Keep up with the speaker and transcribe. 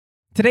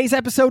Today's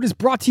episode is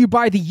brought to you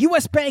by the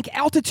U.S. Bank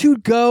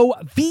Altitude Go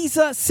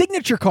Visa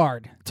Signature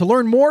Card. To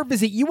learn more,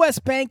 visit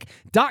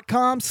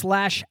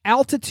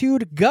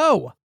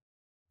usbank.com/altitudego.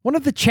 One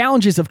of the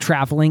challenges of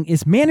traveling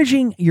is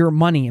managing your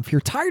money. If you're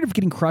tired of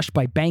getting crushed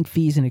by bank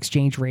fees and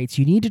exchange rates,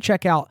 you need to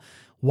check out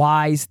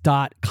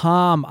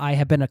Wise.com. I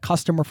have been a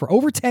customer for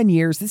over 10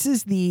 years. This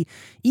is the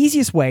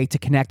easiest way to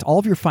connect all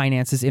of your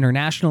finances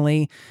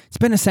internationally. It's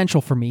been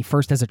essential for me,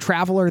 first as a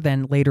traveler,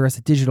 then later as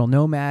a digital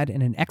nomad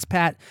and an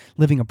expat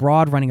living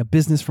abroad, running a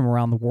business from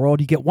around the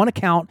world. You get one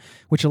account,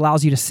 which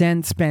allows you to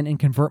send, spend, and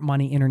convert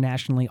money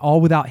internationally,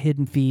 all without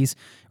hidden fees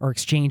or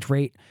exchange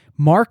rate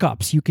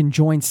markups. You can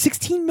join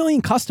 16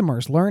 million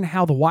customers. Learn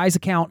how the Wise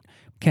account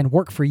can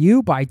work for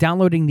you by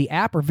downloading the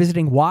app or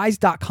visiting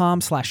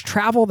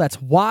wise.com/travel.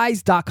 That's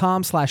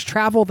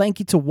wise.com/travel. Thank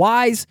you to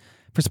Wise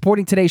for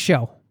supporting today's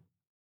show.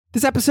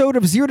 This episode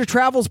of Zero to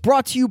Travel is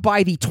brought to you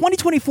by the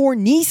 2024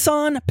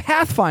 Nissan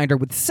Pathfinder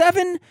with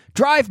 7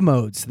 drive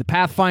modes. The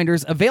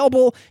Pathfinder's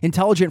available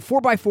intelligent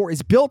 4x4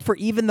 is built for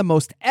even the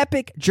most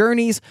epic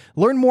journeys.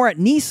 Learn more at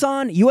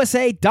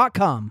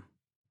nissanusa.com.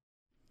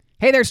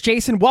 Hey there, it's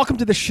Jason. Welcome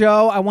to the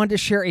show. I wanted to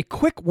share a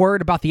quick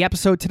word about the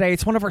episode today.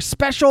 It's one of our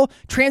special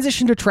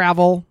Transition to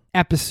Travel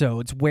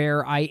episodes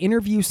where I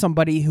interview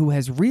somebody who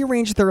has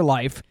rearranged their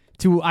life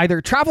to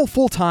either travel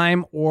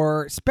full-time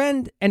or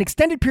spend an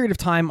extended period of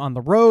time on the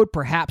road,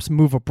 perhaps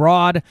move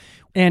abroad.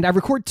 And I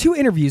record 2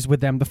 interviews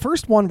with them. The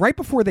first one right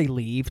before they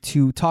leave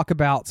to talk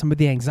about some of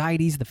the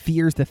anxieties, the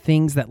fears, the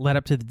things that led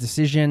up to the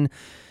decision,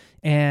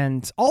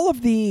 and all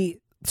of the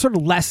sort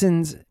of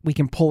lessons we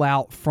can pull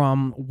out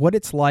from what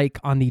it's like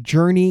on the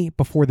journey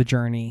before the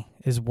journey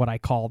is what I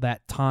call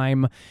that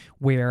time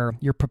where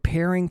you're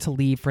preparing to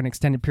leave for an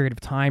extended period of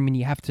time and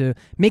you have to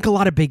make a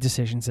lot of big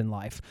decisions in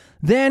life.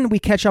 Then we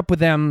catch up with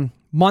them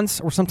months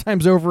or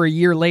sometimes over a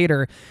year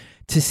later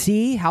to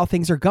see how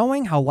things are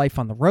going, how life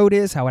on the road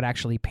is, how it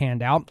actually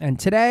panned out. And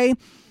today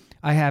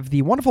I have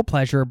the wonderful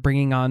pleasure of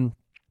bringing on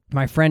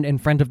my friend and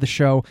friend of the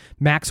show,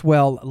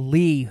 Maxwell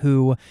Lee,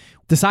 who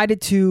decided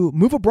to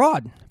move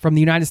abroad from the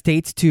United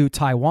States to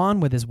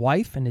Taiwan with his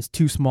wife and his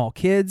 2 small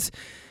kids.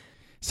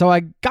 So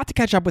I got to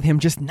catch up with him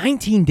just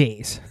 19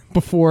 days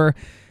before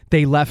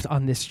they left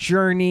on this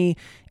journey.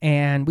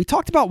 And we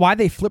talked about why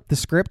they flipped the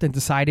script and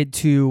decided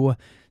to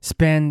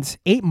spend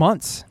 8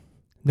 months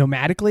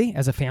nomadically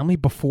as a family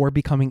before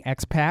becoming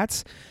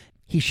expats.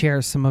 He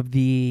shares some of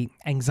the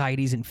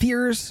anxieties and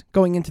fears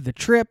going into the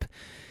trip,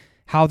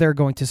 how they're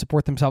going to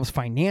support themselves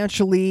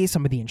financially,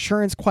 some of the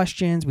insurance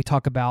questions. We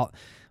talk about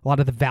a lot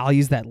of the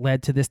values that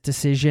led to this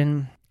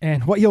decision.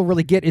 And what you'll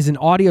really get is an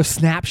audio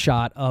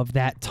snapshot of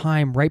that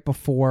time right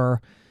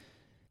before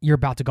you're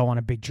about to go on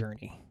a big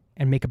journey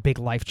and make a big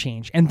life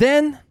change. And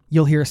then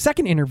you'll hear a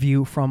second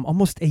interview from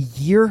almost a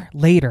year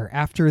later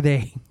after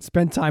they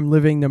spent time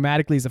living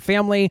nomadically as a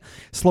family,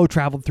 slow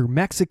traveled through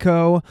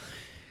Mexico,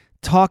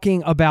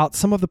 talking about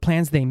some of the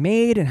plans they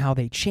made and how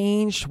they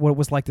changed, what it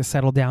was like to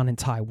settle down in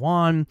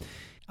Taiwan.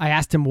 I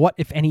asked him what,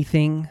 if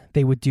anything,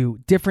 they would do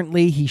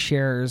differently. He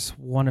shares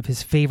one of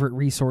his favorite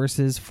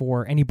resources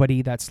for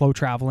anybody that's slow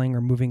traveling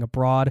or moving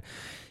abroad.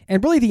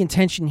 And really the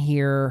intention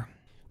here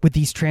with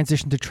these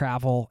Transition to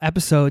Travel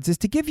episodes is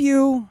to give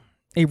you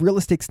a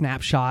realistic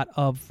snapshot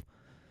of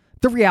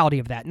the reality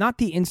of that, not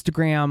the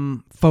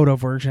Instagram photo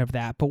version of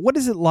that, but what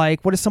is it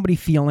like? What is somebody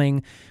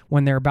feeling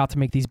when they're about to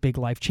make these big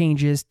life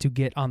changes to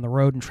get on the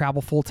road and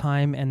travel full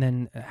time? And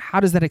then how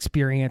does that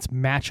experience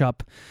match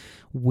up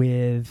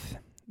with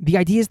the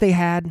ideas they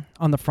had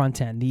on the front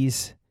end?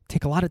 These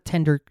take a lot of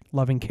tender,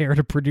 loving care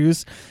to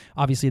produce.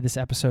 Obviously, this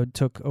episode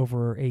took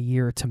over a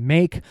year to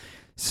make.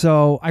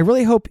 So I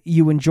really hope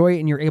you enjoy it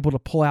and you're able to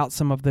pull out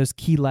some of those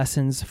key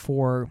lessons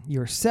for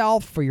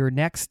yourself, for your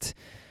next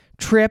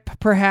trip,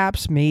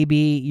 perhaps.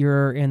 Maybe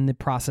you're in the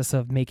process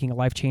of making a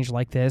life change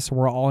like this.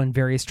 We're all in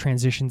various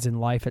transitions in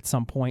life at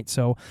some point.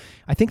 So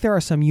I think there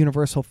are some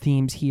universal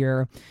themes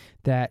here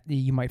that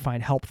you might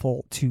find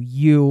helpful to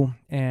you.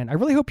 And I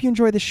really hope you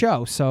enjoy the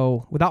show.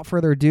 So without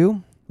further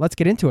ado, let's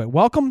get into it.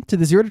 Welcome to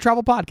the Zero to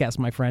Travel podcast,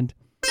 my friend.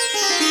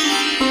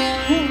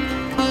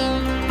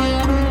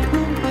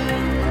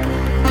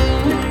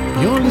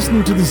 You're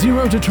listening to the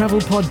Zero to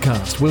Travel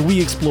podcast, where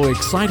we explore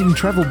exciting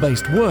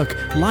travel-based work,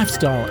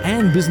 lifestyle,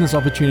 and business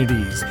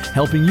opportunities,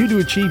 helping you to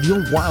achieve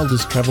your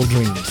wildest travel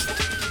dreams.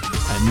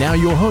 And now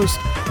your host,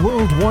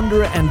 world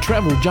wanderer and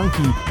travel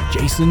junkie,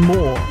 Jason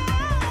Moore.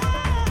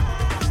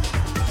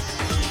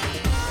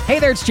 Hey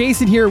there, it's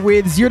Jason here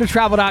with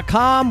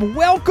ZeroToTravel.com.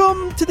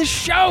 Welcome to the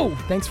show.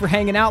 Thanks for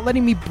hanging out,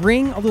 letting me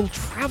bring a little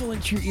travel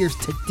into your ears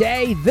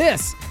today.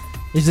 This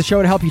is the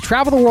show to help you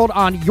travel the world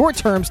on your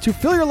terms to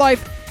fill your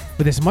life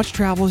with as much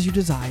travel as you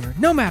desire,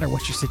 no matter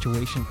what your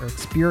situation or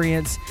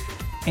experience.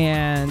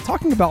 And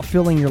talking about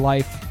filling your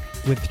life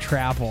with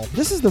travel,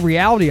 this is the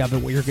reality of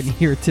it, what you're going to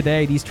hear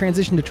today. These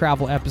Transition to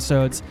Travel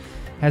episodes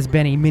has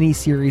been a mini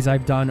series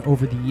I've done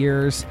over the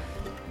years.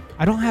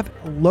 I don't have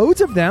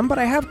loads of them, but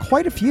I have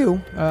quite a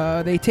few.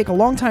 They take a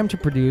long time to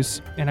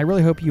produce, and I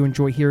really hope you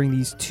enjoy hearing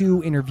these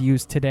 2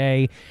 interviews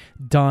today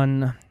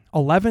done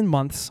 11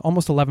 months,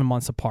 almost 11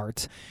 months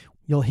apart.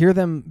 You'll hear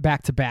them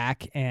back to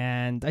back.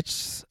 And I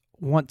just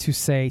want to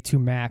say to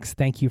Max,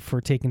 thank you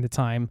for taking the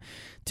time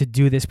to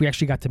do this. We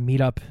actually got to meet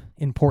up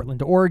in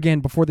Portland, Oregon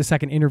before the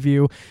second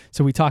interview.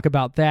 So we talk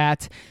about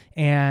that.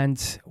 And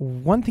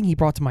one thing he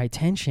brought to my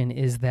attention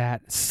is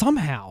that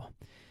somehow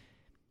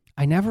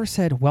I never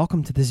said,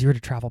 welcome to the Zero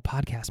to Travel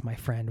podcast, my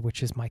friend,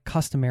 which is my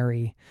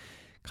customary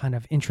kind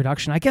of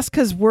introduction. I guess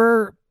because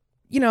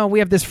we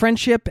have this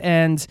friendship,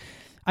 and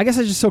I guess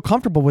I'm just so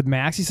comfortable with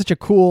Max. He's such a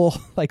cool,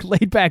 like,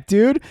 laid back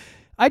dude.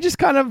 I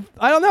don't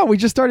know. We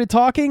just started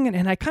talking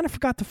and I kind of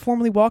forgot to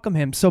formally welcome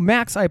him. So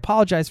Max, I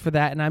apologize for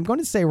that. And I'm going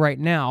to say right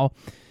now,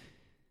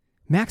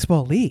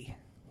 Maxwell Lee,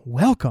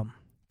 welcome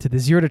to the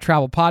Zero to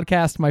Travel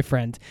podcast, my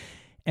friend.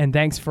 And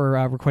thanks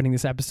for recording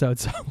this episode.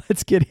 So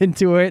let's get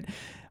into it.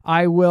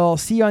 I will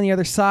see you on the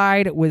other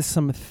side with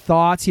some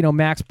thoughts.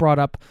 Max brought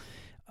up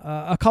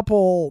a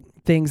couple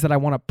things that I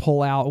want to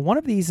pull out. One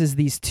of these is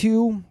these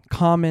two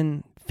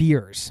common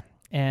fears.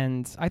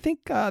 And I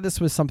think this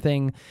was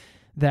something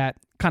that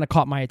kind of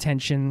caught my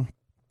attention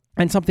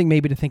and something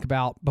maybe to think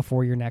about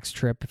before your next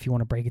trip if you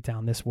want to break it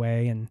down this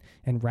way and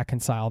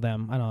reconcile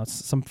them. I don't know,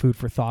 it's some food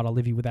for thought. I'll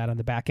leave you with that on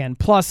the back end,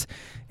 plus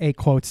a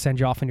quote to send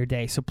you off on your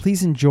day. So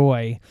please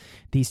enjoy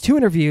these two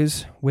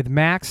interviews with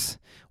Max,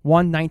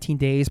 one 19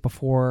 days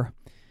before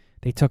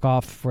they took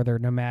off for their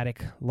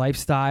nomadic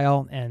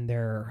lifestyle and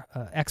their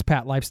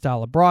expat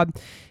lifestyle abroad,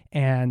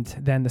 and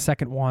then the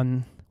second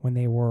one when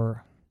they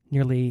were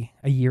nearly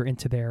a year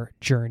into their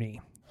journey.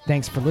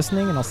 Thanks for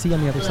listening, and I'll see you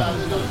on the other side.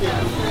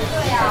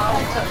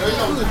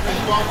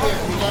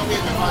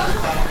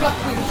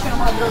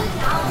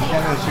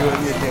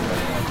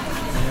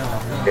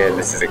 Man,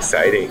 this is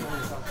exciting.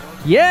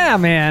 Yeah,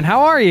 man.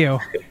 How are you?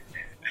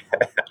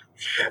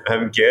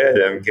 I'm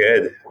good.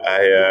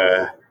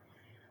 I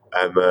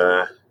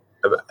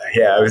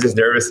was just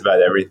nervous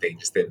about everything,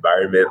 just the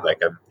environment.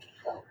 Like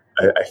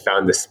I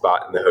found a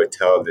spot in the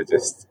hotel to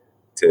just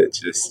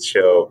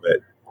chill, but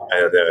I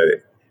don't know.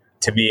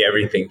 To me,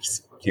 everything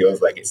just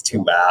feels like it's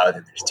too loud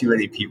and there's too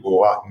many people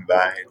walking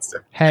by and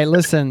stuff. Hey,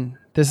 listen,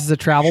 this is a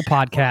travel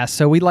podcast,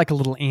 so we like a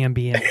little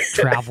ambient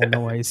travel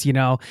noise,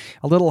 a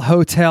little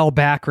hotel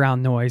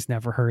background noise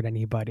never hurt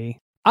anybody.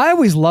 I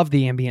always love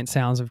the ambient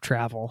sounds of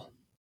travel.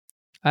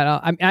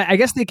 I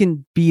guess they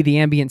can be the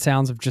ambient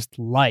sounds of just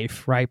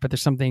life, right? But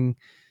there's something,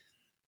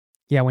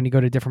 when you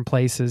go to different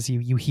places,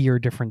 you hear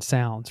different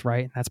sounds,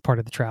 right? That's part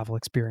of the travel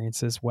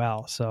experience as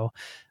well. So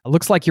it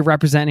looks like you're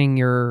representing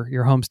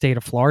your home state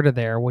of Florida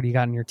there. What do you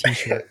got in your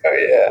t-shirt? Oh,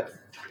 yeah.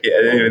 Yeah,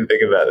 I didn't even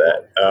think about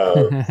that.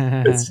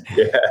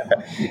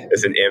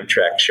 It's an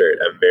Amtrak shirt.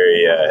 I'm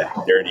very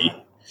nerdy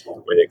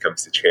when it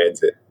comes to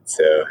transit.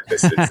 So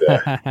this is,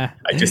 I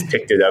just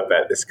picked it up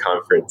at this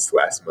conference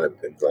last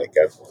month, and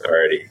I'm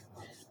already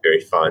very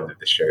fond of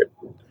the shirt.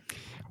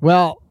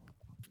 Well,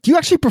 do you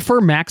actually prefer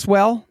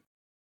Maxwell?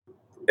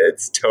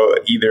 It's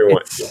either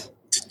one.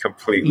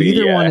 Completely.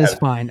 Either one is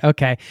fine.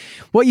 Okay.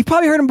 Well, you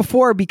probably heard him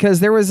before because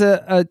there was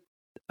a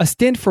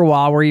stint for a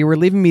while where you were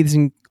leaving me these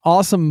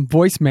awesome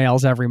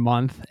voicemails every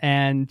month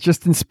and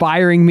just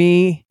inspiring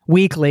me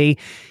weekly.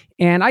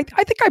 And I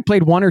think I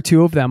played one or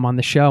two of them on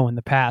the show in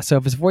the past. So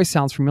if his voice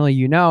sounds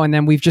familiar, and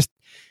then we've just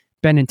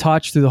been in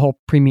touch through the whole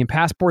premium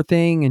passport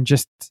thing and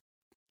just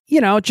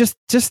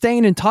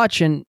staying in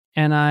touch. And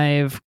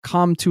I've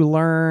come to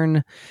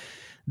learn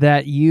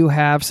that you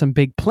have some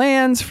big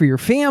plans for your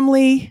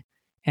family.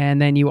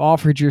 And then you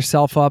offered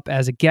yourself up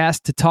as a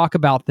guest to talk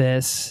about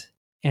this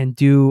and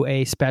do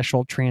a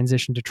special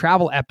transition to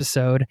travel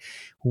episode,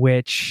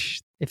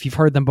 which if you've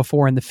heard them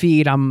before in the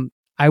feed, I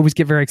always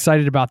get very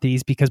excited about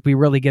these because we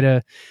really get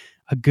a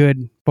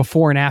good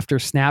before and after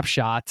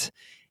snapshot.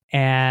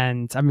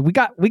 And I mean, we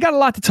got a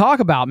lot to talk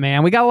about,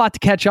 man. We got a lot to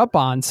catch up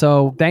on.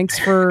 So thanks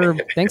for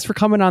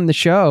coming on the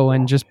show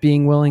and just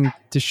being willing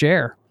to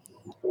share.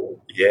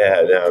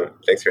 Yeah, no,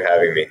 thanks for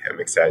having me.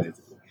 I'm excited.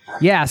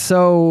 Yeah.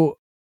 So,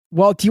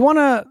 well, do you want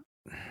to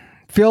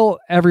fill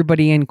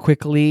everybody in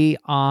quickly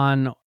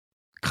on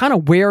kind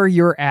of where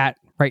you're at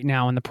right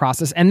now in the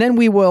process? And then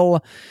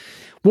we'll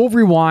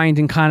rewind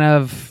and kind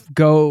of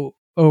go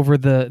over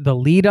the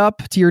lead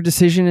up to your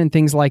decision and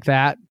things like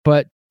that.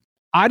 But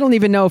I don't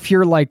even know if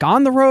you're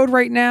on the road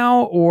right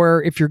now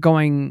or if you're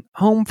going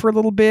home for a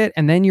little bit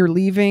and then you're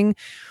leaving.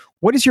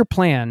 What is your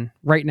plan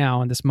right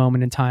now in this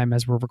moment in time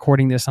as we're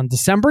recording this on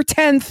December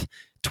 10th,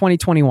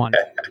 2021?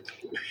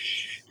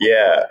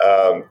 Yeah,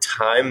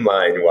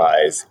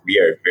 timeline-wise, we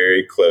are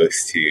very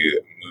close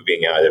to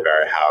moving out of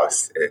our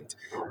house and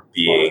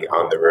being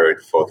on the road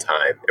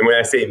full-time. And when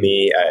I say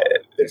me,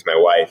 there's my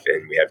wife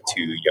and we have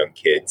two young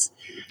kids.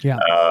 Yeah.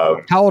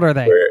 How old are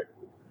they? We're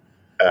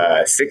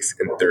 6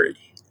 and 3.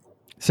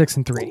 6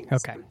 and 3.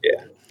 Okay.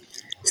 Yeah.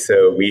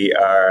 So we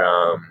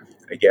are,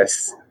 I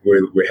guess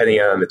we're heading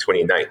out on the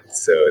 29th.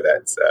 So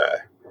that's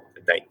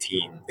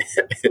 19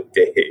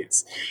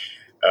 days.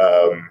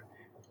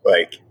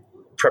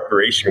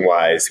 Preparation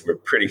wise, we're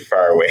pretty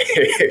far away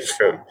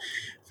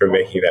from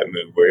making that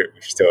move.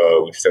 We've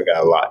still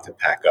got a lot to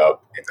pack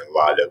up and a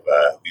lot of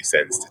loose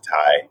ends to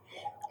tie.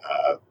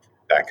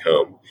 back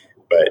home.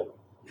 But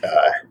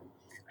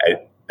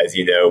as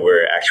you know,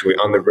 we're actually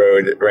on the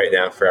road right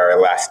now for our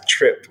last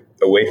trip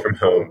away from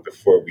home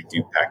before we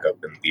do pack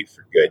up and leave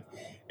for good.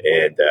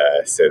 And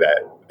so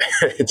that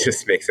it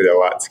just makes it a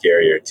lot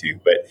scarier too.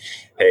 But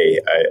hey,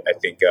 I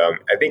think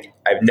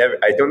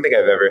I don't think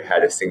I've ever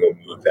had a single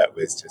move that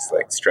was just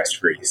like stress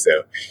free.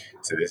 So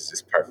this is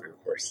just par for the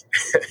course.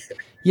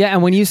 Yeah,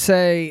 and when you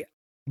say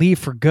leave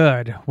for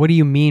good, what do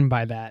you mean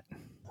by that?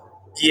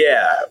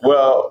 Yeah,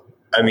 well,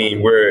 I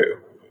mean,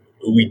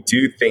 we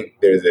do think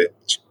there's a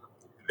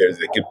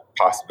good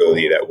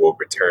possibility that we'll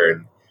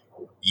return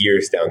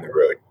years down the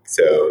road.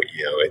 So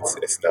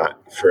it's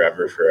not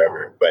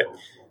forever, but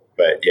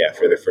yeah,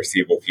 for the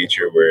foreseeable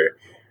future, we're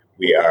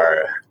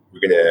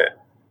gonna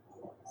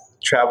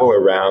travel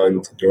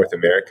around North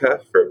America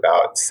for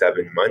about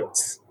 7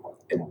 months,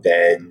 and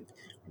then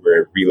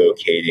we're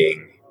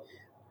relocating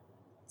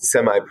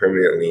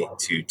semi-permanently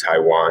to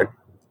Taiwan,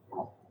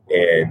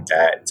 and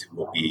that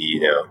will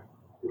be,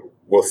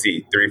 we'll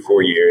see,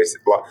 3-4 years,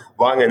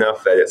 long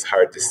enough that it's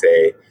hard to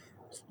say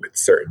with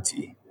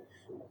certainty.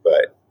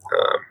 But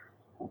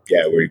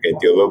yeah, we're going to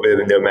do a little bit of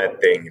a nomad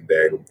thing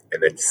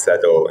and then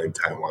settle in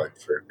Taiwan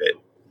for a bit.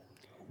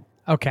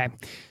 Okay.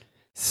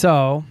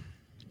 So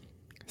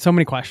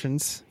many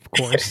questions, of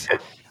course.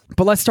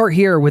 But let's start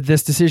here with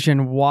this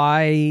decision.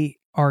 Why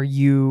are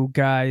you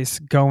guys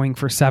going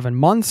for 7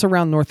 months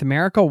around North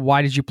America?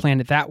 Why did you plan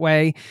it that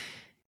way?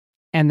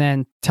 And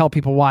then tell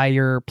people why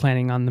you're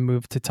planning on the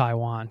move to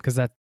Taiwan, because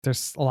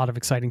there's a lot of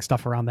exciting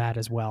stuff around that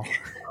as well.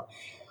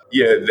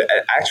 Yeah,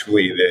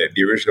 actually,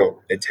 the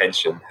original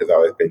intention has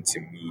always been to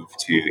move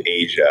to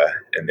Asia,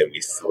 and then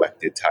we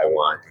selected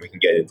Taiwan. We can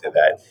get into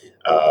that.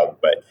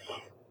 But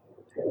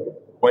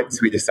once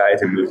we decided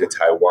to move to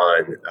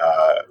Taiwan,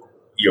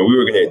 we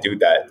were going to do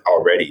that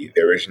already.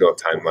 The original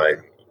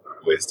timeline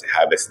was to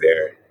have us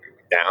there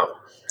now.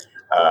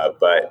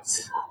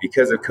 But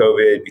because of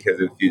COVID, because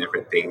of a few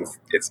different things,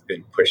 it's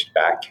been pushed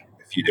back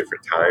a few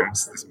different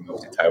times, this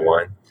move to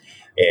Taiwan.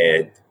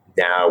 And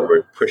now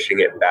we're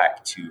pushing it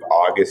back to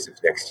August of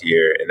next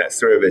year. And that's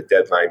sort of a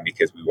deadline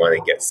because we want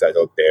to get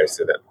settled there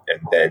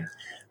and then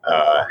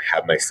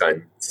have my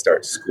son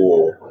start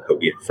school. He'll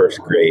be in first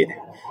grade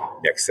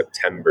next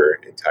September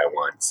in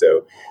Taiwan.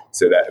 So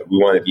that we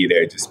want to be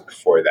there just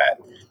before that.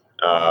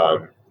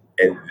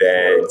 And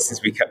then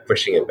since we kept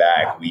pushing it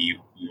back, we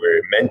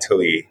were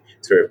mentally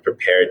sort of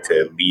prepared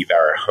to leave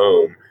our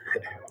home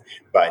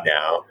by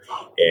now.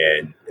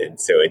 And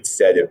so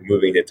instead of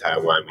moving to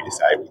Taiwan, we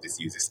decided we'd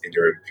just use this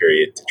interim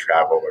period to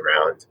travel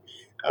around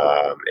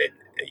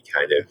and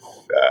kind of,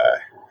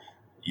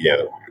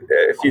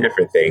 a few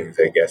different things,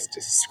 I guess,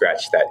 to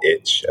scratch that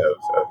itch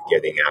of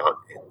getting out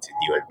into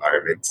new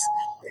environments.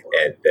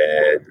 And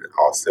then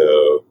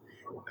also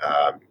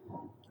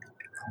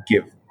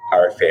give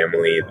our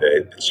family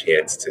the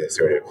chance to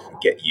sort of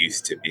get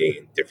used to being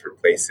in different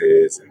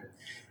places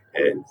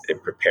and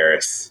prepare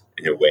us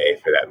in a way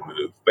for that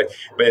move. But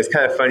it's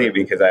kind of funny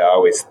because I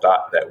always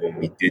thought that when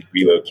we did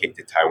relocate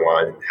to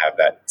Taiwan and have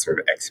that sort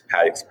of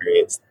expat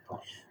experience,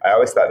 I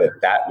always thought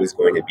that was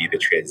going to be the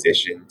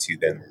transition to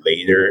then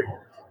later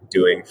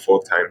doing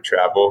full-time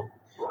travel.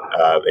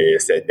 And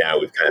instead now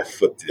we've kind of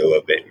flipped it a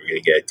little bit. We're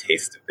going to get a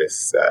taste of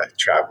this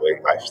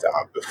traveling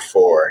lifestyle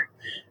before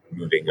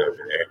moving over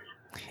there.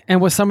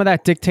 And was some of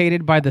that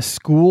dictated by the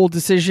school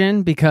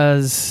decision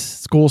because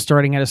school's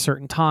starting at a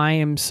certain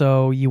time,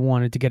 so you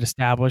wanted to get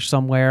established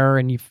somewhere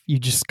and you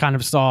just kind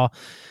of saw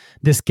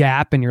this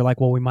gap and you're like,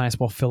 well, we might as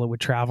well fill it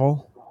with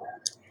travel?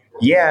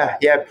 Yeah,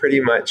 pretty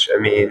much. I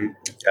mean,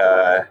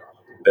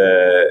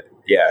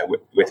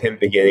 with him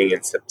beginning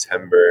in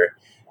September,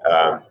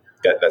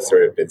 that's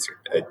sort of been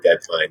a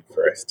deadline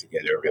for us to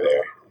get over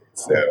there.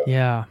 So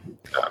yeah.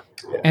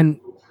 And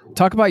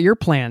talk about your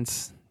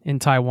plans in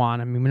Taiwan.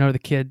 I mean, we know the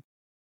kid,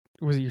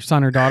 was it your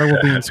son or daughter, will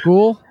be in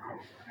school?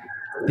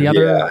 The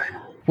other,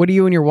 What are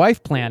you and your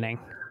wife planning?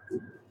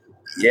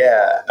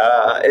 Yeah,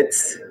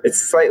 it's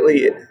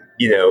slightly,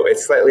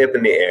 it's slightly up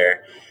in the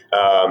air.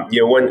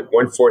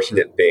 One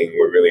fortunate thing,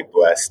 we're really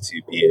blessed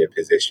to be in a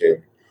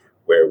position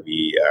where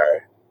we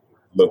are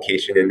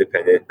location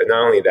independent, but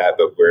not only that,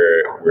 but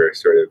we're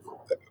sort of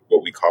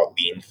what we call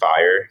lean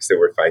fire. So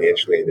we're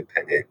financially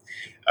independent,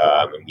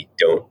 and we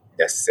don't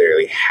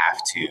necessarily have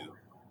to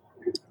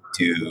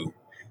do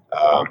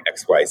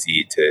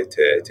XYZ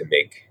to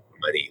make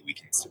money.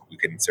 We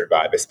can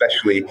survive,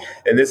 especially,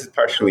 and this is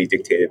partially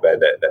dictated by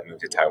that move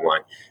to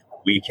Taiwan.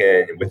 We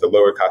can, with the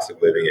lower cost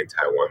of living in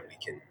Taiwan,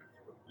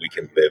 we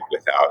can live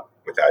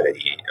without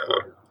any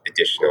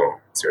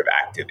additional sort of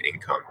active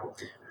income.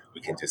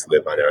 We can just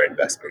live on our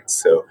investments.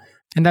 So,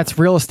 and that's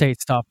real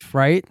estate stuff,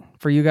 right?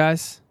 For you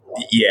guys?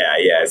 Yeah,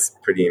 it's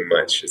pretty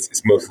much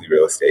it's mostly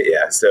real estate.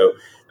 Yeah, so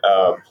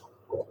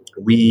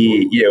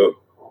we,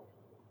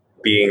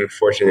 being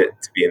fortunate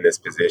to be in this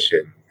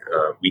position,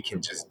 we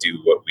can just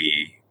do what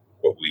we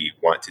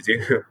want to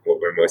do, what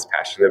we're most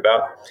passionate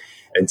about.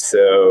 And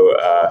so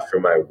for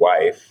my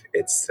wife,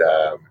 it's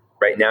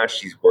right now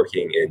she's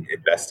working in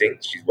investing.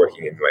 She's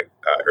working in like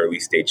early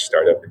stage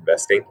startup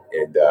investing.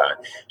 And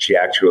she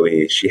had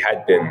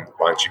been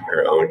launching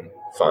her own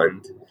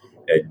fund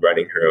and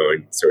running her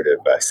own sort of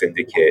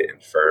syndicate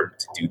and firm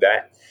to do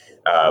that.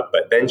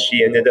 But then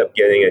she ended up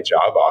getting a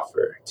job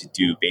offer to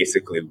do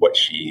basically what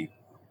she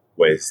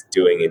was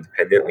doing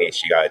independently.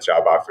 She got a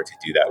job offer to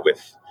do that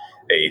with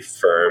a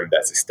firm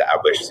that's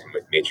established and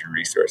with major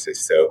resources.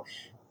 So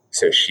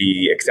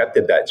she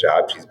accepted that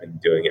job. She's been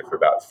doing it for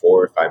about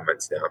 4 or 5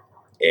 months now,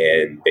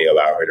 and they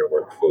allow her to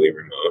work fully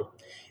remote.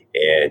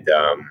 And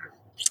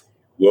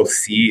we'll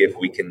see if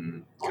we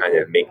can kind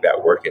of make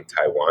that work in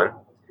Taiwan.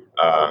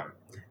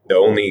 The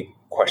only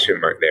question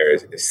mark there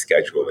is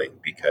scheduling,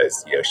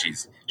 because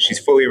she's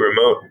fully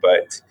remote,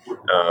 but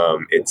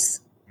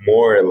it's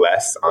more or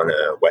less on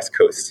a West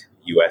Coast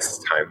U.S.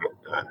 time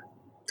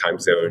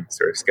zone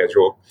sort of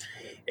schedule,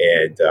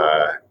 and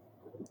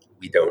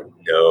we don't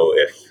know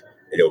if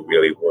it'll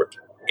really work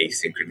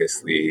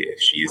asynchronously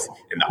if she's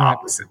in the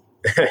opposite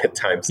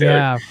time zone.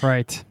 Yeah,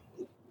 right.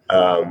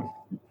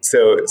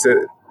 So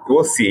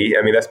we'll see.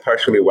 I mean, that's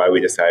partially why we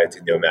decided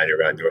to nomad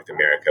around North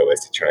America, was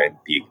to try and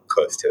be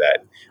close to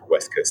that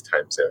West Coast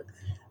time zone.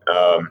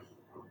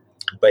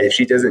 But if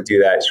she doesn't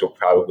do that, she'll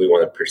probably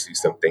want to pursue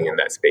something in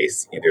that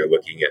space, either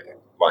looking at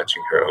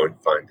launching her own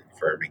fund and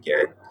firm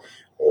again,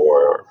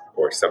 or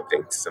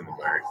something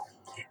similar.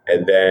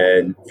 And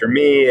then for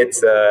me,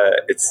 it's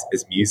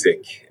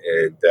music,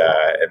 and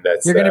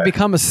that's you're going to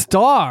become a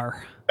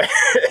star.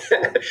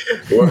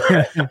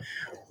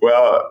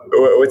 Well,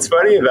 what's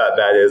funny about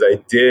that is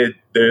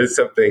there's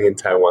something in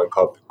Taiwan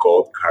called the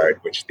gold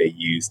card, which they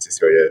use to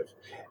sort of,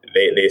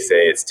 they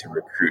say it's to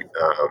recruit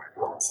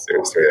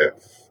sort of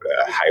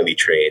highly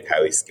trained,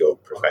 highly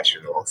skilled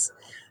professionals.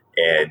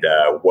 And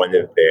one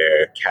of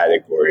their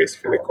categories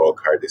for the gold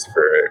card is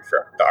for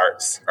the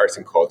arts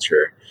and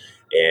culture.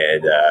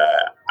 And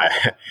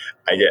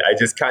I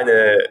just kind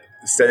of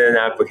sent an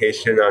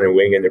application on a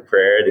wing and a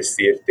prayer to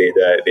see if they'd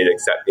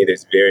accept me.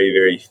 There's very,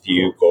 very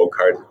few gold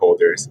card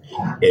holders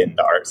in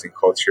the arts and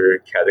culture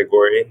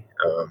category.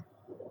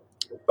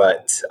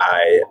 But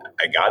I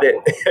got it.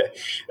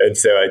 And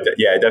so I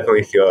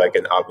definitely feel like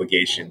an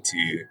obligation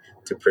to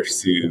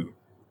pursue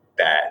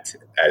that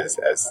as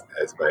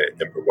my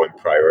number one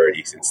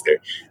priority, since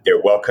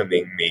they're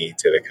welcoming me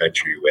to the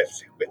country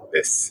with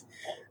this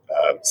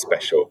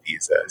special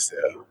visa.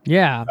 So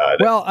yeah.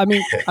 Well, I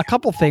mean, a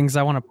couple things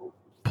I want to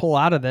pull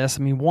out of this.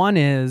 I mean, one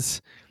is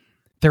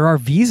there are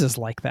visas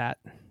like that,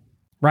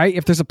 right?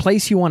 If there's a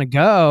place you want to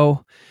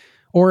go,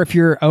 or if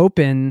you're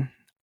open,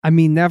 I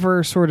mean,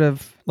 never sort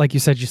of, like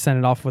you said, you sent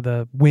it off with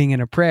a wing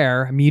and a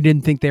prayer. I mean, you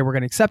didn't think they were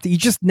going to accept it. You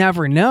just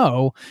never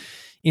know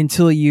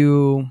until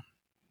you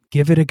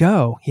give it a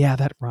go. Yeah,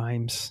 that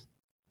rhymes.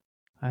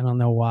 I don't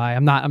know why.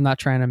 I'm not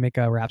trying to make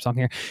a rap song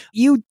here.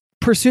 You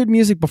pursued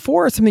music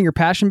before. It's something you're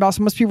passionate about.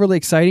 So it must be really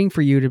exciting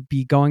for you to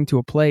be going to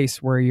a place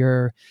where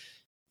you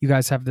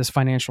guys have this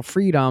financial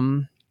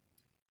freedom.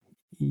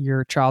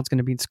 Your child's going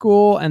to be in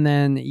school, and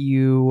then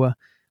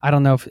I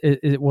don't know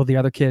if will the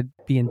other kid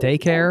be in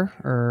daycare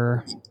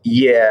or?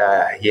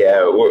 Yeah.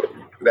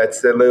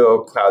 That's a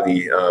little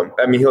cloudy.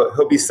 I mean,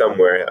 he'll be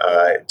somewhere.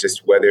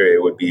 Just whether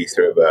it would be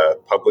sort of a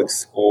public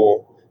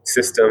school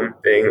system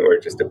thing or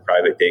just a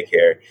private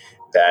daycare,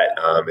 that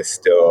is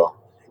still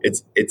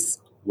it's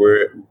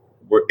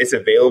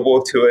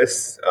available to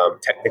us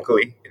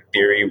technically. In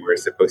theory, we're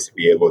supposed to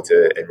be able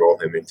to enroll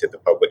him into the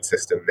public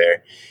system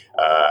there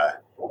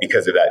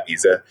because of that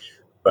visa,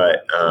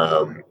 but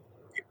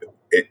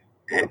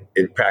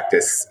in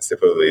practice,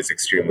 supposedly, it's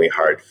extremely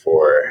hard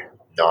for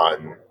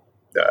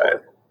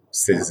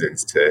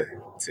non-citizens to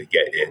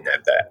get in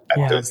at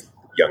those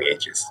young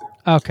ages.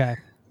 Okay.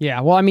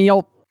 Yeah. Well, I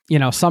mean,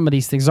 some of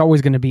these things are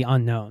always going to be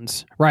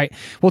unknowns, right?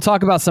 We'll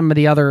talk about some of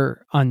the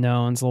other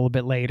unknowns a little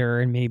bit later,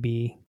 and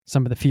maybe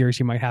some of the fears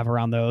you might have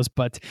around those.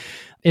 But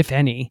if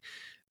any,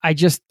 I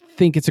just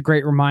think it's a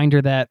great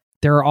reminder that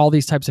there are all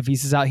these types of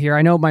visas out here.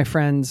 I know my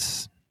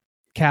friends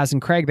Kaz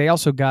and Craig, they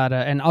also got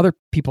and other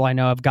people I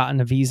know have gotten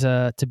a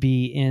visa to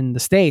be in the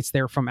States.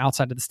 They're from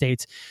outside of the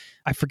States.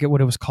 I forget what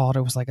it was called.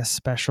 It was like a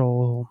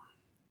special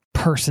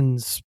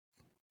person's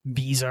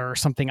visa or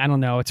something. I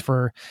don't know. It's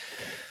for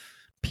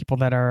people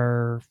that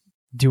are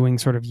doing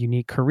sort of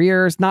unique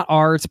careers, not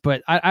arts,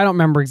 but I don't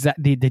remember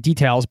exactly the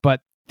details,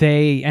 but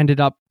they ended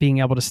up being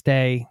able to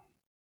stay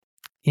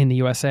in the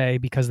USA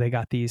because they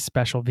got these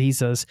special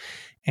visas.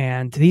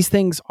 And these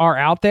things are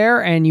out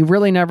there, and you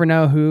really never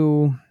know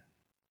who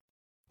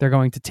they're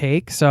going to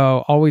take.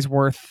 So always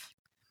worth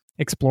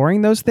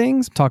exploring those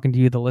things. I'm talking to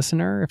you, the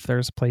listener. If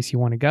there's a place you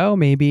want to go,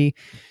 maybe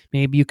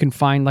you can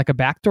find like a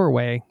backdoor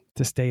way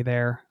to stay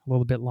there a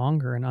little bit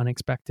longer, an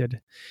unexpected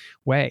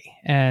way.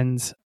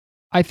 And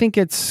I think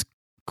it's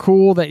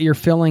cool that you're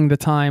filling the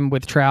time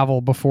with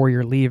travel before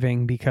you're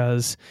leaving,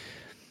 because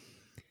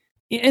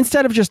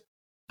instead of just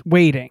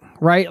waiting,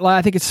 right?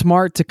 I think it's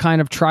smart to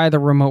kind of try the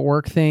remote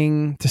work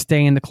thing, to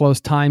stay in the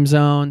close time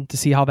zone, to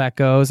see how that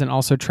goes. And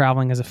also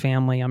traveling as a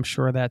family, I'm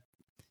sure that,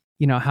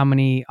 how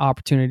many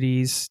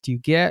opportunities do you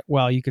get?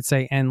 Well, you could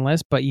say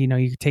endless, but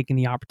you're taking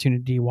the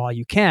opportunity while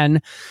you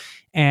can.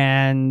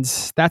 And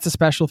that's a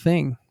special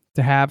thing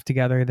to have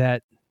together,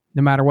 that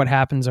no matter what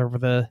happens over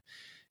the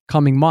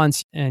coming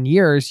months and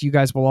years, you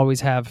guys will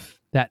always have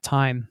that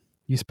time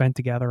you spent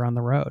together on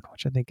the road,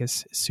 which I think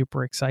is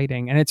super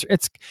exciting. And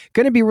it's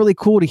going to be really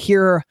cool to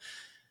hear,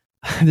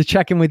 to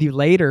check in with you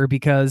later,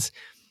 because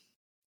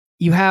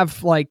you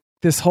have like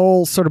this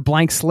whole sort of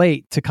blank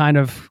slate to kind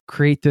of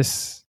create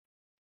this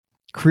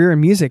career in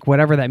music,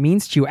 whatever that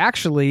means to you.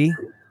 Actually,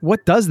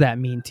 what does that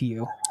mean to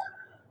you?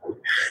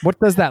 What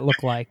does that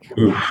look like?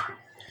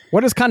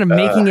 What does kind of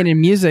making it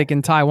in music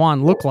in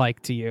Taiwan look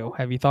like to you?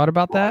 Have you thought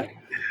about that?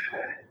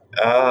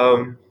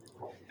 I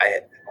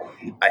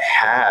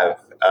have,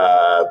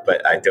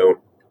 but I don't.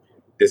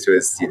 This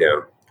was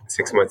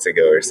 6 months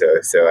ago or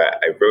so. So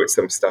I wrote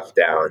some stuff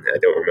down. I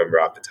don't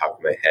remember off the top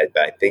of my head,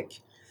 but I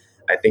think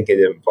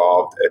it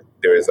involved.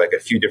 There was like a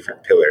few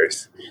different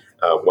pillars.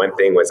 One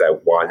thing was I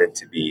wanted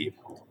to be.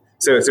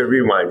 So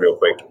rewind real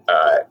quick.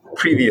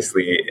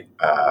 Previously,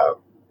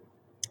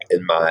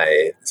 in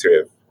my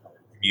sort of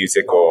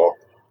musical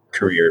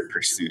career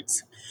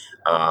pursuits,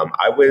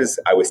 I was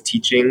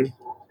teaching.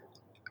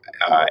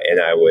 And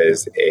I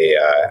was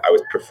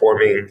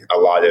performing a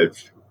lot of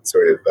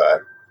sort of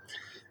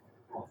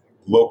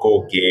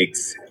local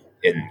gigs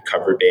in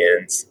cover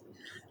bands,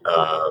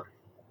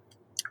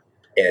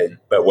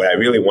 but what I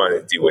really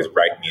wanted to do was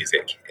write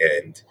music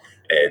and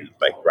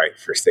like write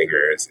for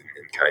singers and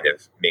kind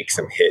of make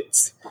some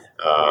hits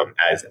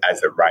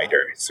as a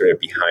writer, sort of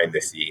behind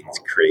the scenes,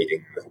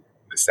 creating the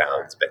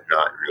sounds, but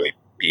not really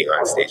being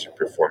on stage and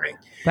performing.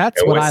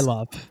 That's what I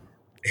love.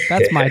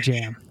 That's my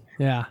jam.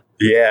 Yeah.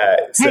 Yeah.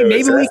 Hey,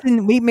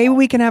 maybe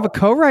we can have a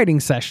co-writing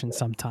session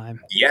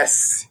sometime.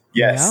 Yes.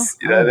 Yeah?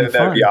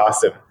 That'd be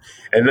awesome.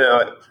 And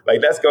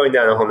that's going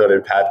down a whole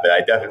nother path, but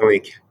I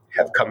definitely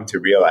have come to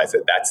realize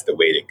that that's the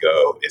way to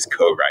go, is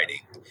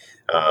co-writing.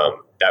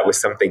 That was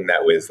something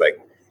that was like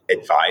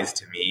advised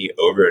to me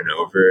over and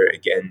over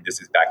again. This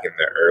is back in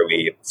the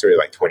early sort of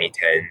like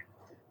 2010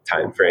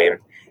 timeframe.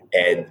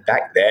 And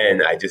back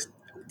then I just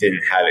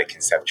didn't have it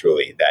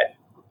conceptually that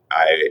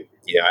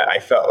I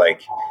felt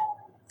like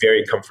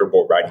very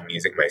comfortable writing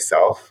music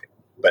myself,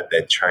 but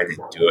then trying to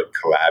do it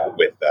collab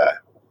with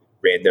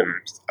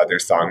random other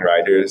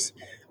songwriters,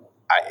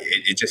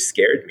 it just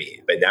scared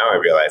me. But now I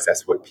realize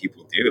that's what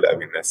people do. I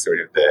mean, that's sort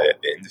of the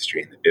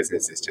industry and the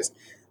business, is just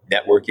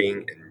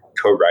networking and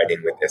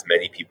co-writing with as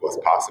many people as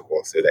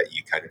possible, so that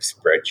you kind of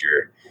spread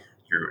your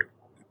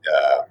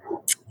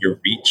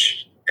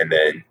reach, and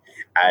then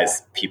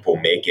as people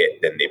make it,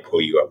 then they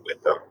pull you up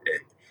with them. And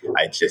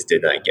I just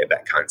did not get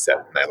that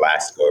concept my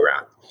last go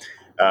around.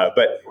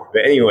 But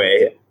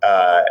anyway,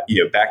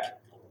 back,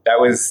 that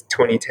was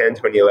 2010,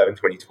 2011,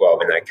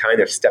 2012, and I kind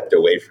of stepped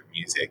away from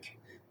music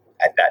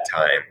at that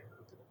time.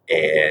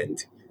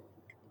 And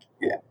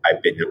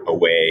I've been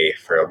away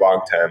for a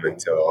long time,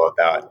 until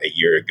about a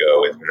year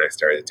ago is when I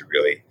started to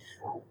really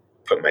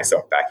put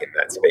myself back in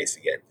that space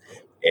again.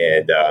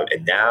 And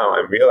now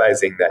I'm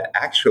realizing that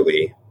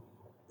actually,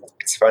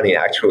 it's funny,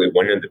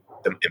 one of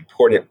the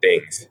important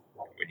things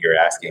when you're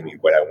asking me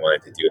what I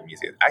wanted to do in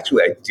music,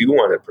 actually, I do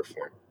want to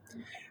perform.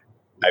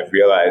 I've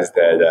realized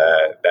that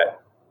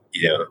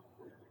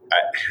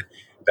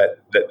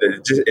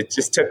it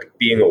just took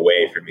being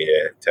away for me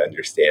to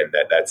understand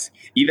that that's,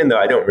 even though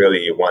I don't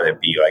really want to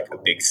be like a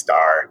big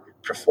star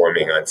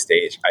performing on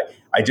stage,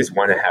 I just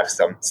want to have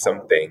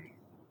something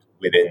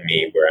within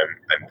me where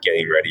I'm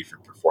getting ready for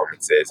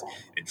performances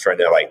in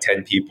front of like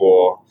 10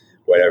 people,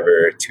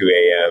 whatever, 2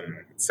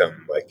 a.m.,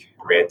 some like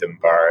random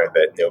bar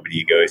that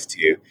nobody goes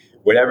to,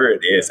 whatever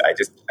it is. I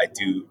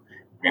do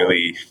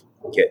really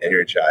get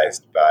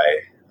energized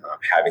by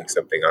having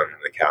something on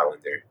the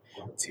calendar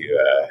to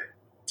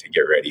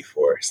get ready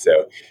for.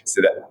 So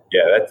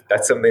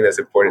that's something that's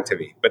important to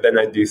me. But then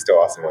I do still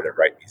also want to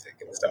write music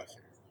and stuff.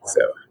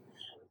 So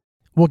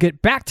we'll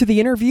get back to the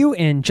interview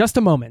in just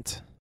a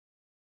moment.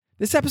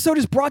 This episode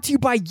is brought to you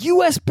by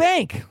US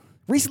Bank.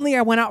 Recently,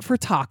 I went out for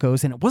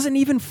tacos, and it wasn't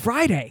even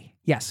Friday.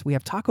 Yes, we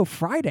have Taco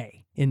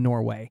Friday in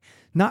Norway,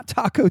 not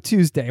Taco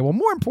Tuesday. Well,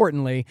 more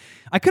importantly,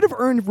 I could have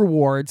earned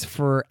rewards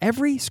for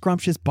every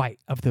scrumptious bite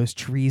of those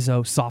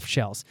chorizo soft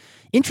shells.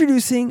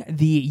 Introducing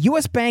the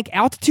US Bank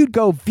Altitude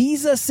Go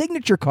Visa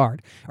Signature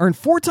Card. Earn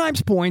 4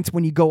 times points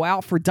when you go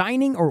out for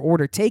dining or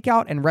order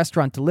takeout and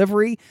restaurant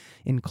delivery,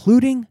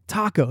 including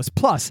tacos.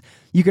 Plus,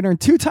 you can earn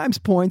 2 times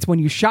points when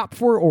you shop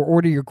for or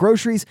order your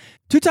groceries,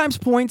 2 times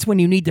points when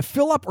you need to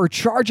fill up or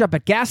charge up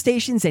at gas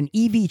stations and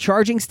EV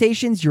charging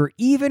stations. You're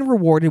even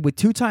rewarded with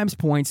 2 times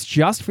points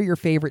just for your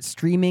favorite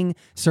streaming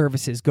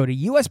services. Go to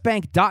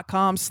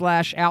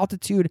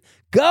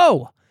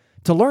usbank.com/altitude-go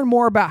to learn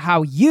more about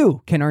how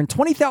you can earn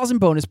 20,000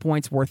 bonus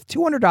points worth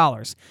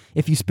 $200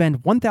 if you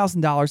spend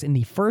 $1,000 in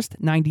the first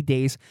 90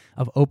 days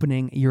of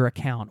opening your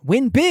account.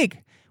 Win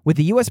big with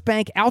the US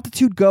Bank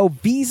Altitude Go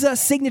Visa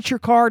Signature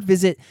Card.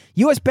 Visit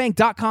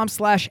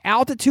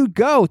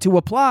usbank.com/altitude-go to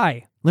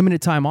apply.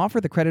 Limited time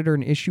offer. The creditor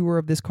and issuer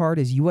of this card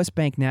is U.S.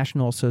 Bank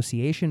National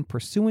Association,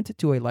 pursuant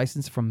to a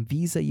license from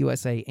Visa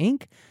USA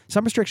Inc.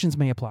 Some restrictions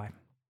may apply.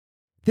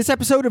 This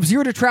episode of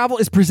Zero to Travel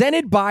is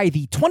presented by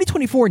the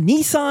 2024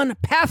 Nissan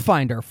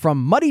Pathfinder.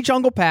 From muddy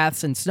jungle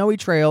paths and snowy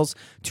trails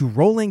to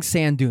rolling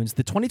sand dunes,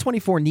 the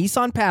 2024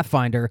 Nissan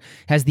Pathfinder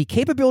has the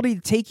capability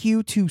to take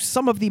you to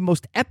some of the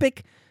most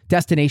epic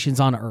destinations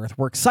on Earth.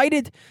 We're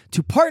excited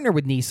to partner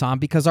with Nissan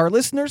because our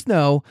listeners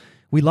know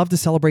we love to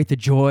celebrate the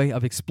joy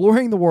of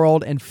exploring the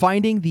world and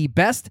finding the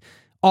best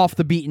off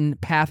the beaten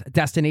path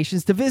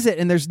destinations to visit.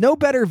 And there's no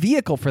better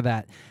vehicle for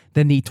that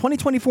than the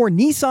 2024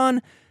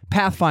 Nissan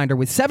Pathfinder.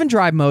 With 7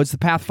 drive modes, the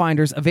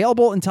Pathfinder's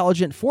available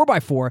intelligent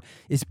 4x4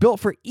 is built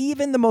for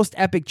even the most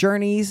epic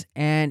journeys,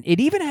 and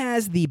it even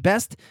has the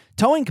best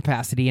towing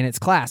capacity in its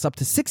class, up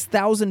to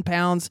 6,000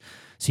 pounds,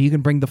 so you can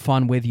bring the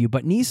fun with you.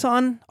 But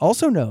Nissan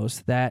also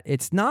knows that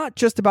it's not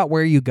just about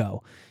where you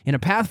go. In a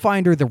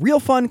Pathfinder, the real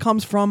fun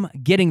comes from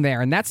getting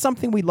there, and that's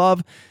something we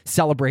love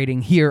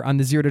celebrating here on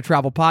the Zero to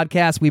Travel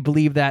podcast. We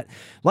believe that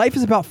life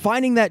is about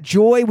finding that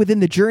joy within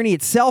the journey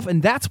itself,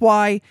 and that's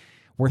why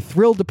we're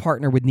thrilled to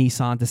partner with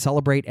Nissan to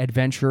celebrate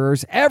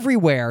adventurers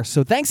everywhere.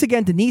 So thanks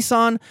again to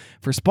Nissan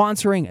for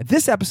sponsoring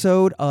this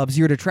episode of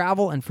Zero to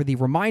Travel and for the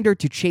reminder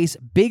to chase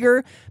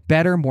bigger,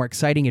 better, more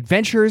exciting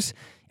adventures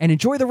and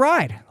enjoy the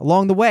ride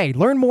along the way.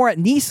 Learn more at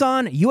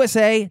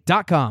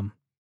nissanusa.com.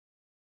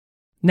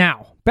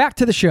 Now, back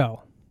to the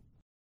show.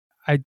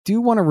 I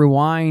do want to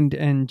rewind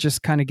and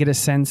just kind of get a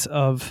sense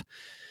of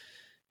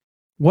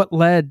what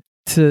led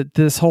to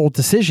this whole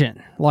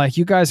decision. Like,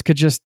 you guys could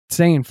just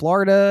stay in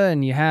Florida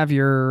and you have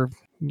your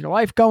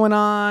life going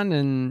on,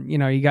 and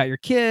you got your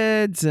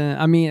kids, and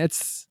I mean,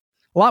 it's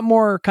a lot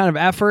more kind of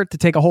effort to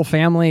take a whole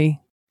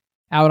family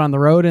out on the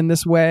road in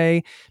this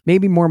way.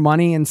 Maybe more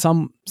money in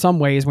some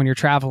ways when you're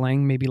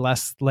traveling, maybe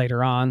less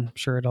later on. I'm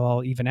sure it'll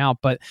all even out.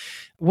 But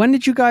when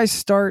did you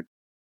guys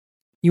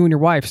you and your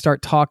wife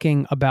start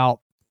talking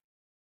about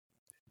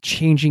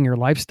changing your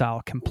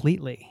lifestyle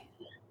completely?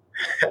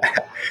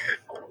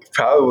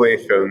 Probably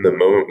from the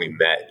moment we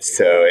met.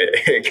 So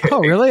it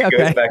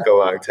goes back a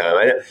long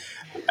time.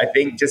 I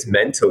think just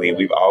mentally,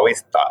 we've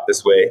always thought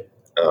this way.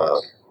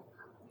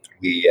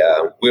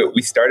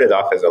 We started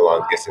off as a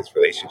long distance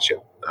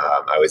relationship.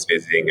 I was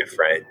visiting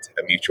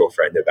a mutual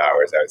friend of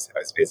ours. I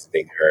was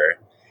visiting her,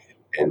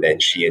 and then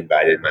she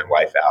invited my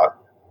wife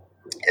out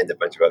and a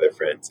bunch of other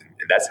friends.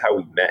 And that's how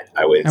we met.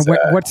 And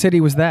what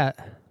city was that?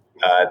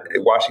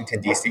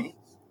 Washington, D.C.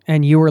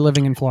 And you were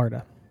living in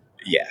Florida?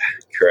 Yeah,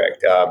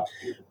 correct.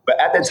 But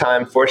at the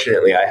time,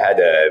 fortunately, I had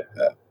a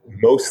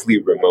mostly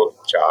remote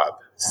job.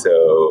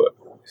 So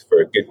for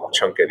a good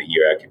chunk of the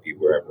year, I could be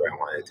wherever I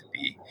wanted to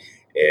be.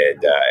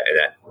 And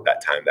at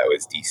that time, that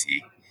was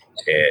DC.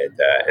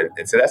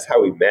 And so that's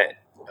how we met.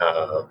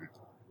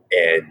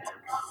 And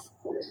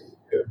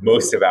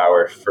most of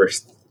our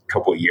first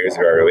couple years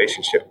of our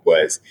relationship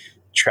was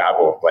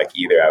travel. Like,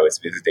 either I was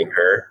visiting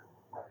her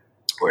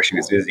or she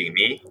was visiting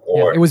me,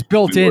 or it was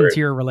built into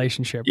your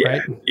relationship,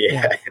 right?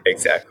 Yeah,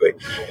 exactly.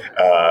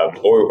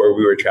 Or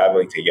we were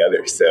traveling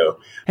together. So,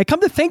 hey,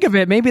 come to think of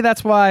it, maybe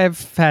that's why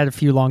I've had a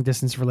few long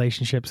distance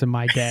relationships in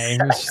my day.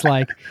 And it's just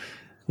like,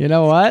 you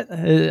know what?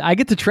 I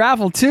get to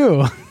travel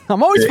too.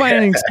 I'm always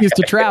finding an excuse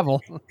to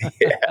travel.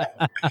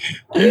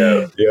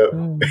 Yep.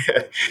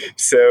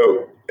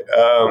 So,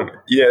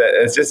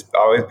 it's just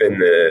always been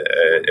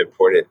an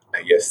important,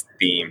 I guess,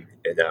 theme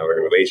in our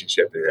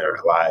relationship and in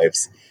our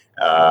lives.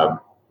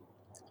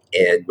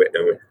 And when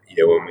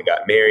we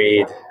got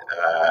married,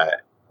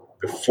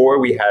 before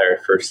we had our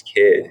first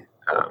kid,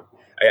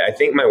 I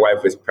think my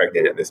wife was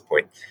pregnant at this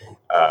point,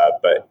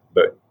 but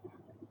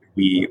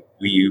we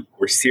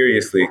were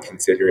seriously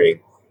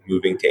considering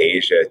moving to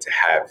Asia to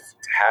have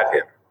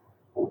him.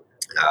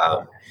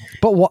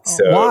 But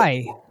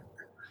why?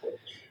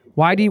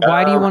 Why do you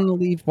want to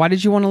leave? Why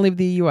did you want to leave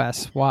the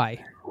U.S.?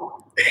 Why?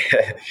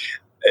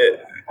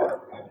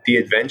 The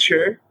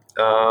adventure.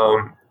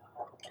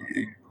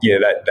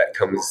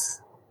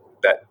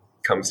 That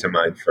comes to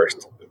mind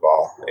first of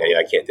all.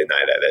 I can't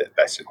deny that.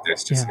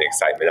 There's just an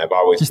excitement. I've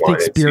always just wanted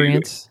the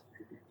experience.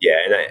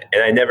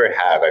 And I never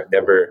have. I've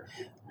never,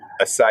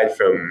 aside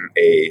from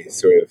it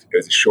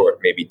was a short,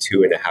 maybe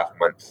 2.5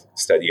 month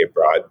study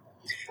abroad.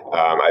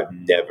 I've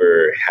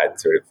never had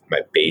sort of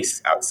my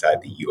base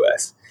outside the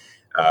U.S.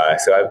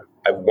 So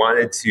I've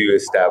wanted to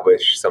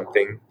establish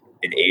something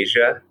in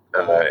Asia,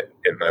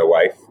 and my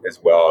wife as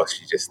well.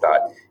 She just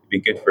thought it'd be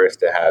good for us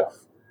to have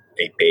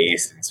a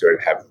base and sort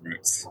of have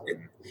roots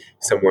in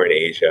somewhere in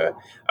Asia.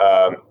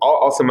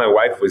 Also, my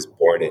wife was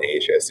born in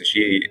Asia, so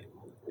she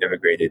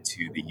immigrated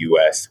to the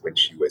U.S. when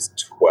she was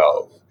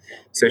 12.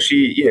 So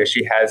she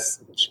has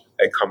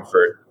a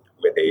comfort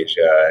with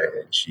Asia,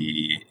 and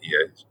she,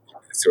 it's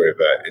sort of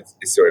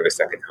a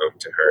second home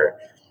to her,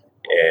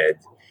 and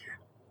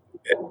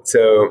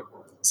so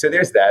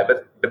there's that.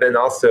 But then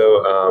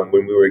also,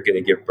 when we were going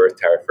to give birth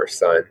to our first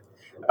son,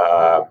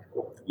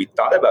 we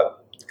thought about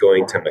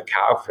going to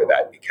Macau for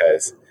that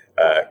because,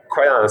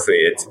 quite honestly,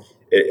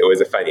 it was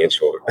a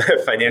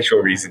financial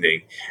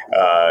reasoning.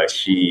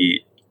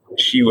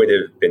 she would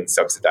have been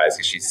subsidized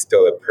because she's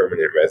still a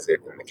permanent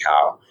resident in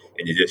Macau,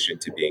 in addition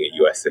to being a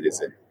U.S.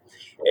 citizen,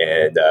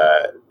 and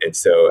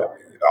so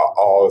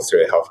all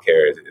sort of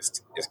healthcare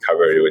is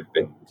covered. It would have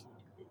been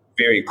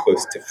very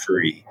close to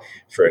free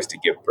for us to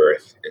give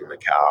birth in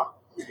Macau.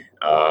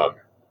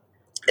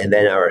 And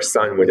then our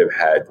son would have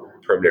had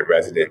permanent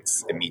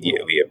residence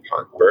immediately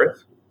upon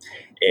birth.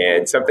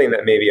 And something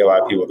that maybe a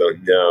lot of people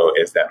don't know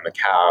is that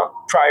Macau,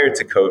 prior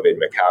to COVID,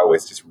 Macau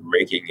was just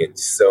raking in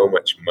so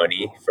much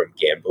money from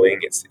gambling.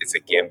 It's a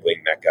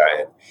gambling mecca.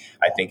 And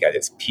I think at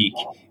its peak,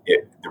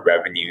 the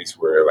revenues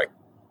were like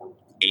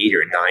 8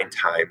 or 9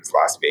 times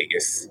Las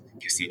Vegas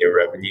casino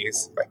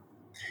revenues. Like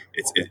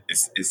it's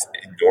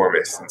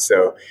enormous. And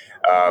so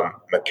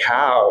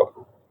Macau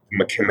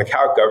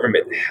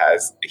government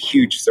has a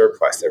huge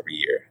surplus every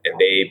year, and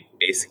they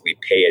basically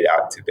pay it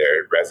out to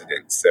their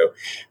residents. So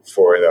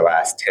for the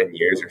last 10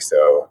 years or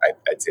so,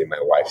 I'd say my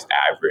wife's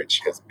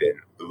average has been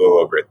a little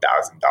over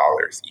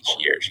 $1,000 each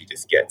year. She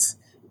just gets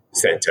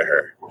sent to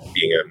her,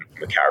 being a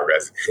Macau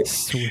resident,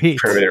 Sweet.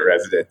 Permanent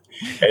resident.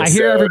 And I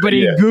hear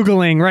everybody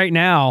Googling right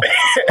now,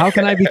 how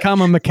can I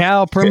become a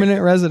Macau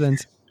permanent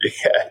resident?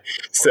 Yeah.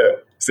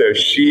 So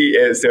she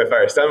is. So if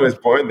our son was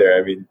born there,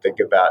 I mean, think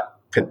about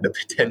the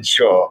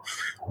potential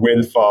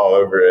windfall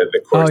over the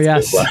course of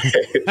his life.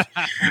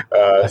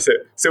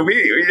 So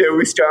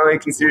we strongly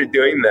considered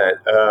doing that,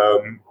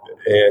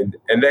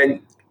 and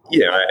then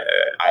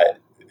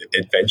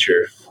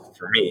adventure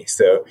for me.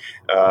 So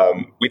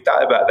we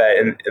thought about that,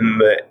 and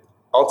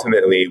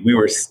ultimately we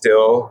were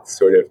still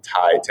sort of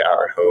tied to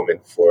our home in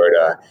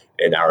Florida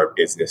and our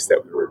business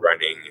that we were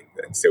running,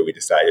 and so we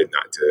decided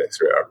not to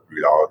sort of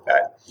uproot all of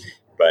that.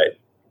 But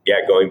yeah,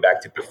 going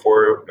back to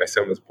before my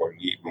son was born,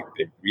 we've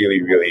been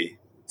really, really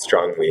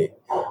strongly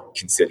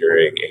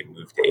considering a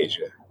move to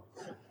Asia.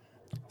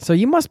 So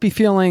you must be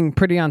feeling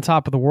pretty on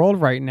top of the world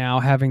right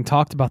now, having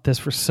talked about this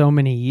for so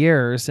many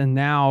years. And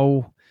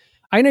now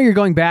I know you're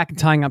going back and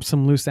tying up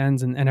some loose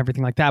ends and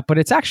everything like that, but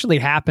it's actually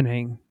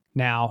happening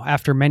now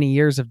after many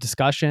years of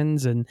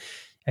discussions and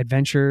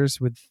adventures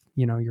with,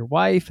 your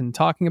wife and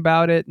talking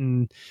about it.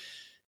 And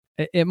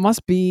it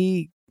must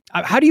be,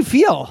 how do you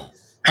feel?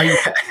 Are you...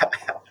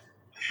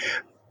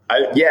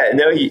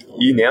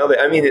 You nailed it.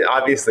 I mean,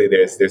 obviously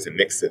there's a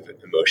mix of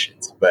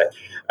emotions, but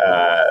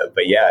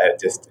yeah,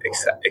 just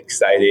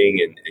exciting,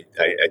 and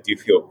I do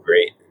feel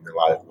great in a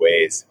lot of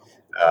ways.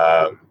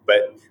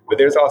 But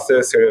there's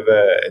also sort of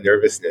a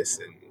nervousness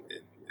and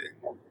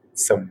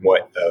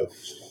somewhat of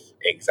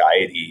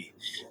anxiety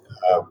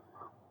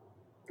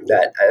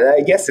that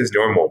I guess is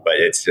normal, but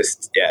it's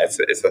just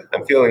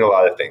I'm feeling a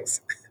lot of things.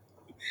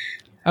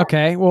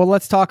 Okay, well,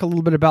 let's talk a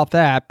little bit about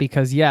that,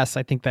 because yes,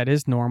 I think that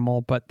is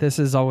normal, but this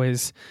is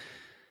always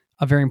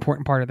a very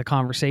important part of the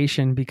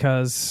conversation,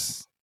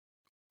 because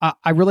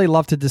I really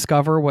love to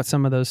discover what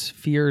some of those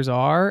fears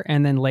are,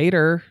 and then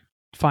later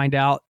find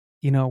out,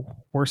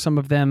 were some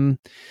of them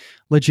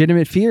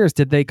legitimate fears?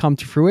 Did they come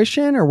to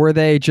fruition, or were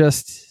they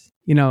just,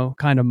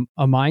 kind of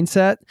a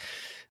mindset?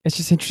 It's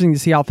just interesting to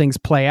see how things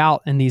play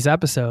out in these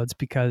episodes,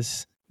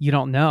 because you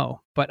don't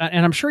know.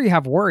 And I'm sure you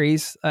have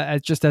worries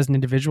just as an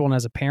individual and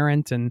as a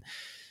parent, and,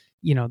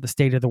 the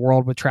state of the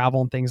world with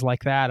travel and things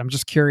like that. I'm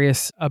just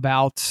curious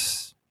about,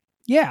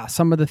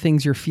 some of the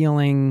things you're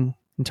feeling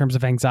in terms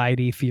of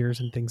anxiety, fears,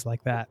 and things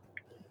like that.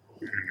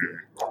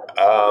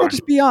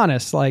 Just be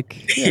honest, just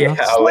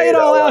lay it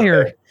all out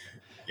here.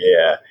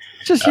 Yeah.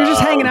 You're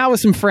just hanging out with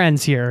some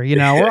friends here.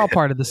 We're all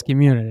part of this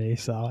community.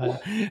 So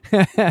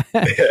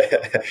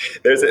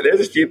there's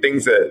a few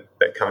things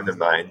that come to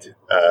mind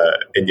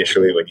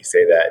initially when you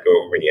say that,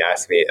 or when you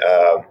ask me.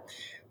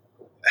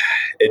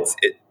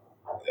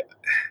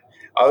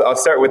 I'll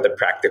start with the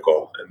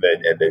practical, and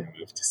then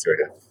move to sort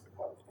of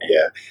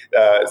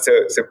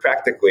So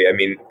practically, I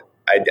mean,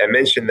 I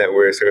mentioned that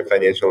we're sort of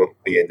financially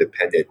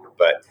independent,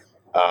 but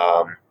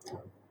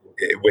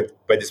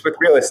it's with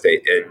real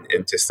estate,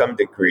 and to some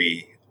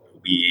degree,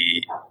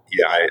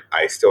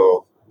 I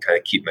still kind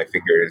of keep my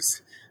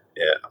fingers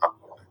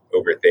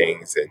over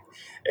things, and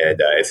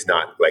it's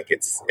not like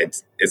it's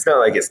not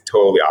like it's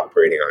totally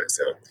operating on its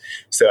own.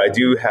 So I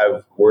do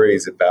have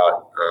worries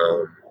about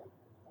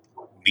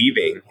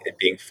leaving and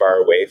being far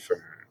away from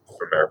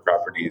our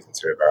properties and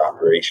sort of our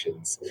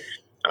operations.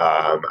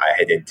 I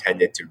had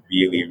intended to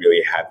really,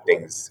 really have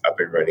things up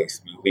and running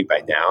smoothly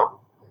by now,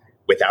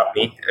 without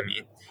me. I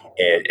mean,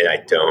 and I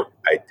don't.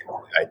 I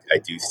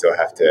do still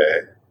have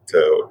to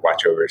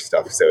watch over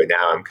stuff. So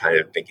now I'm kind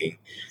of thinking,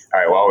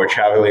 all right, while we're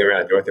traveling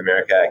around North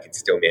America, I can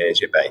still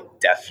manage it, but I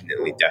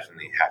definitely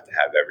have to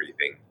have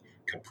everything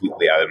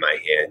completely out of my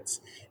hands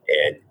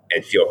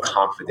and feel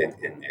confident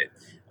in it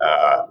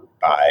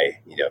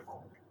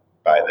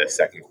by the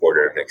second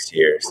quarter of next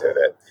year, so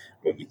that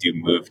when we do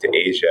move to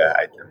Asia,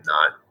 I'm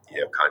not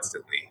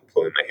constantly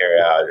pulling my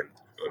hair out and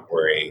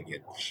worrying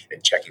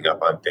and checking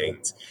up on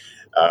things.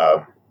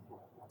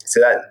 So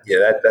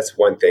that's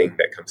one thing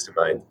that comes to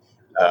mind.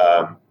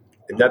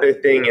 Another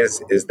thing is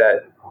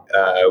that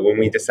when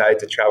we decided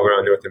to travel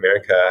around North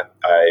America,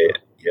 I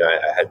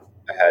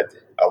had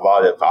a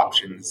lot of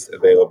options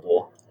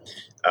available.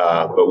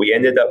 But we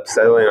ended up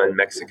settling on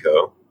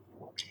Mexico.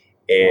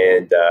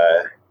 And,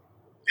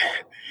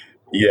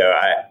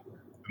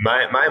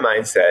 my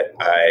mindset,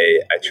 I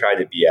try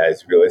to be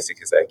as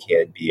realistic as I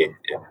can be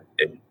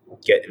and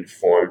get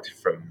informed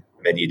from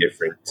many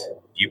different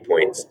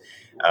viewpoints.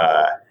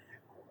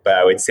 But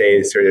I would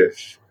say sort of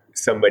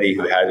somebody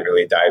who hasn't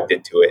really dived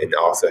into it and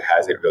also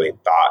hasn't really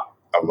thought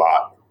a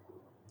lot,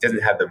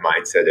 doesn't have the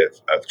mindset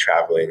of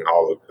traveling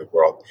all over the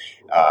world.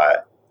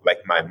 Like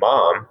my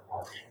mom,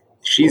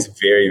 she's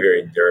very,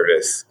 very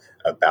nervous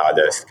about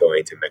us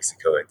going to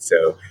Mexico. And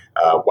so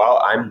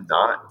while I'm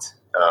not,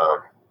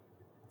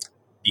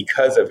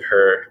 because of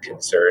her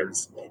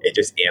concerns, it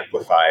just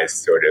amplifies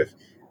sort of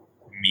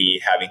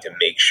me having to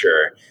make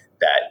sure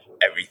that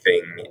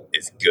everything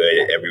is good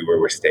and everywhere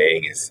we're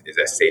staying is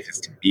as safe as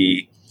can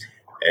be,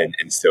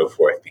 and so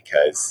forth,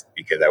 because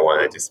I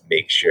want to just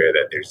make sure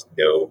that there's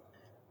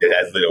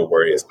as little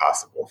worry as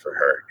possible for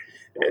her.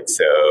 And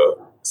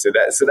so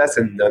that's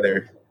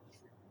another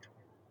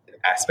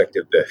aspect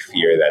of the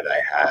fear that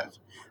I have.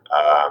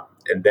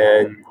 And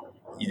then,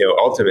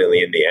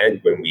 ultimately in the end,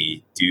 when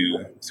we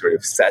do sort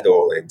of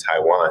settle in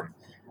Taiwan,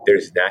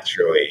 there's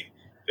naturally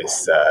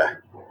this,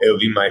 it'll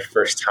be my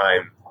first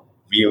time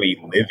really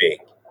living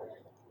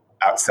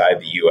outside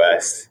the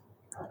U.S.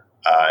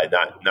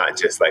 Not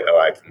just like,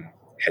 I can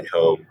head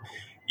home.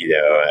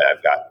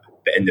 I've got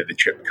the end of the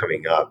trip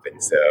coming up,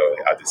 and so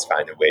I'll just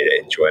find a way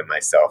to enjoy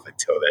myself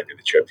until the end of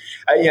the trip.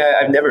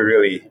 I've never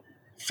really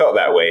felt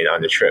that way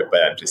on the trip,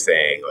 but I'm just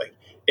saying, like,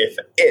 if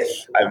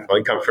I'm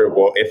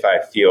uncomfortable, if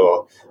I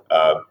feel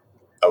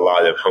a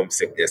lot of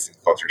homesickness and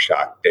culture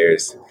shock,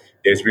 there's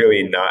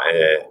really not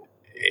an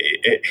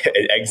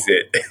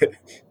exit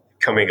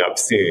coming up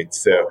soon.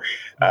 So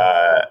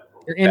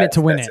you're in it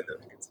to win it.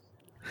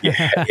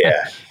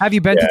 Yeah. Have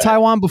you been to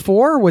Taiwan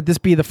before? Or would this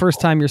be the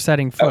first time you're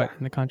setting foot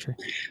in the country?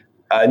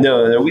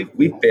 No,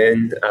 we've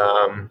been.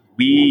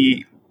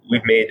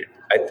 We've made.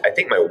 I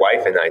think my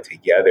wife and I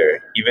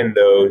together, even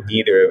though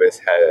neither of us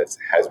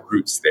has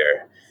roots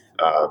there.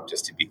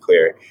 Just to be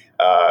clear,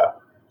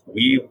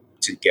 we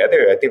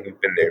together, I think we've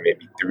been there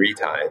maybe 3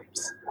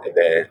 times, and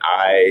then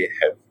I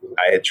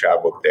had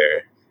traveled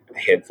there a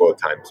handful of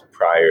times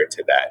prior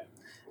to that.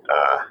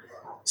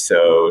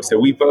 So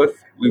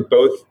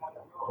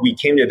we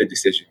came to the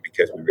decision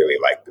because we really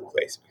liked the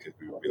place, because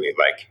we really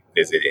like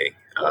visiting,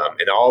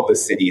 and all the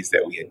cities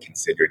that we had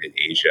considered in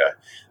Asia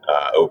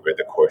over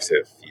the course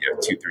of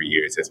 2-3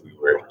 years as we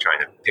were trying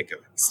to pick a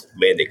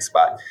landing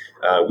spot.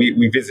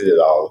 We visited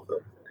all of them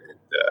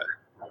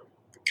and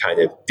kind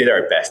of did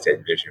our best to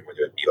envision what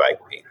it would be like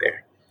being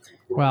there.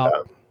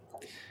 Well,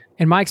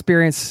 in my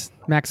experience,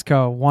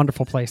 Mexico,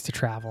 wonderful place to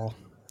travel,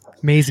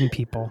 amazing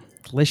people,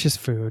 delicious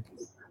food.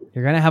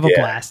 You're gonna have a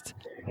blast.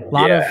 A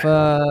lot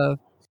of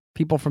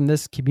people from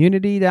this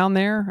community down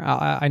there,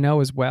 I know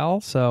as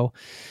well. So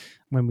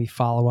when we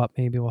follow up,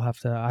 maybe we'll have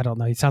to, I don't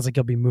know. It sounds like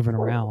you'll be moving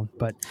around,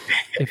 but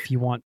if you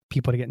want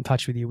people to get in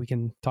touch with you, we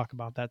can talk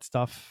about that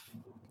stuff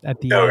at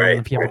the end. Right,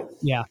 if you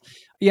have,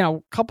 a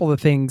couple of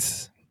the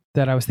things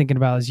that I was thinking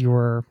about as you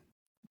were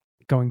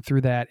going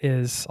through that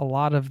is a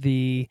lot of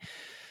the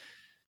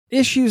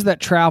issues that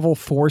travel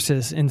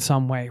forces in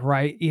some way,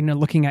 right?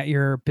 Looking at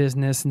your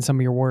business and some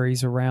of your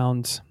worries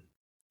around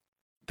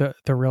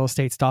the real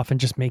estate stuff and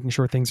just making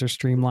sure things are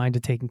streamlined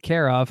and taken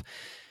care of.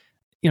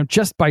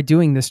 Just by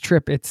doing this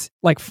trip, it's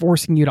like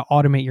forcing you to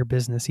automate your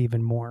business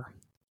even more,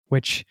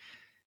 which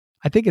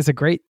I think is a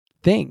great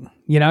thing.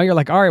 You're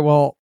like, all right,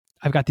 well,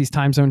 I've got these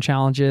time zone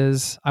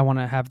challenges. I want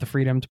to have the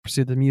freedom to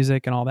pursue the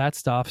music and all that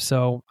stuff.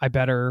 So I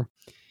better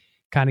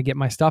kind of get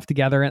my stuff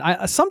together. And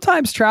I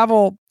sometimes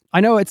travel,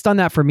 I know it's done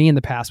that for me in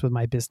the past with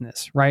my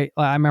business, right?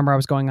 I remember I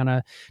was going on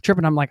a trip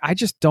and I'm like, I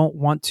just don't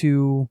want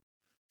to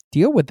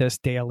deal with this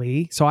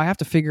daily. So I have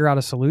to figure out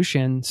a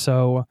solution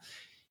so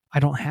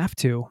I don't have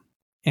to.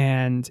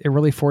 And it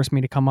really forced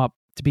me to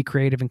be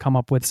creative and come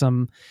up with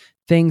some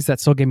things that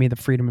still give me the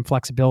freedom and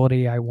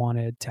flexibility I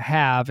wanted to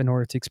have in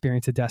order to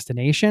experience a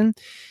destination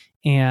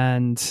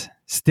and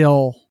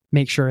still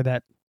make sure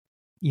that,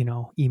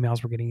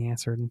 emails were getting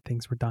answered and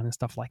things were done and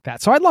stuff like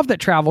that. So I love that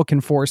travel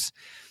can force,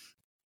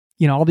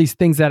 all these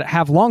things that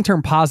have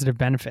long-term positive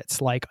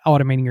benefits, like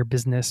automating your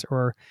business,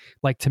 or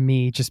like, to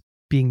me, just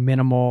being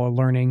minimal,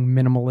 learning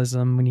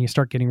minimalism when you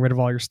start getting rid of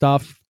all your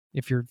stuff.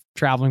 If you're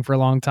traveling for a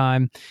long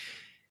time,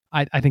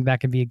 I think that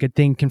can be a good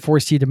thing, can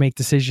force you to make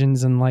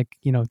decisions and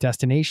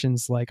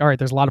destinations. Like, all right,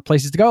 there's a lot of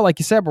places to go, like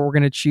you said, but we're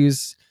going to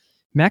choose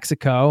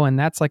Mexico. And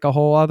that's like a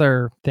whole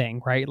other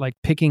thing, right? Like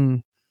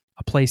picking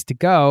a place to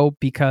go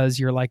because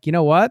you're like, you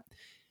know what?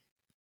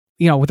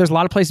 There's a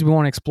lot of places we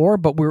want to explore,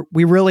 but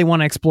we really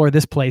want to explore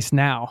this place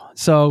now.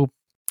 So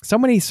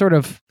many sort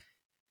of,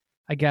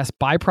 I guess,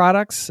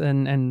 byproducts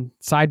and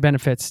side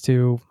benefits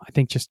to, I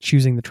think, just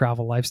choosing the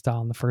travel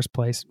lifestyle in the first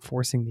place,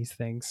 forcing these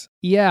things.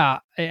 Yeah.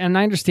 And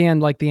I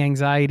understand like the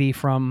anxiety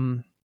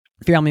from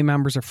family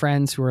members or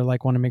friends who are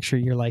like, want to make sure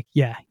you're like,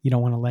 you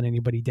don't want to let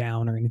anybody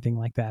down or anything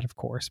like that, of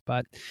course,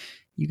 but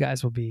you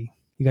guys will be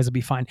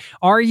fine.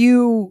 Are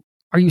you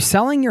are you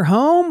selling your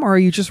home or are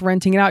you just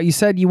renting it out? You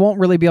said you won't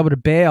really be able to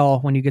bail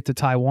when you get to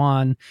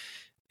Taiwan.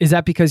 Is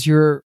that because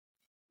you're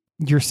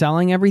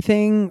selling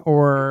everything,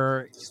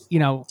 or,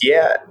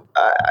 Yeah.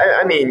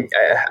 I mean,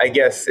 I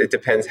guess it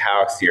depends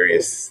how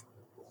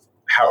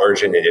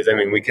urgent it is. I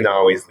mean, we can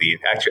always leave.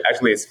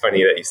 Actually, it's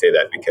funny that you say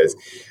that because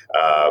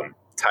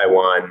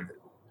Taiwan,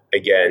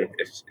 again,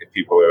 if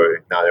people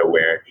are not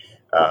aware,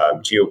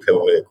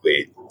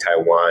 geopolitically,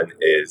 Taiwan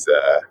is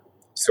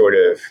sort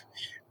of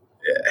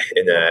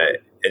in a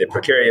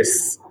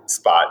precarious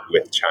spot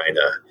with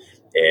China,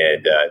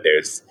 and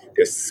there's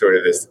sort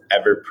of this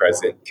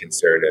ever-present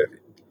concern of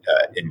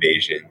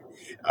invasion.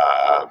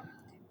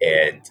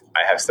 And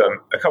I have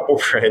a couple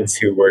friends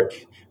who work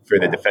for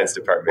the Defense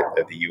Department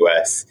of the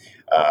U.S.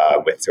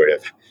 With sort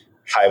of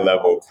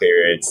high-level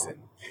clearance, and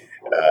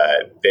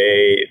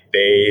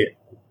they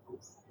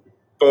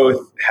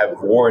both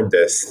have warned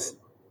us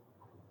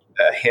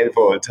a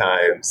handful of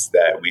times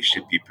that we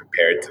should be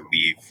prepared to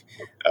leave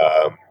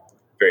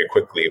very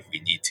quickly if we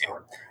need to.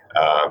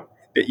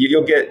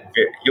 You'll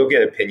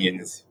get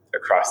opinions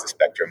across the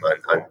spectrum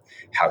on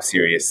how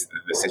serious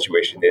the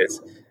situation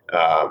is,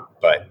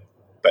 but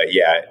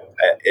yeah,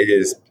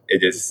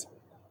 it is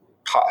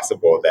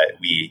possible that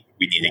we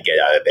need to get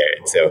out of there.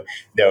 And so,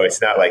 no,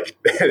 it's not like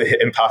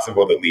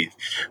impossible to leave.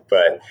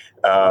 But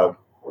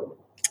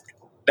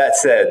that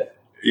said,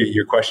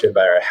 your question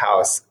about our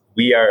house,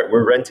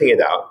 we're renting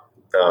it out.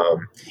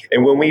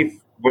 And when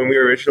we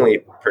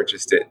originally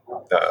purchased it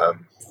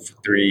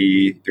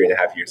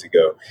 3.5 years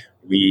ago,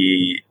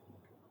 we,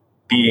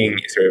 being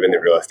sort of in the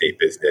real estate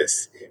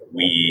business,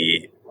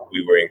 we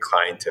were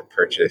inclined to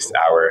purchase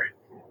our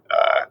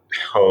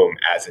home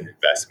as an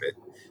investment.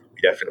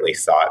 We definitely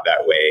saw it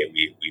that way.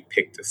 We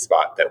picked a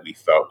spot that we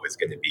felt was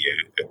going to be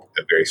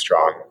a very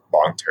strong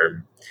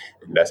long-term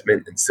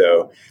investment. And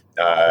so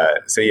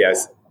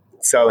yes,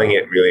 selling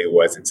it really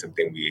wasn't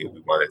something we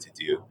wanted to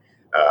do.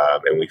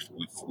 And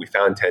we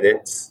found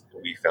tenants.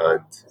 We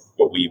found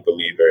what we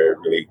believe are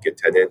really good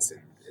tenants,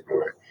 and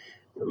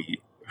we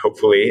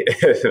hopefully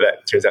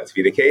that turns out to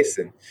be the case.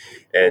 And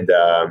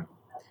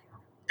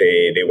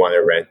they want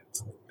to rent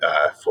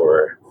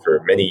for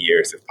many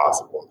years if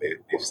possible.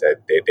 They've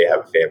said they have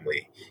a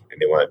family and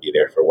they want to be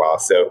there for a while.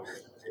 So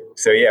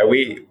yeah,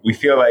 we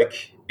feel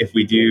like if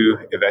we do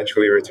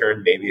eventually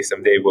return, maybe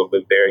someday we'll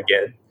live there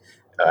again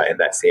in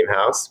that same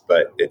house.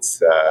 But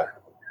it's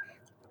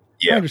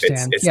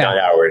it's not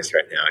ours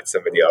right now. It's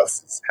somebody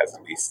else's has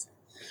the lease.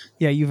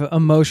 Yeah, you've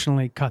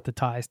emotionally cut the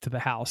ties to the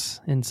house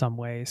in some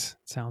ways.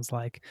 It sounds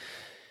like,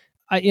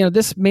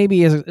 this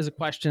maybe is a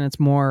question that's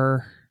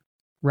more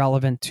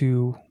relevant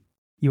to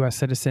U.S.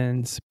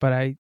 citizens, but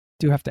I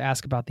do have to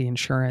ask about the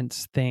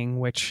insurance thing,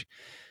 which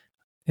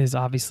is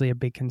obviously a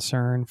big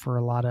concern for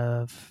a lot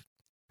of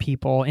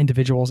people,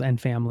 individuals and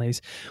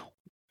families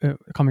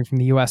coming from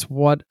the U.S.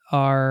 What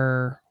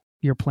are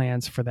your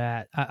plans for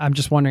that? I'm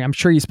just wondering, I'm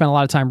sure you spent a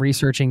lot of time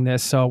researching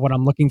this. So what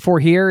I'm looking for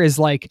here is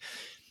like,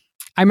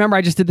 I remember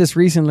I just did this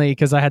recently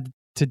because I had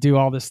to do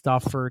all this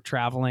stuff for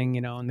traveling,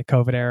 in the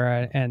COVID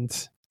era. And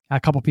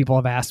a couple people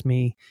have asked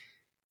me,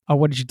 oh,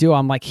 what did you do?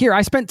 I'm like, here,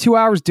 I spent 2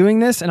 hours doing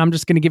this and I'm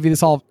just going to give you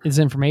this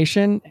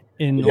information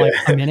in like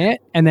a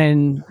minute. And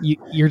then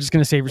you're just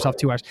going to save yourself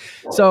 2 hours.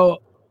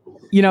 So,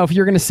 if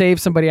you're going to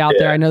save somebody out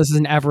there, I know this is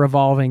an ever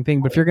evolving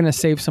thing, but if you're going to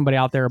save somebody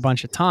out there a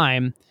bunch of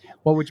time,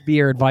 what would be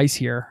your advice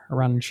here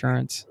around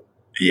insurance?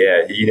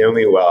 Yeah, you know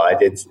me well. I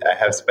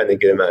have spent a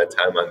good amount of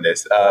time on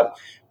this.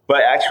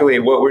 But actually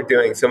what we're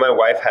doing, so my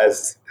wife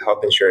has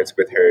health insurance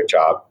with her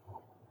job,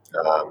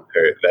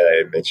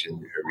 that I mentioned,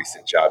 her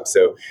recent job.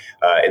 So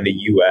in the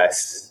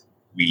U.S.,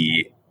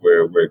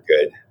 we're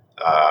good.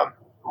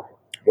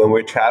 When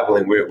we're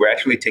traveling, we're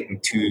actually taking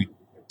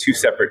two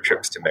separate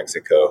trips to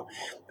Mexico.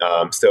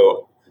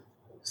 So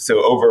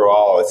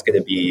overall, it's going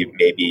to be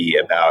maybe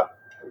about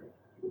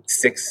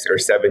 6 or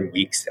 7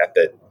 weeks at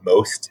the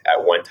most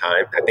at one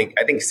time. I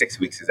think 6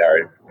 weeks is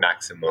our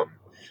maximum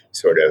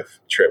sort of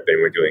trip,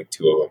 and we're doing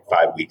 2 of them,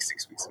 5 weeks,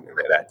 6 weeks, something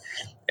like that.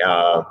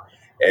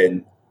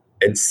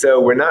 And so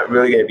we're not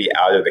really going to be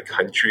out of the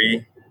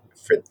country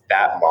for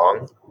that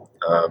long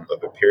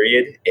of a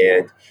period.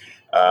 And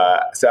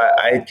so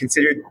I had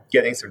considered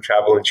getting some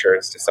travel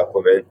insurance to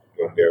supplement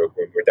when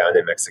we're down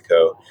in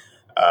Mexico.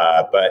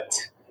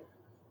 But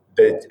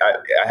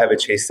I have a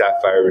Chase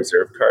Sapphire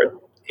Reserve card,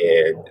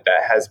 and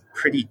that has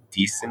pretty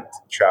decent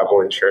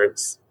travel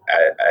insurance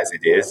as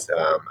it is.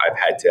 I've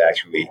had to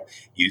actually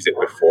use it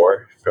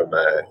before from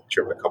a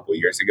trip a couple of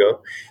years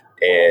ago.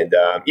 And,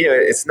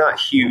 it's not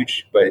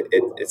huge, but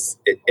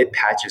it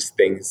patches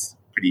things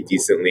pretty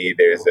decently.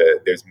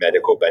 There's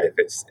medical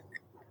benefits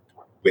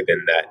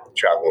within that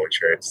travel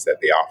insurance that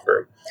they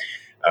offer.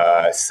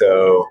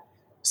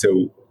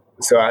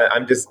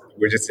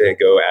 We're just going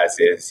to go as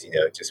is,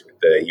 just with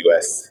the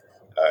U.S.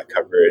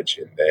 Coverage,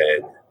 and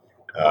then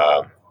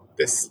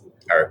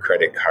our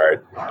credit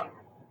card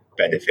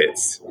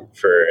benefits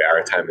for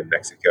our time in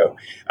Mexico.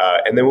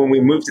 And then when we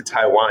moved to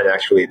Taiwan,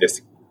 actually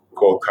this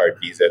gold card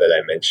visa that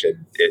I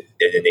mentioned, it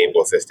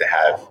enables us to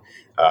have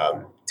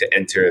to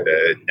enter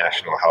the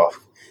national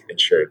health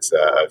insurance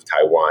of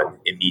Taiwan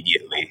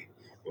immediately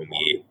when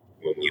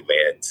we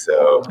land.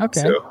 So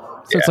Okay.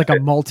 so So it's like a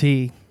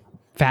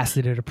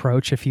multi-faceted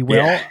approach, if you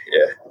will. Yeah.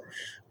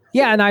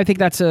 Yeah, and I think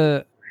that's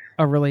a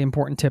really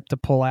important tip to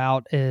pull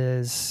out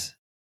is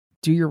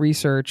do your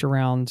research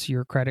around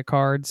your credit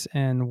cards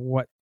and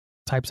what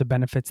types of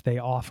benefits they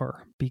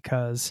offer,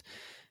 because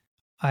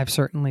I've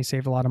certainly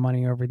saved a lot of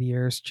money over the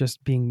years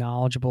just being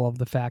knowledgeable of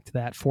the fact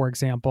that, for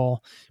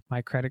example,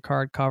 my credit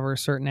card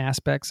covers certain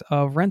aspects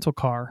of rental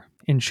car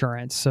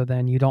insurance. So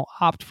then you don't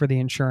opt for the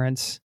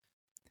insurance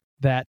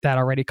that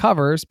already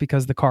covers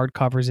because the card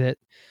covers it.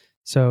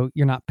 So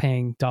you're not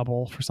paying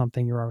double for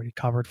something you're already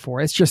covered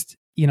for. It's just,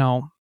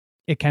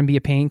 it can be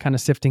a pain kind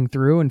of sifting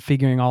through and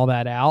figuring all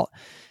that out.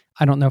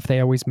 I don't know if they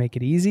always make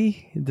it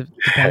easy. It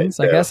depends,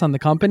 I guess, on the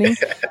company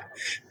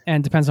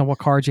and depends on what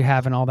cards you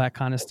have and all that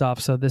kind of stuff.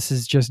 So this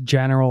is just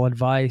general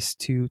advice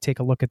to take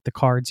a look at the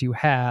cards you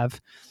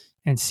have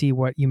and see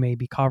what you may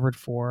be covered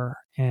for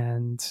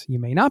and you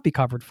may not be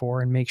covered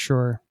for, and make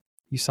sure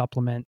you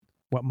supplement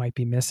what might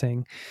be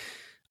missing.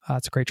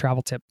 It's a great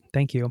travel tip.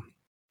 Thank you.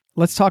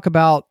 Let's talk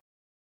about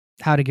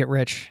how to get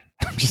rich.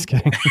 I'm just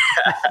kidding.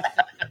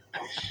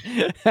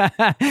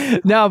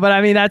 No, but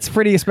I mean, that's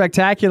pretty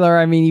spectacular.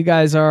 I mean, you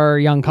guys are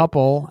a young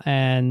couple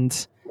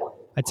and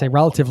I'd say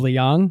relatively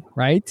young,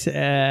 right?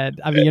 I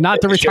mean, you're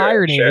not the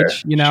retired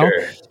age,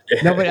 Sure.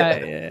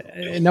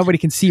 Nobody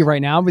can see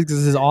right now because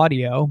this is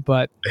audio,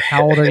 but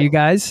how old are you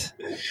guys?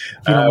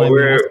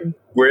 We're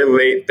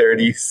late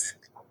 30s.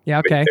 Yeah.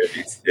 Okay.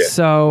 30s, yeah.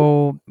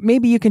 So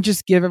maybe you can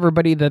just give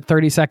everybody the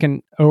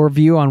 30-second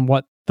overview on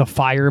what the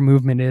FIRE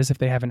movement is if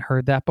they haven't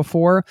heard that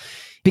before,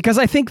 because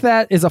I think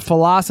that is a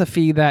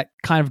philosophy that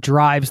kind of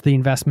drives the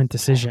investment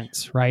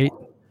decisions, right?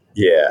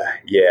 Yeah.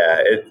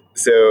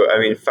 So, I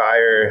mean,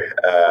 FIRE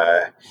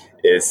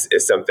is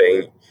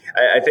something,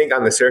 I think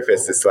on the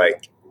surface,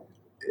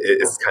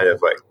 it's kind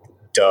of like,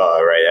 duh,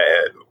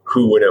 right?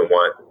 Who wouldn't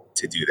want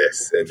to do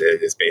this? And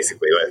it's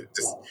basically like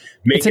just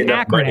make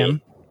enough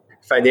money.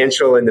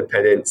 Financial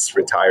independence,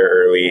 retire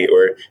early,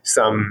 or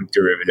some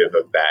derivative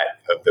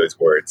of those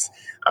words.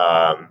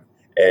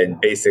 And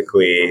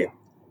basically,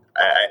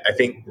 I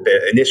think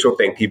the initial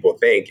thing people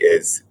think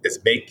is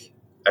make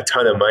a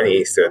ton of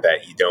money so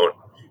that you don't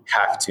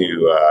have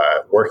to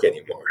work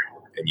anymore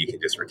and you can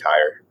just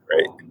retire,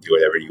 right, and do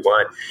whatever you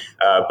want.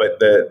 But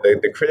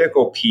the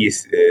critical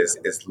piece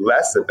is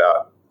less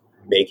about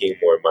making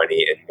more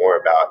money and more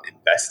about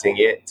investing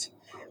it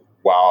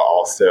while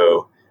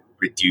also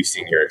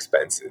reducing your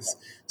expenses.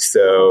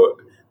 So,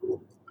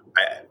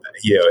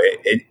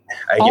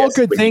 all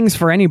good things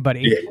for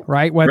anybody,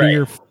 right? Whether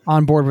you're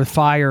on board with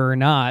FIRE or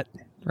not,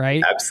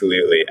 right?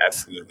 Absolutely.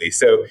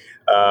 So,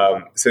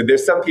 so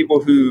there's some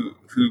people who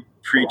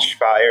preach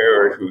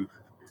FIRE or who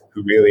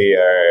really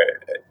are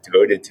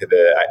devoted to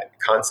the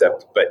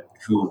concept, but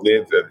who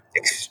live an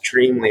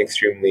extremely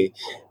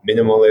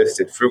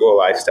minimalist and frugal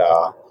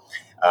lifestyle.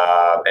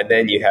 And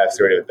then you have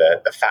sort of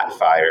the fat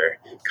FIRE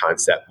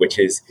concept, which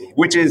is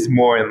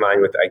more in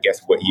line with, I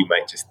guess, what you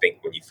might just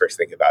think when you first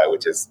think about it,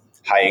 which is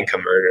high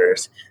income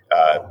earners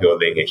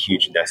building a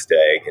huge nest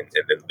egg and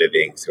then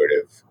living sort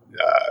of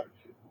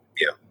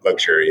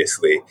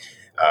luxuriously.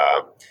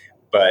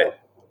 But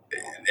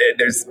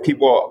there's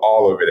people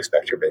all over the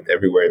spectrum and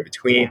everywhere in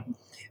between,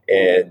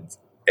 and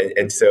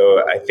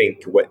so I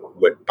think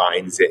what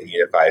binds it and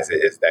unifies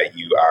it is that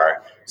you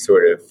are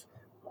sort of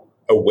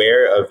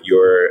aware of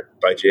your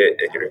budget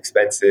and your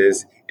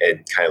expenses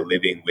and kind of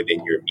living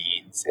within your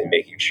means and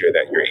making sure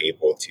that you're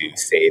able to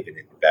save and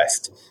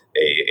invest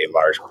a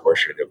large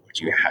portion of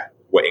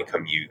what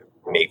income you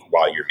make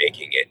while you're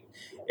making it.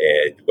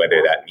 And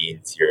whether that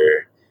means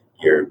you're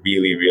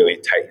really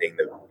tightening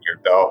your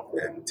belt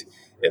and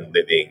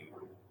living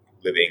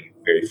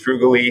very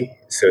frugally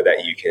so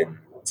that you can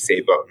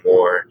save up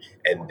more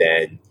and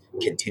then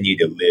continue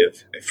to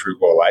live a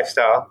frugal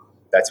lifestyle.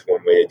 That's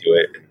one way to do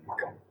it. And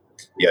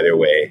the other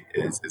way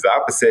is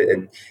opposite,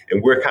 and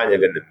we're kind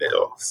of in the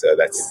middle. So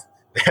that's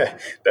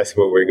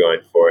what we're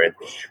going for. And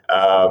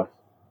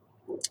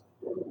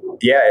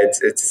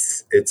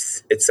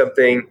it's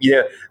something.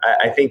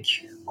 I think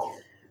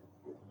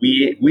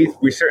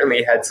we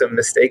certainly had some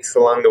mistakes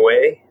along the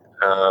way,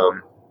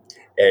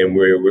 and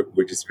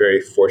we're just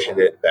very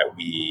fortunate that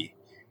we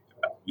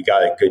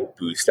got a good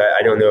boost.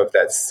 I don't know if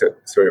that's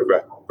sort of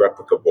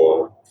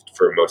replicable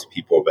for most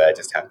people, but I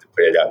just have to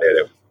put it out there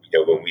that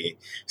when we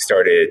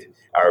started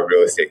our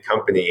real estate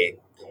company,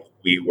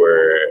 we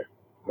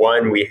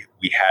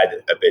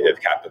had a bit of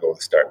capital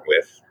to start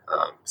with.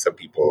 Some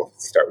people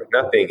start with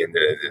nothing, and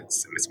then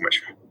it's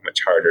much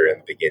harder in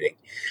the beginning.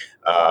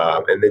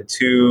 And then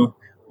two,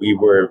 we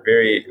were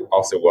very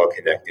also well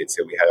connected,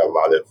 so we had a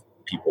lot of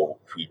people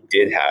who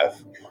did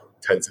have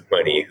tons of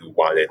money who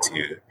wanted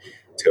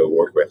to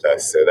work with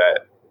us. So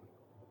that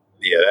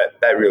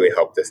really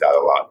helped us out a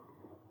lot.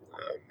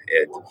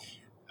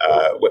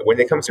 When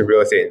it comes to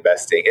real estate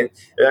investing, and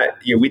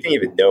we didn't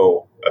even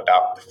know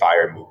about the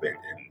FIRE movement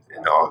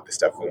and all of the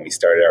stuff when we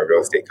started our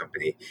real estate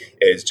company,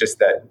 is just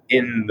that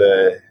in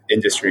the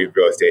industry of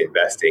real estate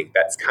investing,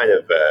 that's kind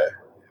of the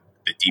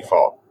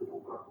default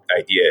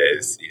idea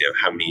is,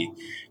 how many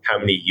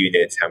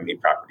units, how many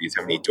properties,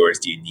 how many doors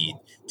do you need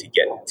to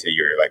get to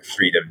your like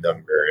freedom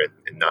number,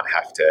 and not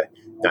have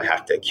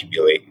to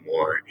accumulate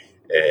more.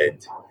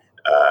 And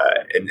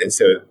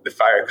so the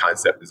FIRE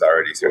concept is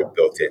already sort of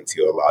built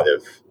into a lot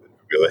of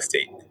real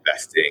estate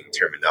investing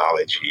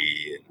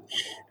terminology,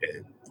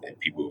 and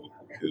people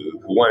who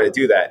want to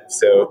do that.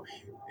 So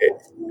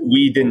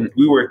we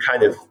were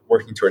kind of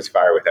working towards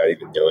FIRE without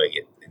even knowing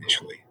it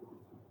initially.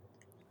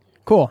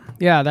 Cool.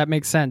 Yeah, that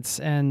makes sense.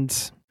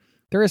 And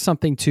there is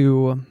something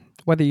to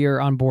whether you're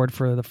on board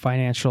for the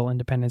financial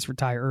independence,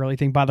 retire early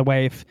thing. By the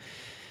way, if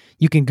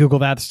you can Google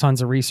that, there's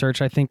tons of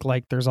research. I think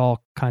like there's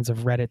all kinds of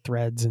Reddit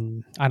threads,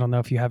 and I don't know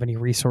if you have any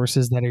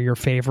resources that are your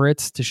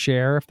favorites to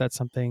share, if that's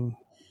something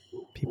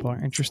people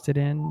are interested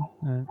in.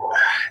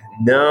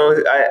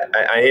 No,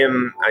 I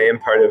am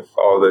part of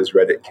all those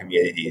Reddit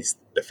communities,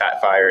 the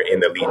Fat Fire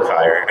and the Lean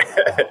Fire,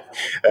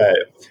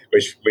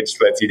 which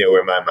lets you know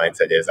where my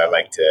mindset is. I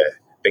like to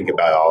think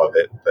about all of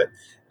it, but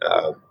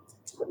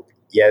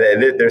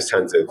there's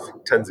tons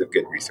of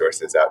good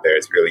resources out there.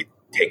 It's really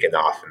taken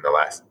off in the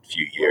last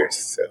few years.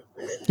 So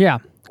yeah,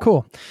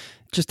 cool.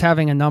 Just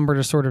having a number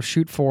to sort of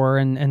shoot for,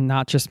 and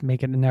not just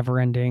make it a never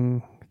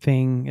ending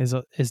thing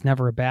is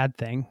never a bad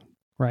thing,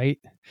 right?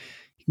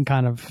 You can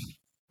kind of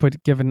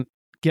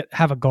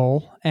have a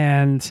goal.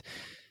 And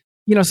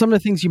some of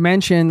the things you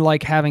mentioned,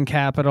 like having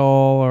capital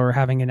or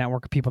having a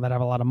network of people that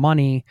have a lot of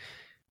money,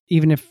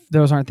 even if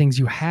those aren't things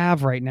you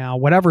have right now,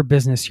 whatever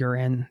business you're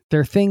in,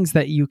 they're things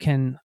that you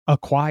can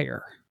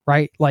acquire,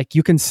 right? Like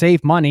you can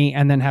save money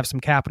and then have some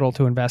capital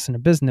to invest in a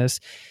business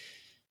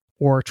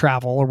or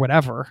travel or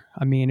whatever.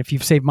 I mean, if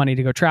you've saved money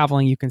to go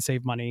traveling, you can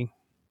save money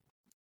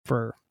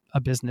for a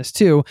business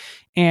too.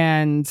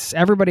 And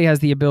everybody has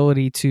the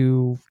ability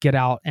to get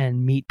out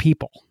and meet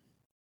people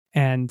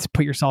and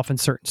put yourself in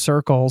certain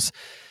circles.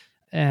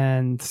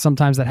 And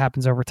sometimes that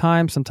happens over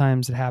time.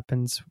 Sometimes it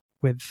happens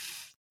with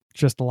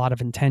just a lot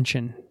of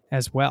intention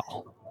as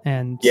well.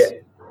 And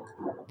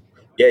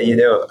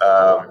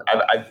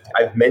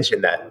I've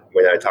mentioned that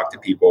when I talk to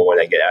people, when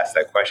I get asked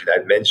that question,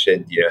 I've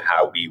mentioned,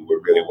 how we were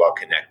really well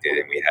connected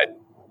and we had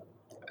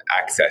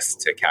access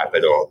to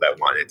capital that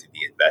wanted to be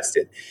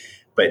invested.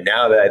 But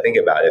now that I think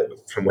about it,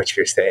 from what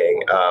you're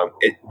saying,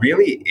 it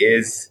really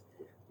is,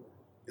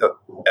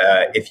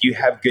 if you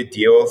have good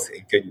deals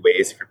and good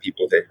ways for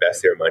people to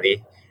invest their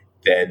money,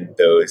 then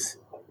those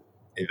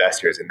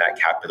investors and that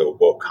capital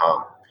will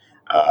come.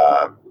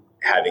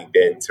 Having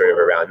been sort of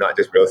around not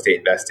just real estate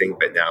investing,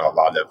 but now a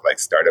lot of like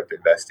startup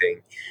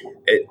investing,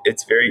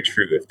 it's very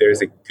true. If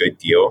there's a good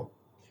deal,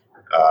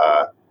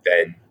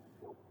 then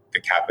the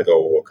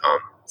capital will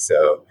come.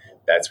 So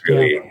that's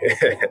really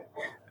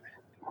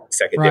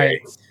secondary.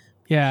 Right.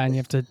 Yeah, and you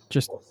have to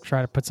just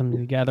try to put something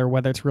together,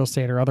 whether it's real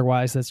estate or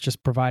otherwise, that's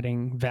just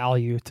providing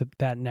value to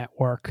that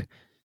network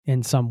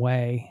in some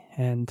way.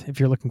 And if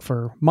you're looking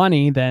for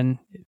money, then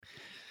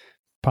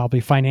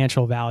probably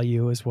financial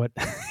value is what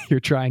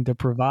you're trying to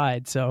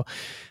provide. So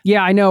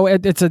yeah, I know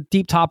it's a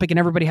deep topic and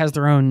everybody has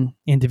their own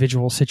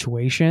individual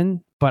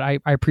situation, but I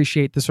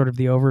appreciate the sort of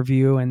the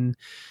overview. And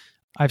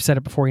I've said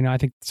it before, I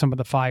think some of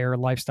the FIRE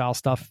lifestyle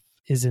stuff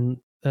is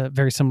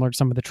very similar to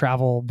some of the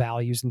travel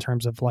values in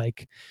terms of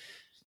like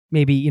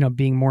maybe,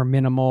 being more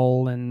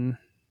minimal and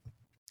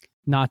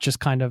not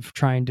just kind of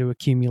trying to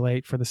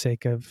accumulate for the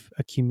sake of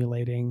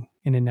accumulating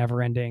in a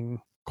never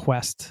ending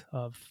quest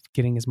of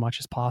getting as much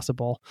as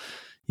possible.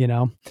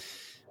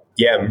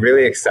 Yeah, I'm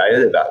really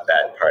excited about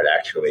that part,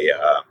 actually,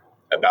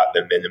 about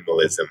the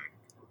minimalism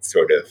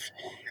sort of.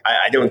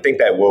 I don't think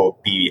that we'll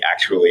be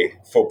actually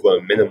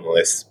full-blown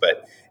minimalists,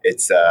 but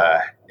it's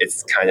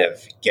kind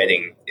of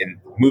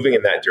moving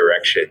in that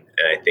direction.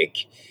 And I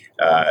think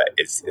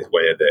it's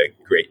one of the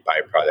great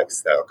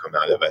byproducts that will come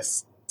out of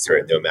us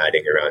sort of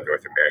nomading around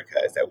North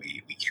America, is that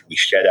we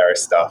shed our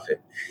stuff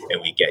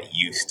and we get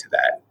used to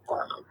that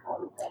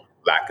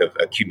lack of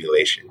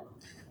accumulation.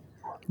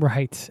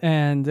 Right.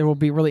 And it will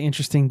be really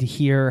interesting to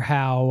hear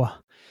how,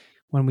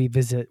 when we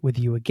visit with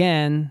you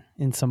again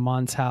in some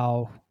months,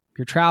 how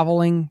the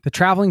traveling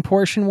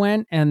portion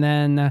went, and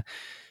then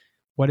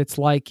what it's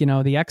like, the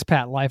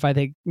expat life. I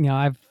think,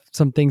 I have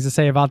some things to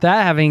say about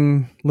that,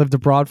 having lived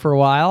abroad for a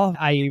while.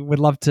 I would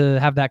love to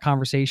have that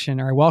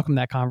conversation, or I welcome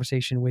that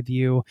conversation with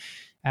you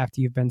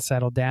after you've been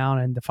settled down,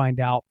 and to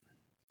find out,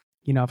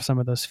 if some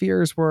of those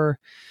fears were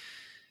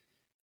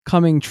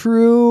coming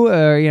true,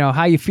 or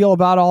how you feel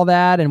about all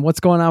that and what's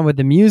going on with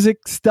the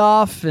music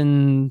stuff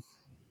and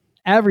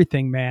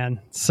everything,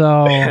 man.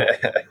 So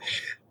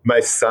my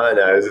son,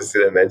 I was just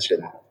going to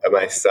mention,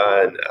 my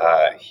son,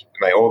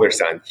 my older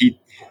son,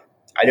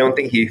 I don't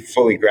think he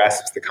fully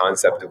grasps the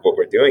concept of what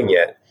we're doing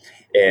yet.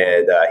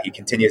 And he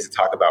continues to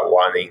talk about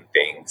wanting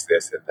things,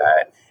 this and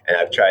that. And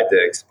I've tried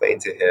to explain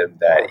to him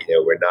that,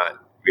 we're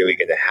not really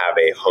going to have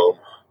a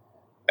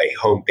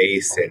home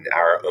base in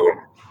our own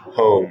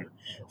home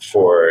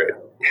for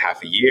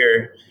half a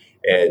year.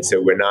 And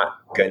so we're not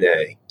going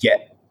to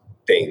get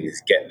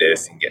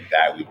this and get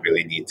that. We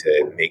really need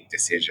to make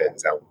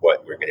decisions on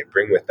what we're going to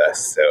bring with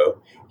us.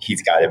 So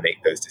he's got to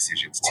make those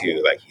decisions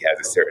too. Like he has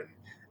a certain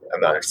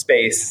amount of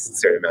space, a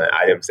certain amount of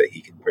items that he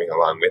can bring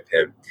along with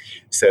him.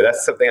 So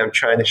that's something I'm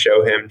trying to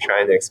show him,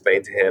 trying to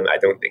explain to him. I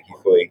don't think he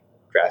fully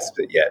grasps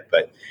it yet,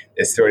 but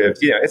it's sort of,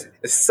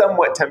 it's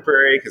somewhat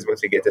temporary because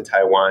once we get to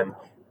Taiwan,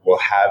 we'll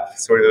have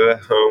sort of a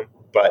home,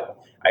 but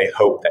I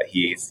hope that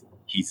he's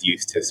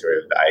used to sort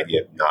of the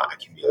idea of not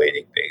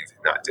accumulating things,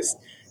 not just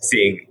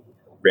seeing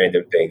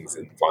random things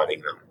and wanting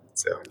them.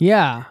 So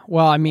yeah,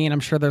 well, I mean, I'm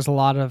sure there's a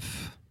lot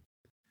of,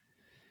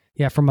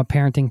 from a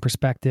parenting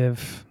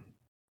perspective,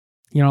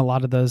 a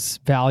lot of those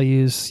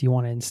values you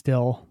want to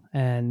instill.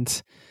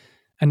 And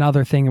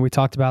another thing that we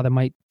talked about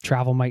that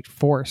travel might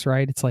force,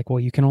 right? It's like, well,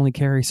 you can only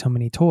carry so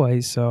many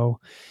toys, so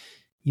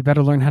you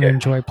better learn how to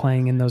enjoy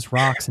playing in those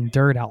rocks and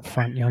dirt out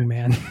front, young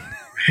man.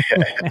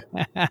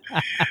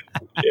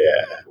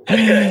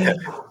 Yeah.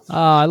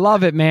 I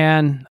love it,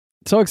 man.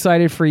 So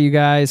excited for you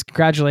guys.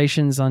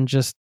 Congratulations on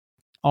just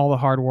all the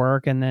hard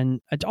work. And then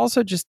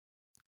also just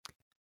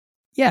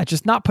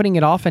not putting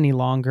it off any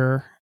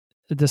longer,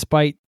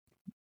 despite,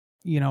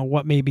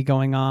 what may be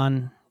going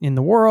on in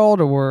the world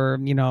or,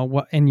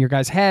 what in your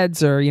guys'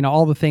 heads or,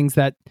 all the things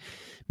that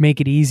make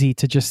it easy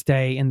to just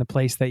stay in the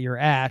place that you're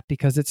at.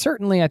 Because it's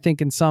certainly, I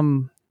think in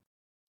some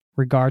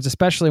regards,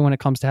 especially when it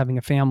comes to having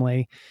a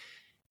family,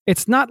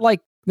 it's not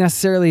like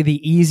necessarily the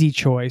easy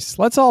choice.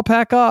 Let's all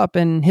pack up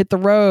and hit the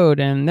road,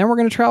 and then we're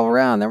going to travel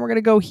around, then we're going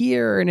to go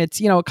here. And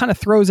it's, it kind of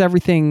throws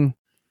everything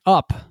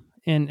up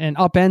and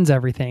upends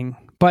everything.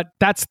 But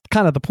that's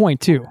kind of the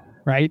point too,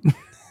 right?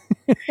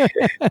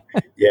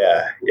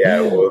 Yeah.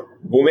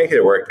 We'll make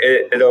it work.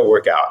 It'll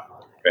work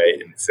out,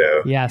 right? And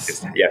so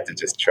yes, you have to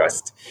just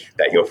trust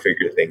that you'll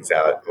figure things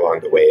out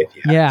along the way if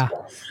you have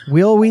to.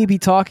 Will we be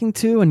talking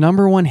to a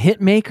number one hit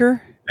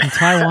maker in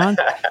Taiwan?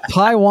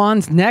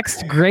 Taiwan's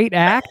next great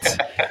act?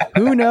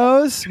 Who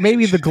knows?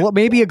 Maybe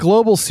maybe a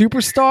global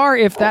superstar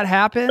if that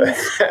happens.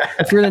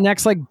 If you're the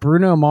next like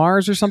Bruno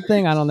Mars or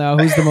something, I don't know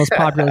who's the most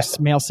popular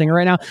male singer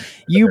right now.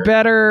 You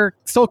better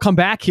still come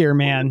back here,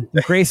 man.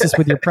 And grace us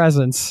with your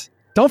presence.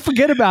 Don't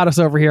forget about us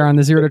over here on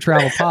the Zero to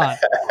Travel pod.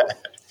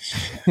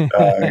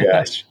 Oh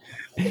gosh,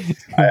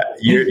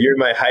 you're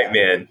my hype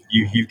man.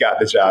 You've got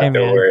the job. Hey,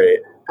 don't worry.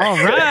 All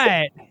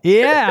right.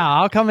 Yeah.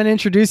 I'll come and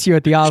introduce you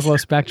at the Oslo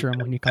Spectrum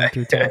when you come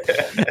through town.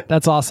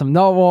 That's awesome.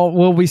 No,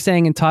 we'll be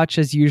staying in touch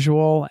as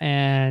usual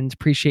and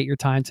appreciate your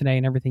time today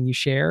and everything you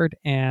shared.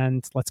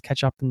 And let's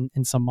catch up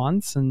in some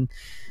months and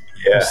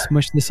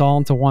smush this all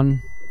into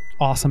one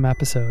awesome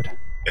episode.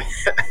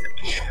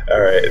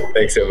 All right.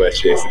 Thanks so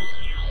much, Jason.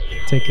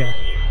 Take care.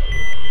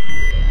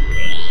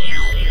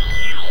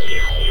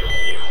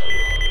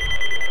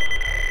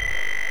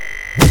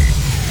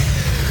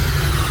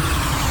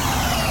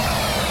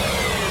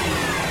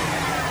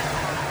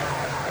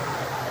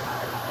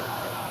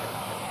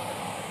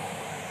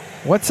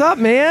 What's up,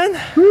 man?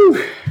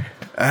 Whew.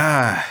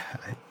 Yeah,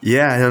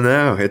 I don't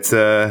know. It's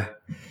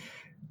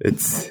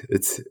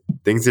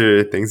things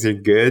are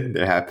good.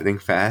 They're happening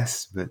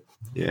fast, but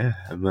yeah,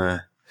 I don't know.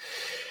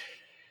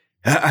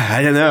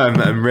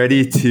 I'm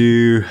ready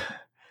to,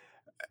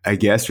 I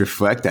guess,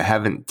 reflect. I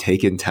haven't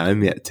taken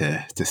time yet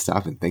to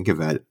stop and think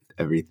about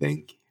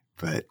everything,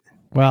 but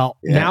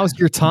now's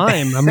your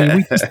time. I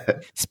mean,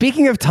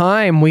 speaking of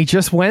time, we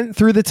just went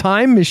through the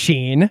time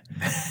machine.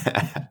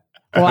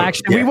 Well,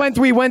 actually,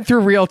 we went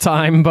through real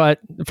time, but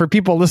for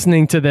people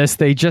listening to this,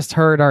 they just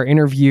heard our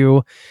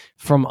interview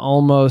from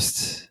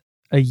almost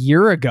a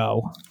year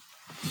ago,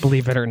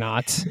 believe it or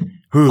not.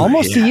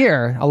 Almost a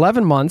year,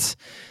 11 months,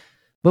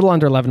 a little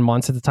under 11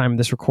 months at the time of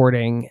this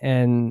recording.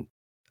 And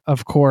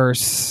of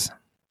course,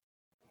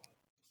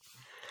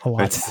 a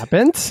lot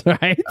happened,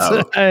 right?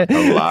 A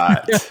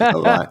lot.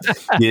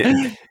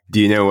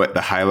 Do you know what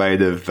the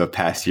highlight of the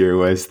past year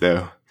was,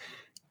 though?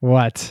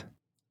 What?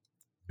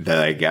 That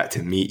I got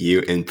to meet you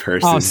in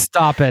person. Oh,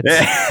 stop it.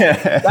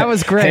 That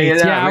was great.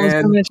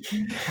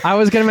 I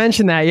was going to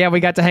mention that. Yeah,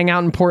 we got to hang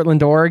out in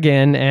Portland,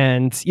 Oregon,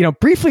 and,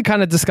 briefly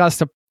kind of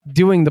discussed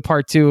doing the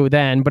part 2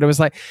 then, but it was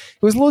a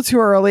little too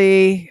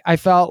early, I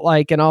felt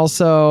like, and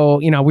also,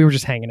 we were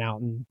just hanging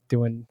out and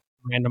doing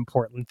random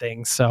Portland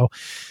things. So,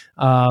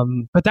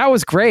 but that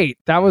was great.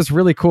 That was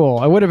really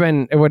cool. It would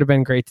have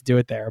been great to do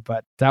it there,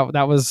 but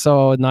that was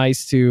so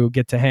nice to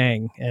get to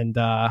hang, and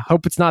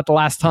hope it's not the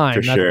last time.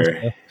 For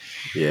sure.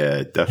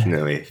 Yeah,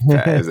 definitely.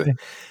 That is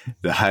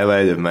the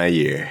highlight of my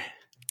year.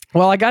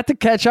 Well, I got to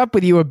catch up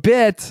with you a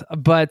bit,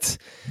 but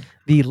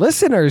the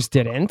listeners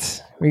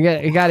didn't.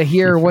 You got to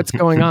hear what's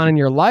going on in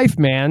your life,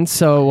 man.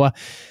 So,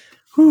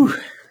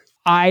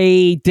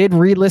 I did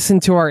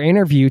re-listen to our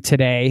interview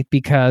today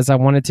because I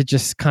wanted to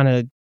just kind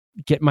of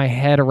get my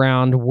head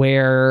around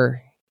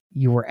where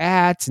you were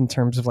at in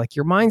terms of like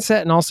your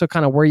mindset and also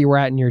kind of where you were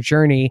at in your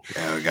journey.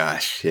 Oh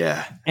gosh.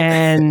 Yeah.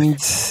 And,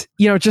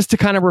 just to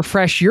kind of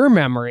refresh your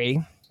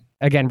memory,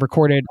 again,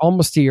 recorded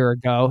almost a year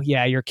ago.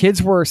 Yeah, your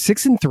kids were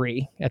 6 and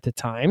 3 at the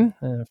time,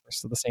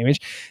 still the same age.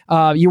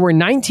 You were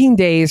 19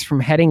 days from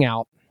heading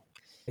out.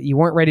 You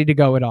weren't ready to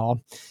go at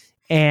all.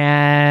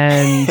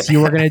 And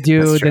you were going to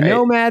do the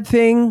nomad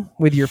thing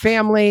with your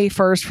family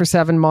first for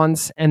 7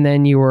 months, and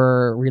then you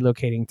were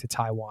relocating to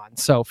Taiwan.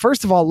 So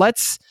first of all,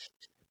 let's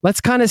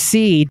kind of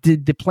see,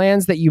 did the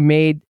plans that you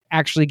made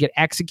actually get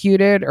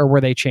executed, or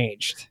were they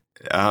changed?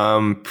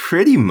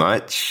 Pretty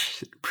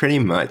much.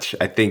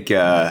 I think,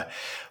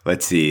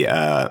 let's see,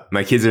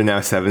 my kids are now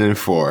 7 and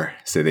 4,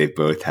 so they've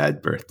both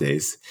had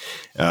birthdays.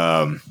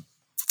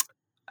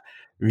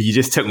 You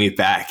just took me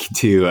back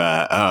to,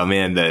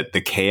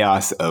 the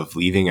chaos of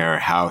leaving our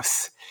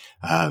house.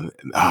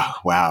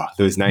 Wow.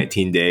 Those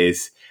 19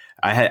 days.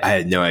 I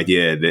had no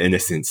idea the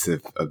innocence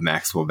of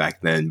Maxwell back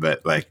then,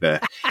 but like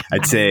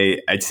I'd say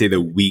the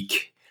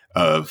week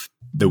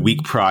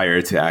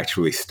prior to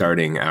actually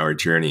starting our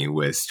journey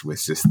was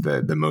just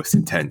the most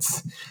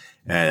intense.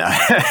 And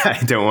I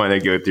don't want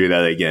to go through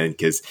that again,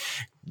 because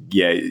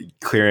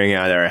clearing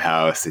out our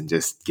house and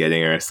just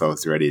getting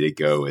ourselves ready to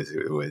go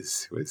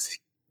was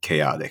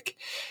chaotic.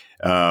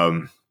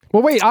 Well,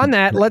 wait, on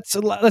that,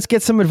 let's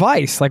get some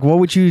advice. Like, what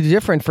would you do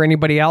different for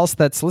anybody else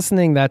that's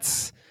listening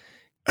that's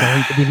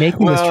going to be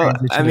making this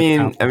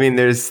transition? I mean,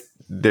 there's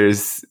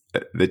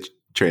the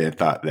train of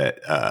thought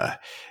that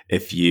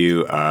if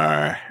you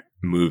are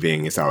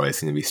moving, it's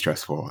always going to be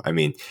stressful. I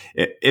mean,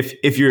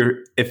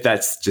 if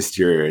that's just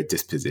your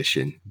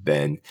disposition,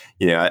 then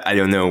I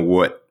don't know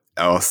what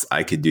else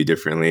I could do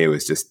differently. It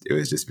was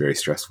just very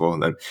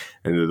stressful. And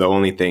the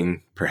only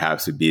thing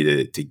perhaps would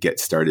be to get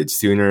started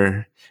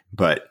sooner.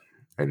 But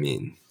I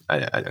mean,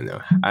 I don't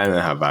know. I don't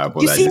know how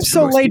viable that is. You seem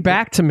so laid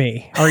back to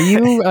me. Are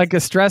you like a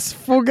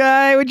stressful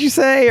guy, would you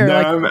say? Or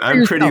no,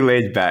 I'm pretty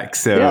laid back.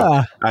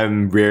 So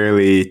I'm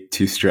rarely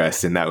too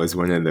stressed. And that was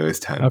one of those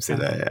times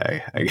that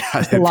I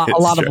got a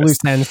lot of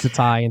loose ends to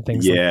tie and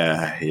things.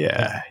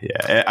 Yeah.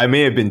 I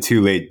may have been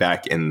too laid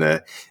back in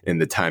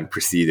the time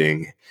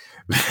preceding.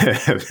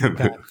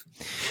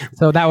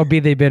 So that would be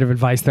the bit of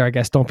advice there, I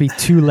guess. Don't be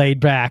too laid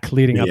back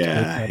leading up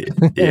to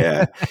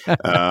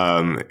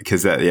it.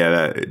 Because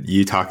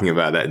you talking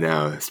about that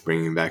now is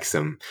bringing back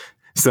some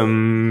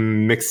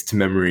mixed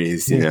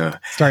memories.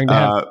 Starting to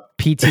have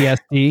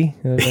PTSD.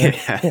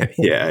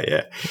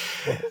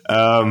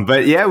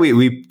 But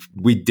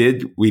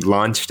we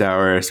launched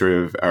our sort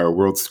of our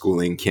world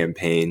schooling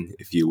campaign,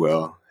 if you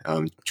will,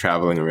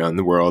 traveling around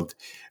the world.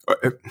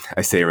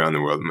 I say around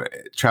the world,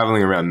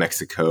 traveling around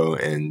Mexico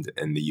and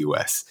the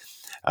U.S.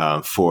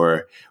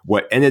 For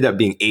what ended up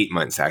being 8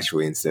 months,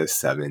 actually, instead of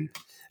 7.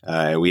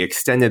 We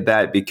extended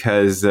that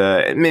because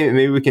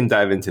maybe we can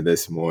dive into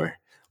this more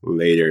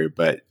later.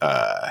 But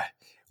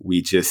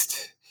we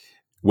just,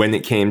 when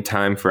it came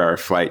time for our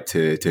flight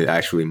to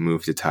actually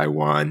move to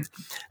Taiwan,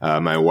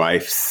 my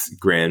wife's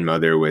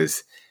grandmother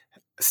was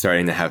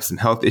starting to have some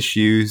health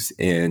issues,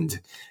 and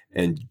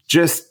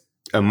just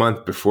a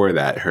month before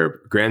that,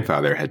 her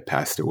grandfather had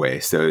passed away.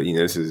 So,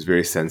 this was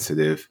very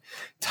sensitive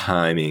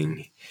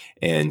timing.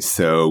 And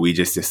so we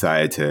just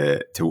decided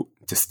to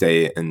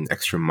stay an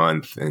extra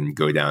month and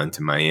go down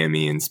to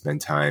Miami and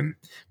spend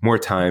more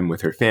time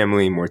with her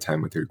family, more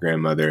time with her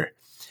grandmother,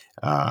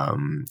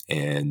 and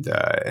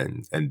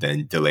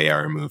then delay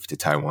our move to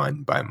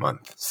Taiwan by a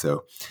month.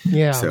 So,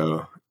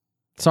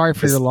 sorry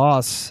for your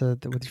loss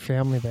with your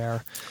family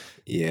there.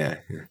 Yeah.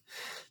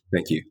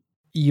 Thank you.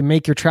 You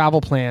make your travel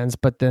plans,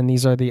 but then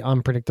these are the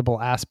unpredictable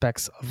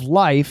aspects of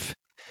life.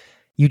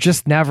 You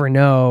just never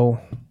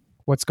know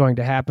what's going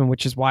to happen,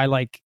 which is why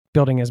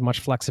building as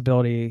much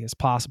flexibility as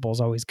possible is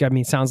always good. I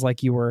mean, it sounds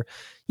like you were,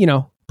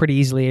 pretty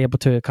easily able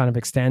to kind of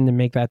extend and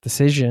make that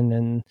decision.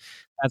 And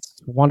that's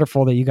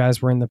wonderful that you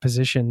guys were in the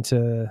position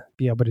to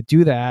be able to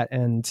do that.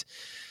 And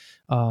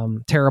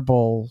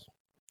terrible,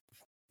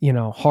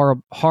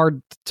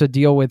 hard to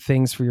deal with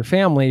things for your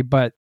family,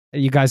 but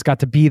you guys got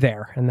to be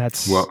there. And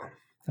that's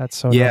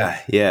so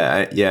nice.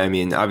 I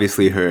mean,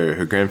 obviously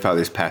her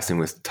grandfather's passing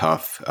was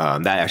tough.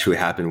 That actually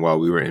happened while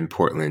we were in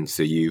Portland.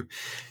 So you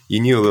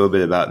knew a little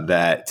bit about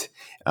that.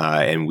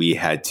 And we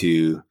had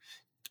to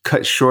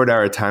cut short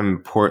our time in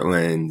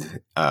Portland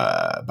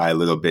by a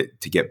little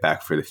bit to get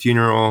back for the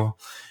funeral.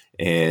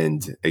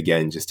 And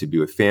again, just to be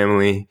with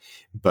family.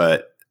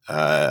 But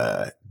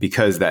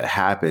because that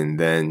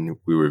happened, then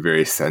we were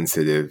very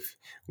sensitive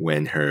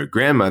when her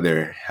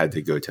grandmother had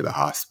to go to the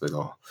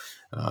hospital.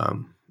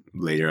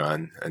 Later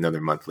on,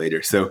 another month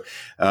later. So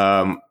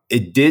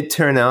it did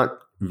turn out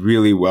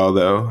really well,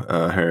 though.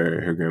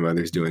 Her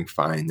grandmother's doing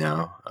fine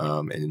now,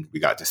 and we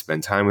got to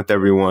spend time with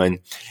everyone.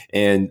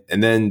 And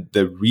then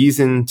the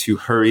reason to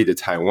hurry to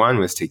Taiwan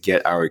was to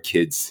get our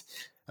kids'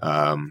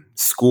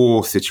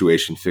 school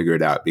situation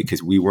figured out,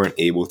 because we weren't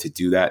able to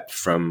do that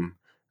from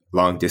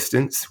long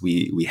distance.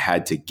 We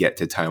had to get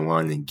to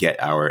Taiwan and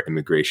get our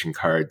immigration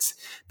cards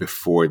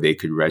before they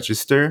could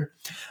register.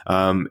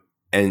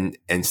 And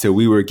so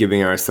we were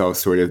giving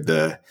ourselves sort of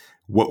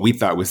what we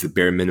thought was the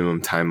bare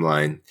minimum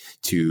timeline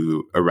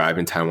to arrive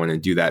in Taiwan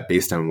and do that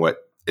based on what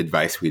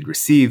advice we'd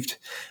received.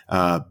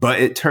 But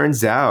it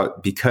turns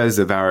out, because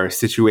of our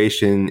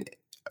situation,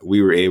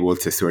 we were able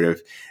to sort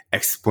of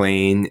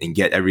explain and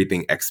get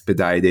everything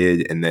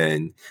expedited. And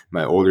then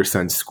my older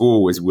son's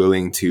school was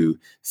willing to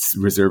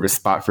reserve a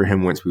spot for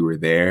him once we were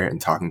there and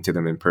talking to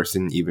them in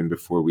person, even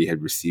before we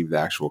had received the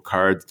actual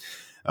cards,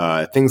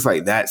 things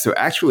like that. So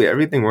actually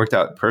everything worked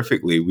out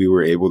perfectly. We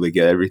were able to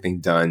get everything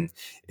done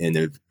in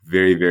a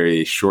very,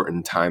 very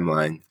shortened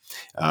timeline.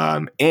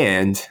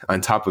 And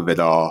on top of it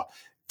all,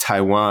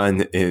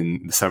 Taiwan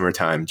in the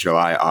summertime,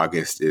 July,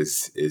 August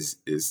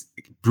is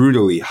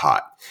brutally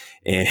hot.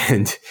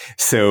 And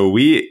so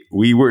we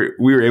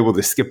were able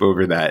to skip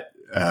over that,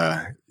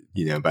 by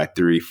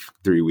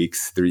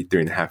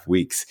 3.5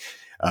 weeks,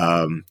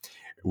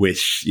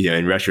 which,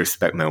 in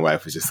retrospect, my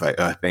wife was just like,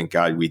 oh, thank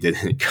God we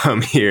didn't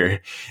come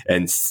here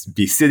and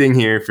be sitting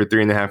here for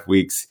 3.5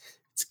 weeks.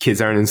 Kids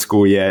aren't in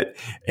school yet,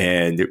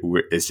 and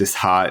it's just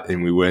hot,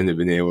 and we wouldn't have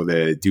been able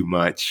to do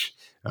much.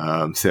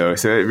 So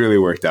it really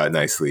worked out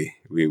nicely.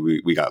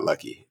 We got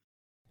lucky.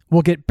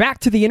 We'll get back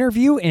to the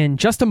interview in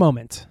just a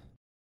moment.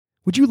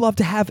 Would you love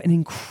to have an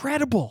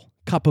incredible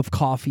cup of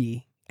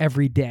coffee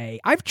every day?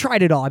 I've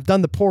tried it all. I've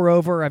done the pour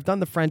over, I've done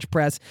the French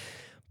press,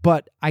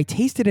 but I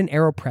tasted an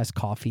AeroPress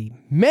coffee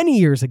many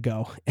years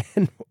ago,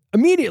 and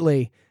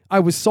immediately I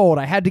was sold.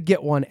 I had to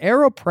get one.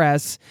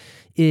 AeroPress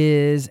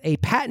is a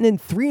patented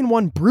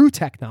 3-in-1 brew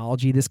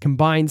technology. This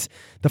combines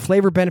the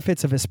flavor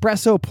benefits of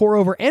espresso, pour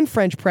over, and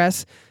French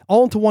press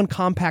all into one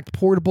compact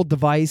portable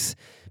device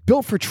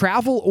built for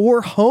travel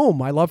or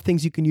home. I love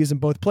things you can use in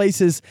both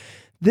places.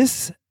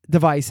 This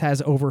device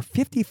has over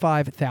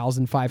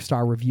 55,000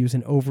 5-star reviews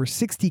in over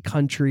 60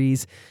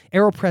 countries.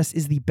 AeroPress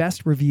is the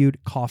best reviewed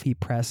coffee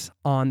press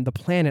on the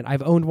planet.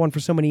 I've owned one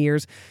for so many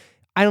years,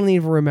 I don't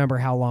even remember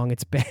how long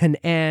it's been.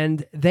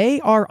 And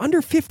they are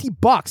under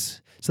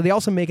 $50. So they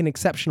also make an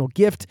exceptional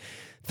gift.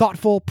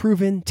 Thoughtful,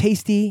 proven,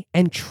 tasty,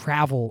 and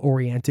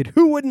travel-oriented.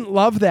 Who wouldn't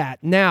love that?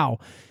 Now,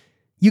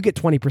 you get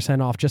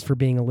 20% off just for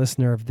being a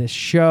listener of this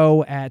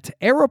show at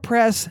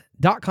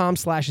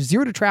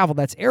aeropress.com/zero to travel.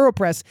 That's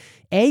AeroPress,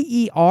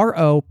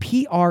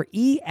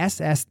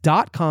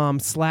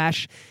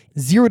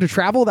 AeroPress.com/zero to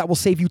travel. That will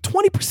save you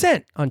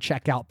 20% on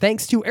checkout.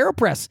 Thanks to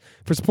AeroPress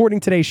for supporting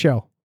today's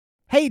show.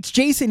 Hey, it's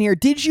Jason here.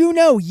 Did you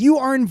know you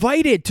are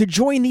invited to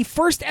join the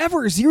first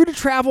ever Zero to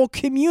Travel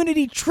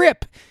community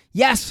trip?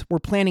 Yes, we're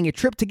planning a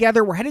trip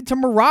together. We're headed to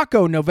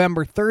Morocco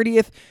November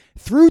 30th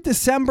through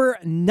December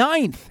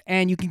 9th.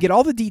 And you can get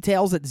all the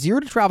details at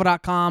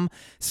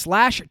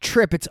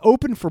zerototravel.com/trip. It's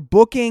open for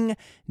booking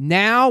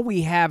now.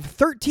 We have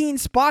 13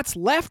 spots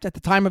left at the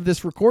time of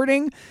this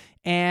recording,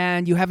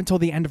 and you have until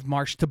the end of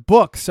March to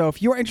book. So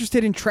if you're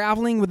interested in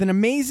traveling with an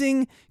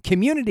amazing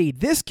community,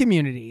 this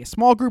community, a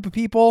small group of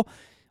people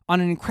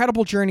on an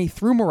incredible journey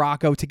through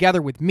Morocco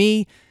together with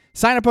me,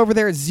 sign up over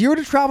there at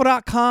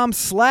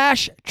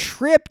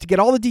zerototravel.com/trip to get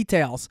all the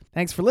details.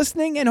 Thanks for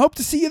listening and hope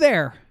to see you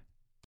there.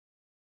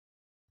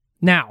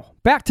 Now,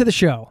 back to the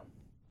show.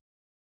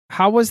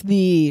 How was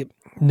the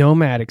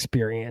nomad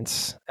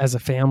experience as a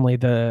family?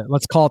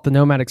 Let's call it the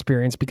nomad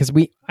experience, because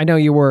I know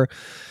you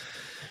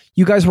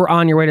guys were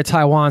on your way to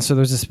Taiwan, so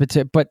there's this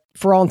but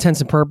for all intents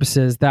and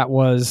purposes, that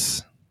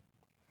was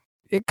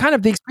it kind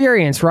of the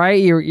experience, right?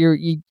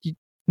 You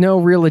no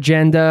real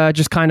agenda,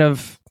 just kind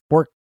of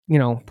work,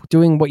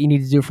 doing what you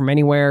need to do from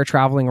anywhere,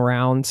 traveling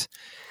around.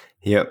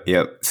 Yep.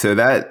 So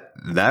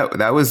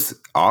that was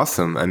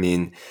awesome. I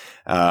mean,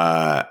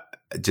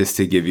 just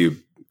to give you a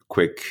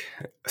quick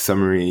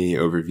summary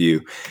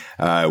overview,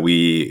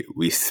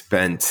 we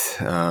spent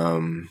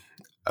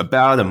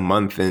about a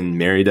month in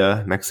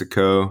Mérida,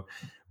 Mexico.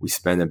 We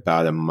spent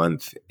about a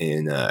month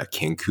in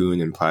Cancun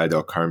and Playa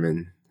del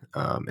Carmen,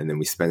 and then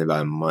we spent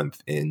about a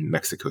month in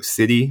Mexico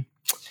City.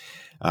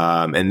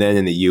 And then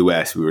in the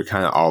U.S., we were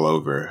kind of all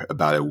over,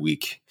 about a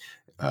week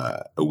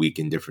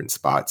in different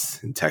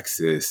spots in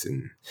Texas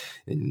and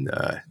in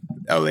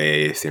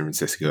L.A., San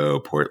Francisco,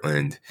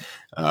 Portland.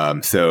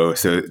 So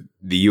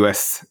the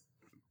U.S.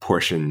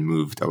 portion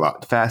moved a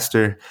lot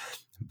faster,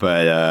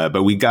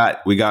 but we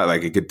got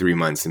like a good 3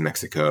 months in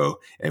Mexico,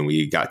 and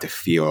we got to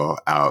feel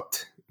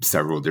out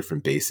several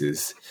different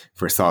bases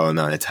for a solid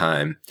amount of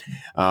time.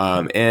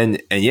 And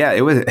yeah,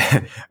 it was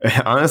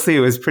honestly,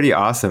 it was pretty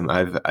awesome.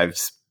 I've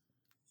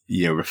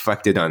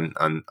reflected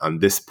on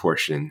this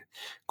portion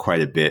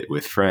quite a bit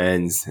with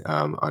friends,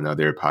 on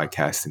other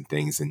podcasts and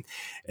things.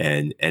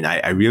 And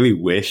I really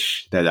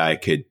wish that I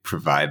could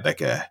provide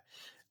like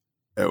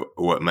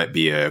what might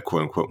be a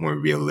quote unquote more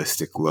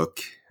realistic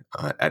look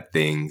at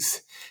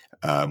things,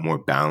 more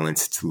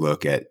balanced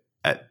look at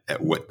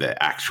what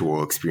the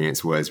actual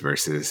experience was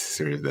versus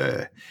sort of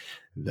the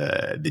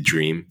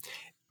dream.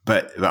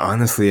 But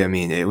honestly, I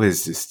mean, it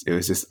was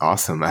just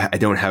awesome. I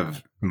don't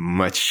have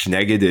much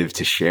negative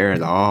to share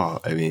at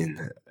all. I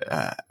mean,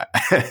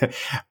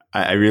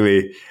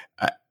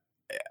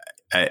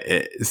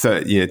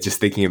 just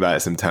thinking about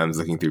it sometimes,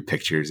 looking through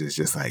pictures is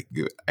just like,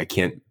 I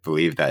can't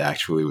believe that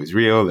actually was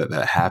real, that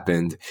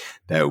happened,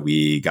 that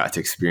we got to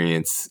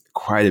experience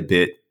quite a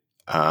bit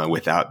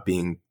without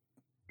being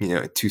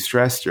too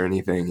stressed or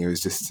anything. It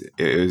was just,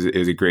 it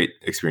was a great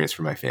experience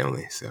for my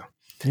family. So.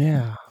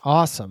 Yeah.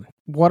 Awesome.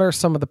 What are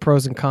some of the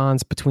pros and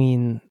cons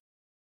between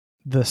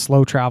the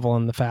slow travel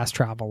and the fast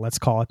travel? Let's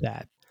call it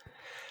that.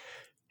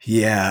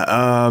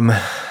 Yeah.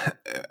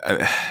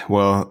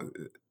 Well,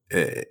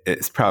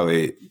 it's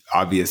probably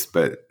obvious,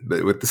 but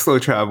with the slow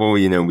travel,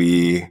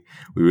 we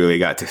really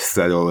got to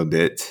settle a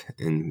bit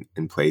in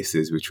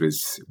places, which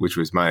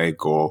was my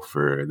goal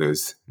for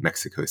those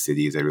Mexico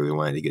cities. I really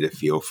wanted to get a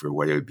feel for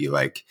what it would be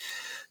like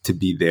to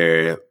be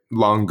there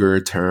longer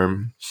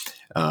term,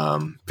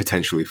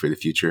 potentially for the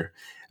future.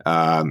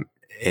 And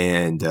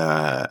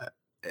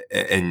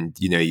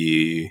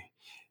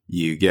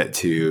you get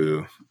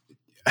to,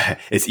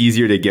 it's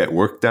easier to get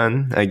work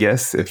done, I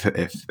guess, if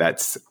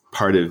that's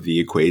part of the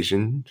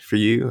equation for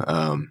you.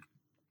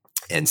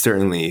 And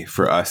certainly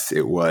for us,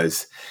 it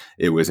was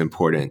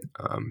important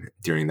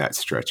during that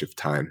stretch of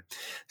time.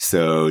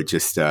 So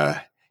just,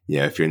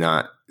 if you're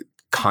not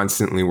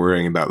constantly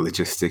worrying about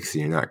logistics,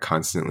 and you're not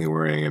constantly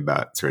worrying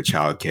about sort of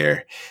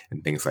childcare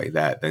and things like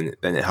that, then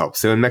it helps.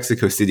 So in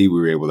Mexico City, we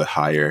were able to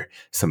hire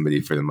somebody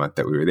for the month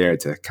that we were there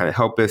to kind of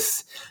help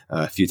us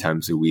a few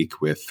times a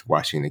week with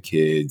watching the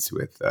kids,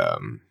 with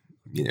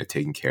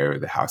taking care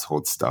of the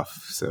household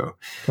stuff. So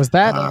was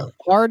that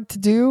hard to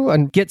do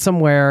and get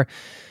somewhere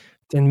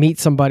and meet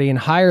somebody and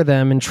hire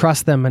them and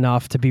trust them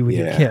enough to be with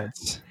your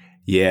kids?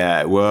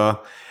 Yeah,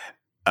 well,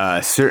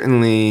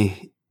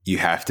 certainly you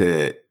have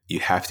to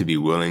be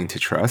willing to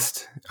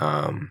trust.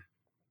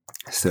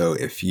 So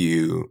if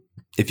you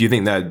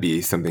think that'd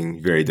be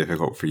something very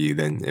difficult for you,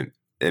 then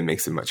it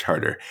makes it much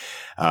harder.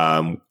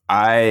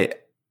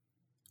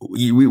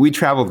 We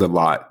traveled a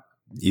lot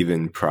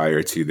even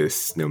prior to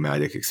this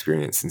nomadic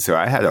experience. And so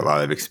I had a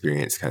lot of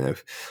experience kind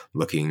of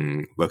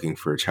looking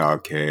for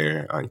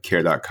childcare on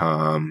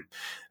care.com,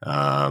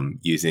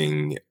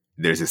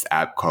 there's this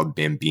app called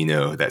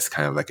Bambino that's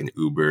kind of like an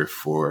Uber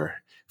for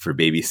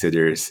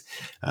babysitters.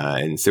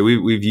 And so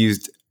we've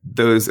used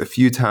those a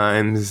few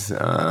times.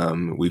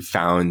 We've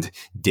found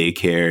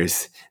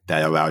daycares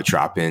that allow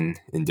drop-in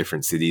in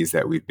different cities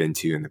that we've been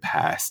to in the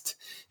past,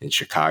 in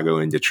Chicago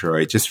and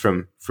Detroit, just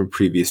from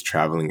previous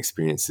traveling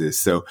experiences.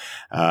 So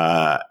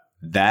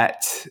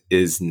that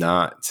is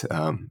not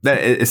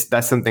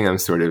that's something I'm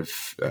sort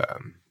of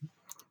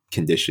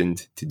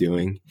conditioned to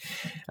doing.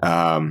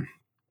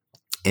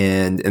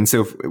 And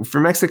so for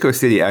Mexico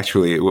City,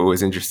 actually, what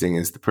was interesting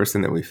is the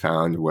person that we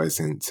found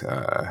wasn't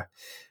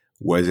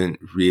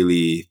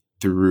really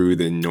through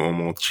the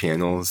normal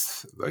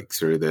channels, like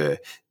sort of the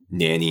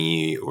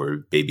nanny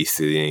or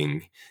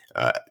babysitting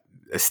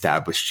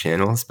established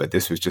channels, but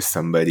this was just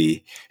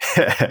somebody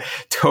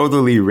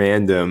totally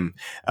random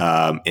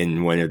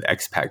in one of the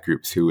expat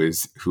groups who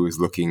was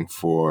looking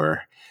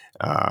for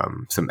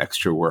some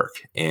extra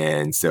work.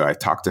 And so I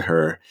talked to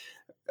her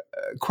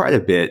quite a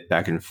bit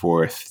back and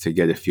forth to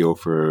get a feel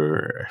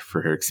for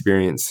her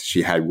experience.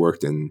 She had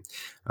worked in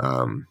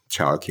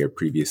childcare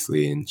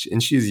previously, and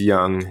she's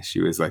young.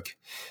 She was like,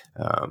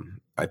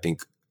 I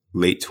think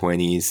late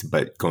 20s,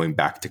 but going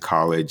back to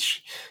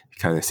college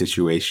kind of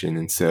situation.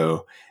 And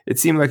so it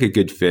seemed like a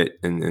good fit.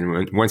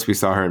 And once we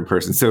saw her in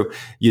person, so,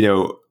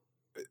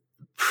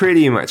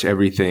 pretty much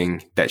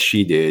everything that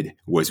she did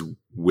was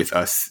with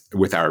us,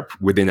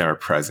 within our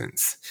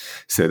presence.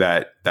 So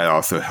that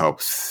also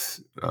helps.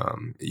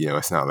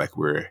 It's not like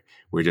we're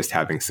just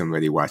having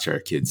somebody watch our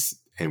kids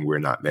and we're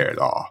not there at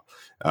all.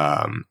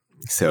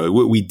 So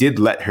we did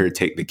let her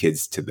take the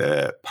kids to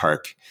the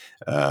park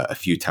a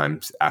few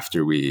times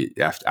after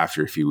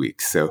a few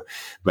weeks. So,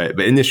 but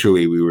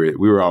initially we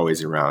were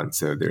always around.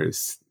 So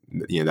there's,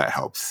 that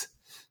helps.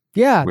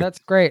 Yeah, that's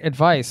great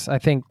advice. I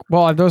think,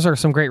 well, those are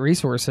some great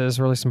resources,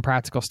 really some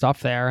practical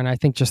stuff there. And I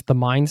think just the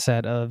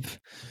mindset of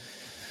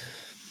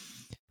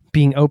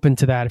being open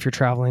to that if you're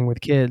traveling with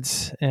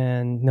kids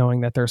and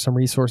knowing that there's some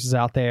resources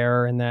out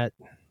there and that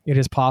it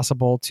is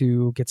possible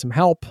to get some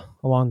help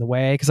along the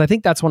way. Because I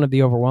think that's one of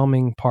the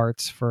overwhelming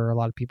parts for a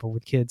lot of people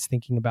with kids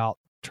thinking about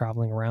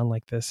traveling around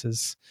like this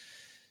is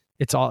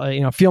it's all,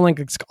 feeling like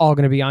it's all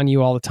going to be on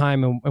you all the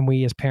time. And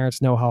we as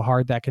parents know how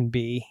hard that can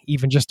be,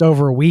 even just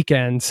over a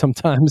weekend.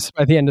 Sometimes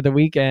by the end of the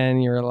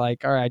weekend, you're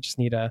like, all right, I just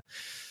need a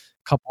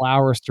couple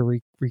hours to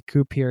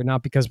recoup here.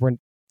 Not because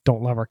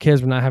don't love our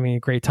kids, we're not having a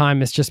great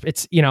time. It's just,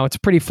 it's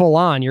pretty full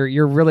on.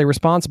 You're really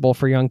responsible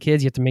for young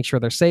kids. You have to make sure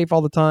they're safe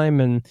all the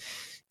time. And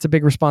it's a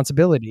big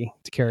responsibility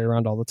to carry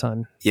around all the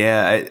time.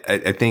 Yeah,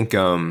 I think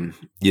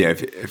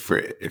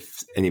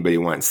if anybody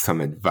wants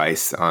some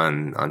advice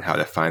on how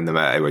to find them,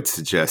 I would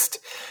suggest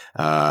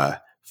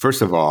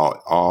first of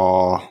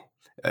all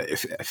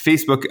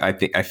Facebook.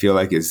 I feel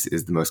like is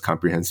the most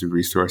comprehensive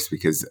resource,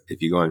 because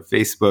if you go on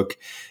Facebook,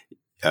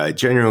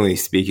 generally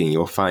speaking,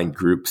 you'll find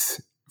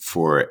groups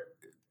for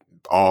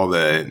all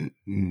the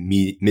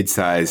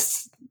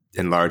mid-sized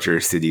in larger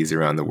cities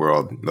around the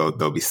world.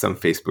 There'll be some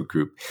Facebook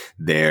group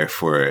there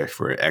for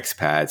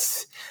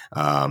expats,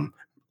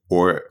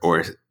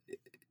 or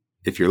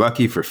if you're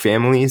lucky, for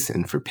families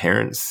and for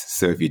parents.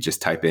 So if you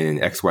just type in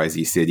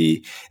XYZ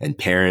city and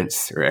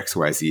parents, or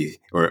XYZ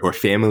or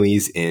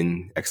families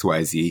in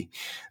XYZ,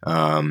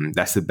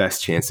 that's the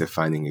best chance of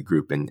finding a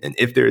group. And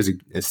if there is an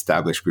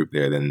established group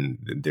there, then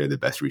they're the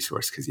best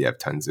resource, because you have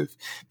tons of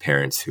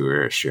parents who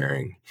are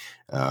sharing,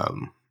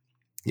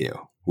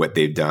 what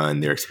they've done,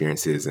 their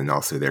experiences, and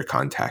also their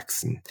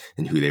contacts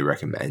and who they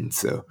recommend.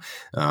 So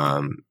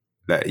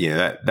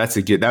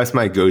that's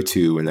my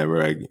go-to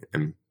whenever I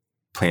am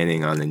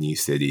planning on a new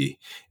city,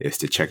 is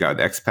to check out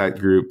the expat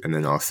group, and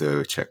then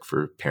also check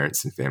for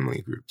parents and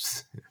family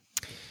groups.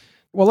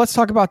 Well, let's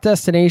talk about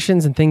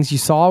destinations and things you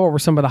saw. What were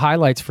some of the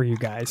highlights for you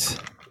guys?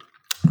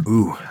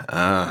 Ooh,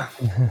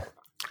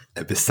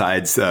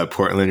 besides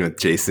Portland with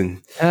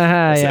Jason.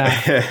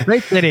 Yeah.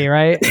 Great city,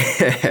 right?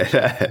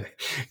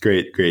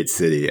 Great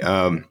city.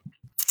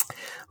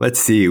 Let's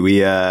see. We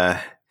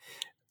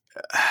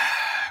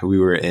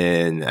were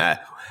in,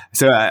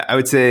 so I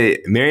would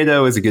say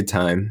Merida was a good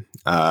time.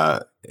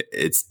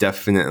 It's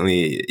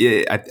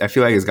definitely, I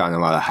feel like it's gotten a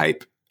lot of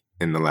hype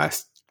in the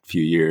last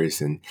few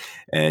years, and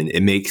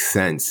it makes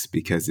sense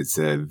because it's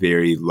a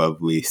very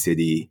lovely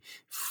city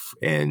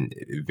and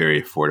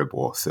very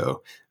affordable.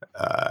 So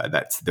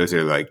those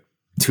are like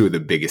two of the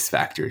biggest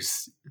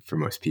factors for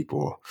most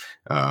people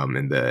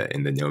in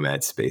the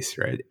nomad space,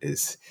 right?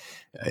 Is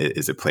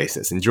a place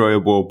that's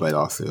enjoyable but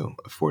also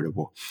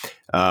affordable.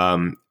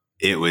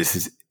 It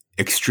was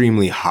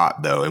extremely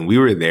hot though, and we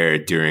were there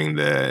during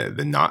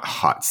the not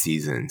hot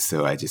season,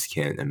 so I just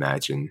can't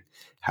imagine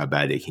how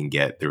bad it can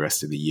get the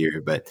rest of the year.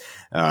 But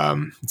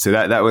so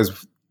that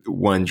was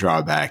one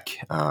drawback,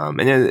 and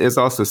it's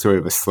also sort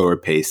of a slower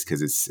pace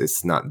because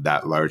it's not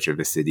that large of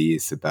a city.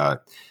 It's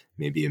about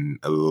maybe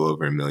a little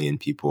over 1 million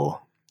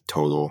people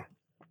total,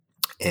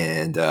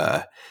 and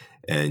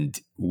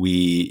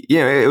we,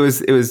 it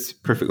was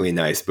perfectly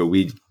nice, but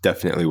we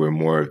definitely were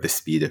more of the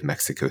speed of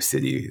Mexico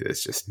City.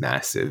 It's just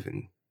massive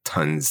and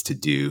tons to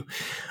do,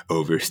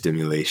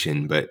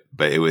 overstimulation. But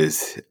it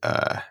was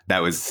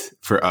that was,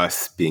 for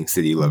us being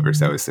city lovers,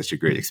 that was such a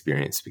great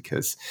experience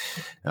because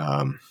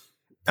I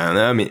don't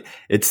know. I mean,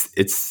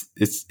 it's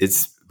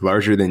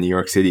larger than New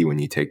York City when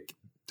you take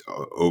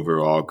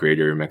overall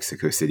greater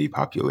Mexico City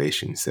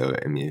population. So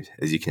I mean,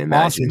 as you can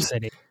imagine, awesome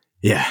city.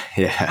 Yeah.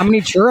 How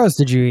many churros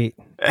did you eat?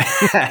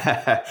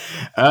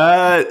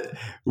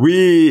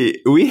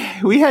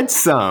 We had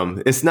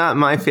some. It's not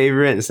my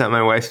favorite. It's not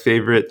my wife's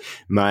favorite.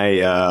 My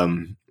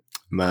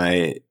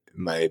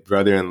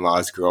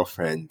brother-in-law's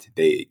girlfriend,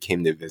 they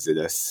came to visit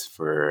us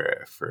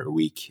for a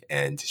week,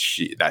 and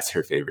that's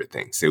her favorite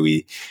thing. So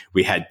we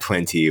had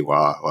plenty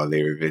while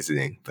they were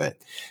visiting. But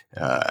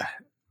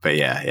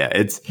yeah,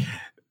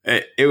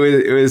 it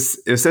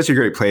was such a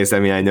great place. I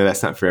mean, I know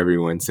that's not for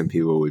everyone. Some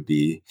people would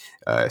be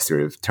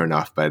sort of turned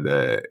off by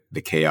the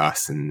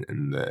chaos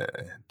and the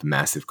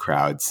massive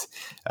crowds.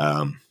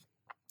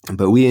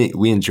 But we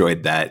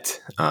enjoyed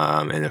that.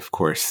 And of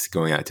course,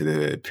 going out to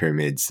the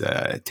pyramids,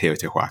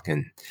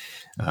 Teotihuacan,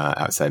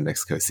 outside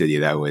Mexico City,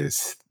 that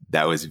was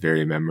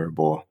very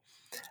memorable.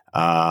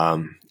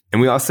 And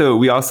I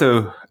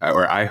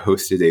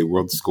hosted a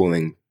world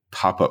schooling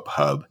pop-up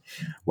hub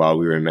while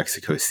we were in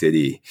Mexico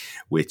City,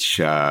 which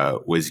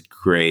was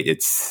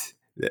great.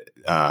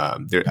 I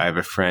have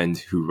a friend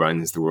who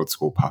runs the World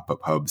School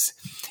pop-up hubs,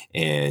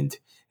 and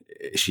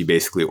she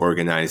basically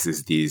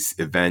organizes these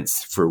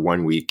events for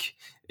 1 week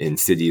in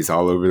cities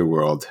all over the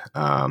world.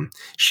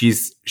 She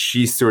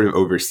sort of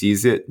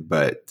oversees it,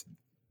 but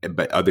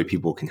other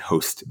people can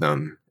host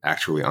them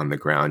actually on the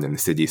ground in the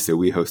city. So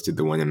we hosted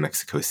the one in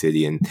Mexico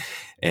City, and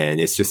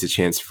it's just a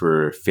chance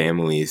for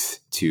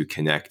families to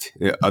connect,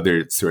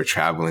 other sort of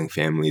traveling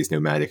families,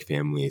 nomadic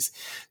families,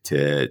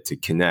 to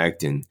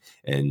connect and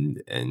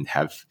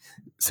have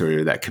sort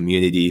of that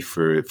community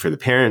for the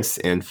parents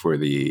and for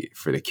the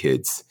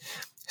kids.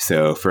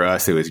 So for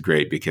us, it was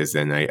great because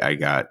then I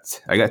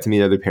got to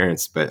meet other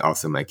parents, but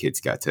also my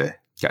kids got to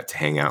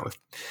hang out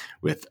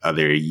with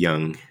other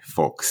young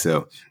folks.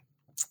 So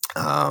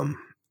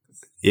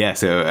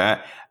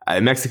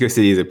Mexico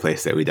City is a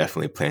place that we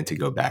definitely plan to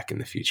go back in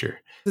the future.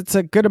 It's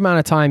a good amount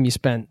of time you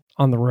spent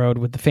on the road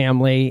with the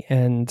family,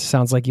 and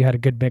sounds like you had a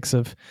good mix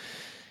of,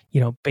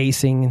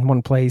 basing in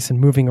one place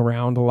and moving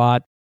around a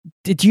lot.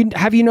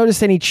 Have you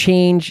noticed any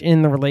change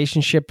in the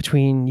relationship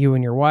between you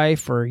and your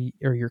wife or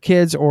your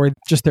kids, or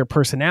just their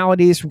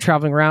personalities from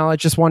traveling around? I'm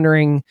just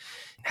wondering,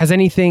 has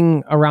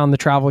anything around the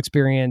travel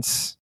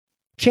experience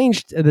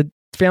changed the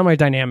family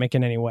dynamic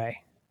in any way?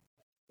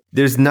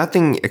 There's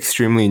nothing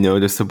extremely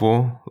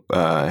noticeable.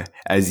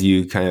 As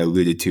you kind of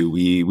alluded to,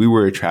 we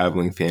were a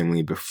traveling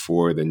family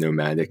before the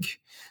nomadic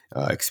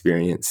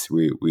experience.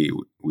 We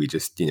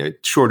just,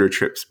 shorter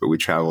trips, but we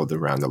traveled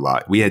around a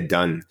lot. We had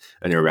done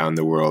an around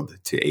the world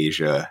to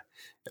Asia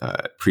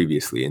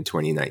previously in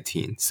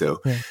 2019. So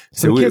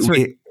kids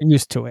were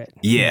used to it.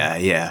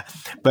 Yeah.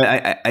 But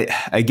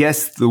I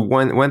guess the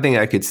one thing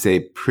I could say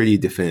pretty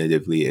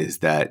definitively is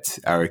that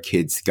our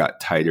kids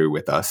got tighter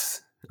with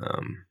us.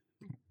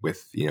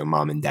 With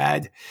mom and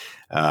dad,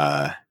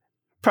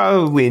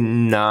 probably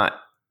not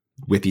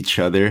with each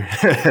other.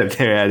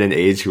 They're at an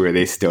age where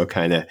they still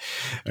kind of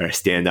are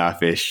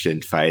standoffish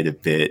and fight a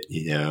bit,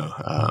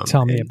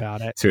 Tell me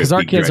about it. Because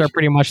our kids are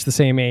pretty much the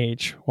same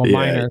age. Well,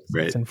 mine are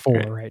 6 and 4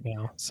 right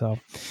now. So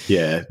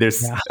yeah,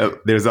 there's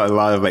a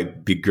lot of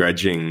like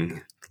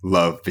begrudging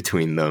love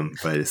between them,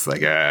 but it's like,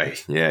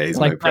 he's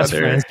like my best brother.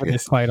 Friends, but they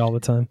fight all the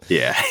time.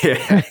 Yeah.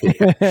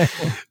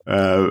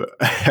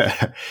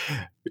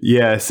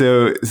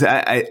 So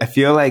I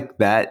feel like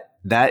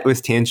that was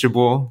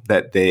tangible,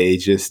 that they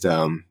just,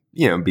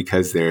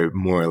 because they're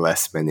more or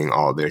less spending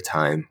all their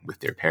time with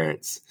their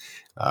parents.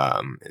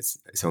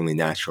 It's only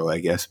natural, I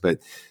guess,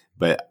 but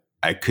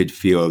I could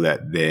feel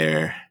that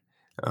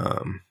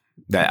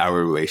that our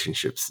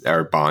relationships,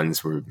 our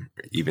bonds were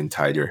even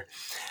tighter.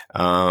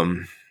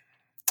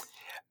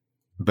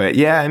 But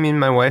yeah, I mean,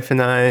 my wife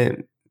and I,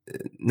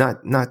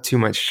 not too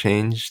much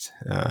changed.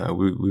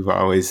 We've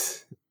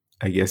always,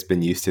 I guess,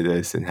 been used to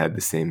this and had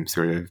the same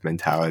sort of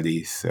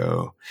mentality.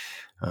 So,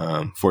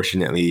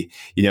 fortunately,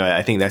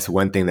 I think that's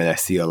one thing that I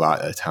see a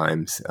lot of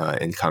times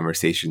in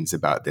conversations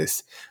about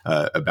this,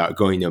 about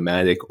going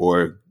nomadic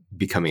or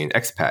becoming an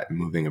expat and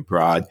moving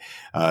abroad,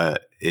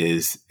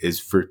 is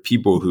for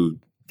people who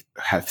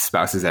have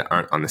spouses that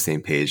aren't on the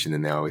same page, and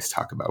then they always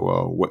talk about,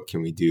 well, what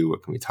can we do?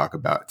 What can we talk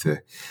about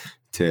to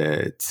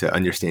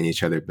understand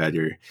each other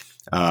better?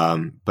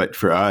 But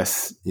for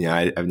us,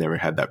 I've never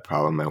had that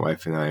problem. My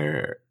wife and I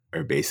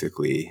are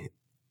basically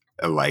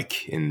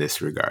alike in this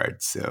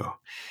regard. So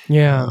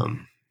yeah.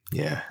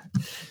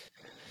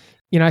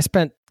 I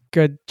spent a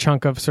good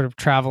chunk of sort of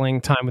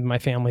traveling time with my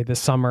family this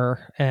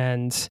summer,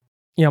 and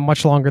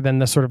much longer than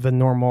the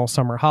normal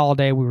summer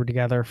holiday. We were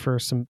together for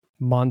some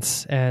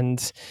months,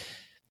 and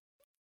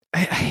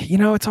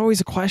it's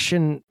always a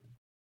question.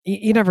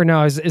 You never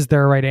know. Is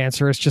there a right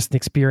answer? It's just an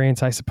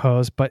experience, I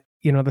suppose. But,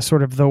 the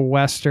sort of the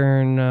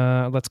Western,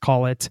 let's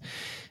call it,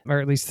 or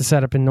at least the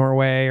setup in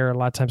Norway, or a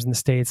lot of times in the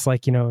States,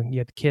 like, you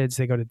have the kids,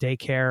 they go to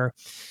daycare,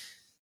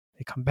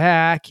 they come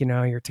back,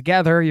 you're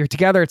together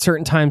at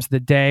certain times of the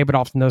day, but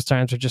often those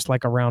times are just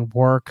like around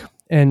work.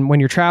 And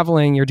when you're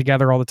traveling, you're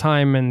together all the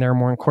time, and they're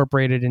more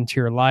incorporated into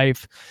your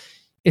life.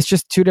 It's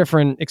just two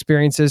different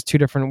experiences, two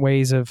different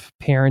ways of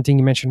parenting.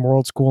 You mentioned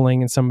world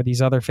schooling and some of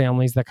these other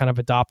families that kind of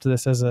adopt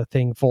this as a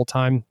thing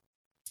full-time,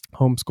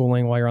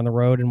 homeschooling while you're on the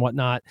road and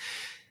whatnot.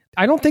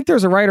 I don't think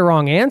there's a right or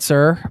wrong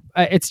answer.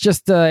 It's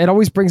just, it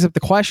always brings up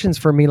the questions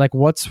for me, like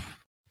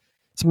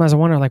sometimes I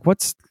wonder, like,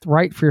 what's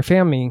right for your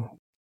family?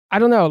 I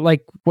don't know,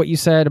 like what you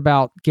said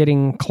about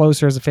getting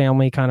closer as a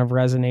family kind of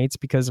resonates,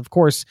 because of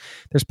course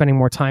they're spending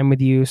more time with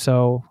you.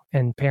 So,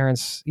 and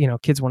parents,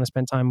 kids want to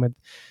spend time with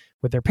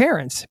their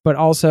parents, but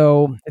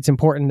also it's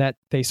important that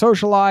they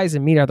socialize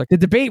and meet other. The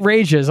debate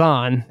rages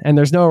on, and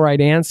there's no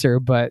right answer.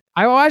 But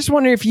I just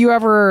wonder if you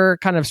ever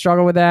kind of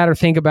struggle with that or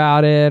think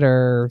about it,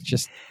 or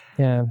just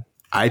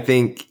I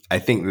think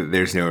that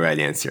there's no right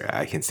answer.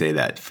 I can say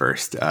that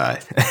first.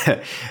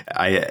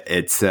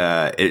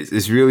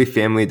 It's really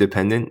family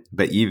dependent,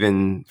 but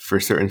even for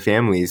certain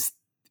families,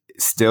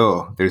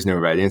 still there's no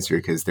right answer,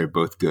 because they're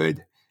both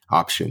good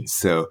options.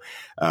 So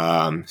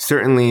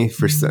certainly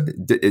for some,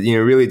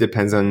 really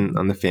depends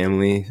on the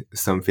family.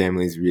 Some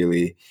families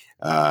really,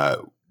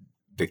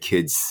 the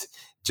kids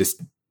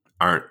just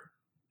aren't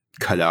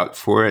cut out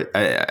for it.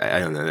 I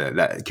don't know,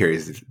 that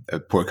carries a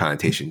poor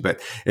connotation,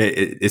 but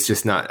it's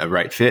just not a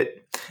right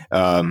fit.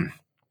 And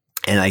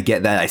I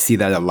get that. I see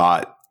that a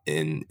lot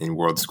in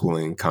world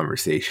schooling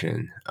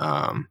conversation.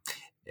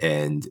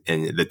 And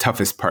the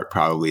toughest part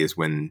probably is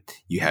when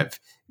you have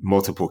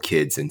multiple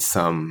kids and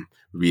some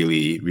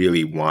really,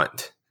 really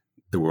want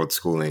the world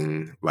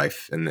schooling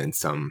life, and then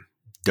some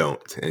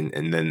don't,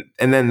 and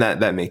then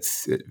that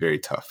makes it very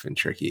tough and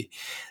tricky.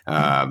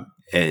 And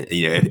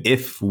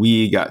if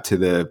we got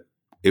to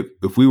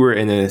if we were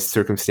in a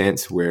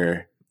circumstance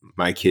where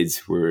my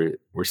kids were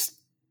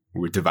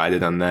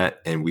divided on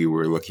that, and we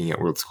were looking at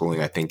world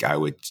schooling, I think I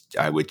would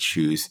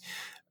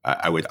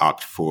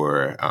opt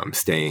for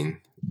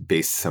staying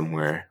based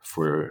somewhere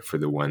for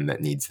the one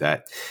that needs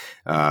that,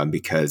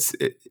 because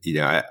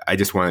I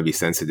just want to be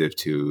sensitive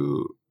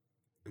to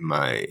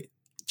my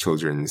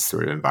children's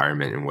sort of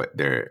environment and what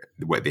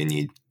they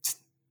need,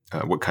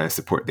 what kind of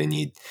support they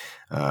need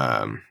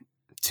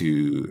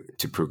to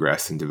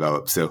progress and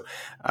develop. So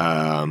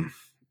I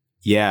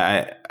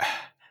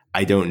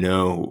don't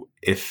know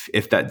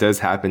if that does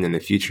happen in the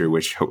future,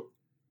 which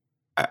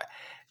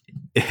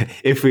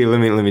if we let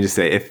me just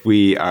say, if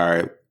we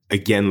are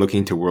again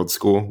looking to world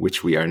school,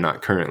 which we are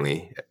not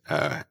currently,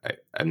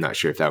 I'm not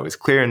sure if that was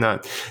clear or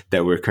not,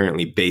 that we're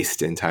currently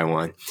based in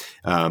Taiwan.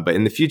 But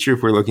in the future,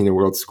 if we're looking to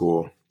world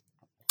school,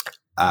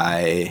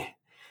 I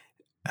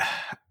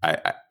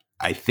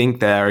think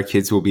that our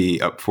kids will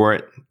be up for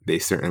it. They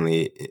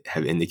certainly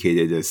have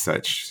indicated as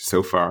such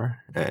so far.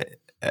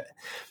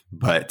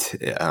 But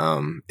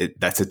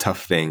that's a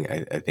tough thing.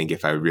 I think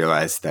if I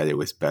realized that it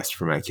was best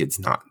for my kids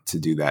not to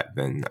do that,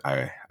 then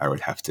I would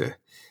have to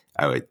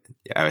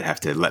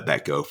let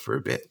that go for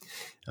a bit.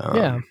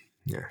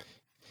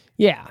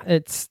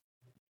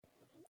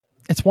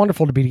 It's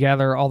wonderful to be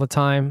together all the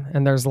time,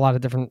 and there's a lot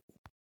of different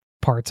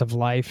parts of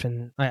life.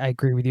 And I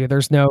agree with you.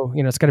 There's no,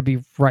 it's got to be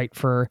right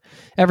for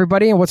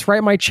everybody, and what's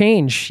right might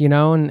change, in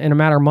a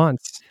matter of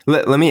months.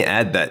 Let me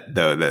add that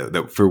though,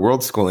 that for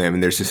world schooling, I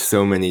mean, there's just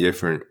so many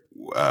different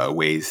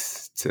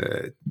ways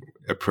to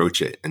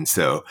approach it. And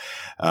so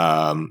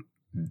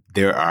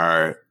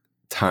there's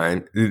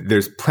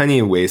plenty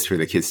of ways for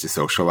the kids to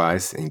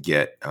socialize and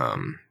get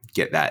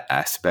that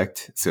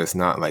aspect. So it's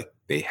not like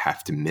they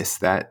have to miss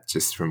that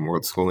just from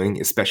world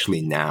schooling,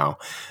 especially now.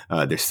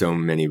 There's so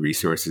many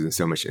resources and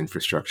so much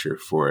infrastructure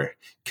for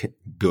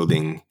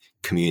building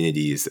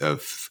communities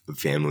of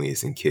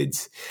families and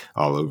kids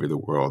all over the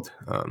world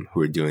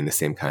who are doing the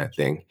same kind of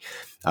thing.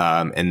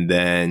 And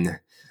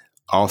then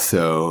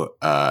also,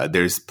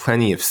 there's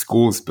plenty of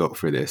schools built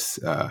for this.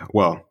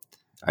 Well,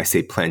 I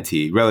say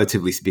plenty.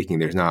 Relatively speaking,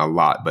 there's not a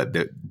lot, but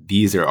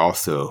these are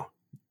also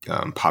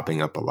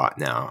popping up a lot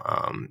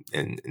now,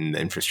 and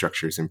the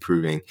infrastructure is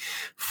improving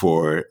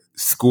for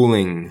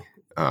schooling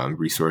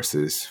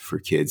resources for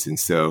kids. And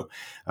so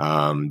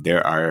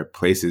there are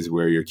places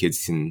where your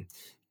kids can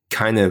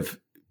kind of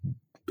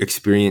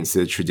experience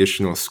the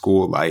traditional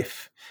school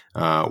life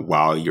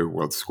while you're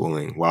world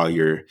schooling,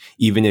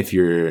 even if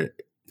you're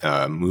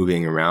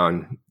moving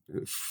around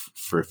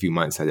for a few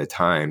months at a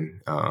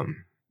time.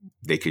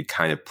 They could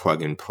kind of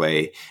plug and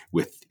play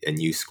with a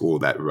new school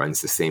that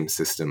runs the same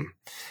system,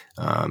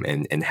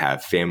 and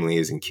have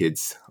families and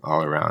kids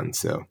all around.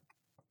 So,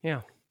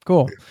 yeah,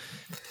 cool.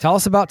 Tell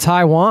us about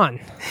Taiwan.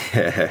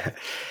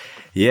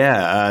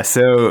 Yeah.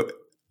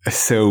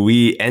 So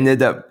we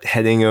ended up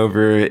heading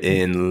over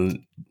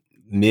in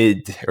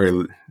mid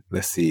to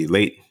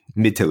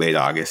late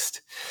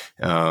August.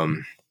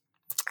 And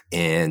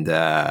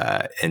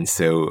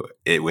so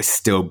it was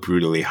still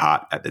brutally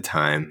hot at the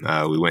time.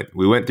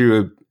 We went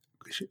through a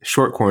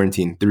short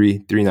quarantine,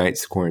 three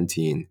nights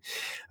quarantine,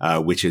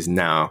 which is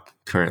now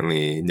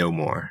currently no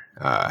more.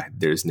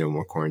 There's no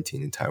more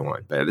quarantine in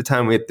Taiwan. But at the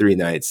time we had 3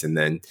 nights. And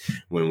then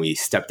when we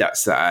stepped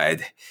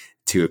outside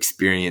to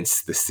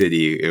experience the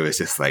city, it was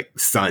just like the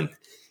sun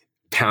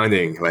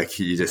pounding, like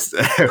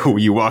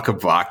you walk a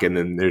block and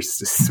then there's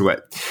just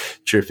sweat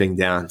dripping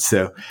down.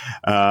 So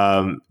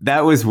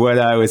that was what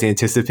I was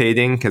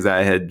anticipating, because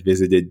I had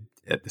visited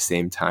at the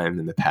same time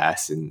in the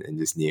past and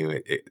just knew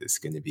it was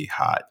going to be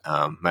hot.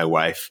 My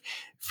wife,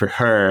 for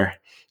her,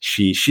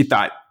 she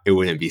thought it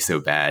wouldn't be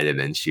so bad. And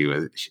then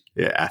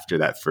after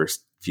that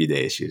first few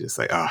days, she was just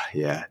like, oh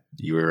yeah,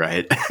 you were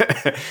right.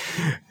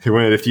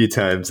 One of the few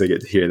times I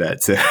get to hear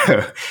that. So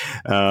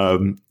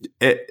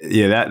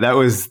that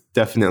was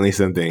definitely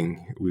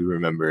something we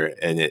remember,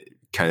 and it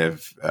kind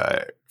of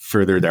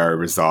furthered our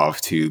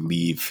resolve to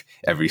leave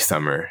every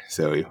summer.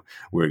 So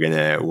we'll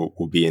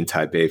be in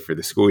Taipei for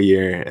the school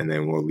year, and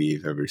then we'll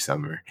leave every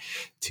summer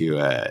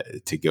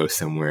to go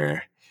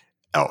somewhere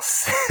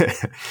else,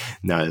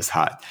 not as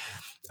hot.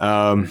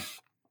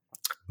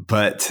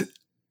 But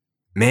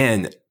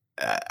man,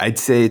 I'd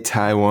say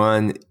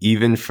Taiwan,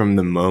 even from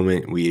the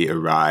moment we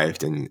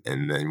arrived and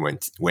then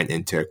went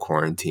into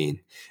quarantine,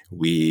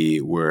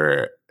 we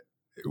were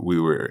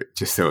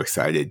just so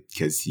excited,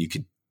 because you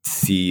could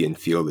see and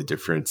feel the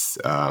difference.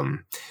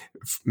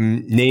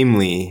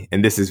 Namely,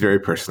 and this is very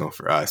personal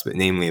for us, but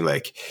namely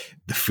like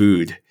the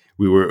food.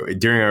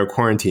 During our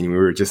quarantine, we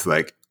were just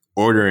like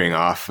ordering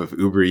off of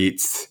Uber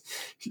Eats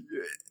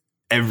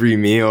every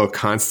meal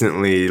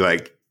constantly.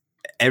 Like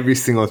every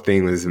single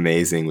thing was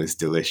amazing, was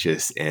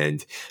delicious.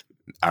 And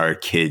our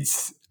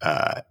kids,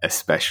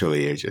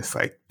 especially, are just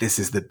like, this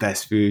is the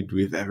best food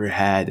we've ever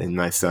had. And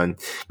my son,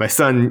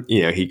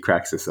 he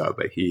cracks us up,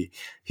 but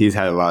he's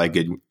had a lot of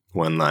good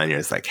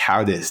one-liners, like,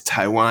 how does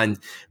Taiwan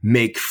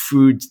make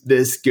food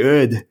this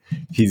good?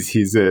 He's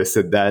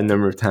said that a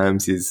number of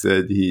times. He's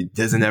said he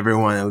doesn't ever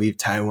want to leave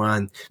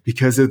Taiwan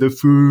because of the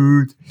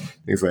food,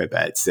 things like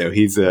that. So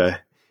he's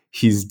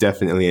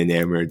definitely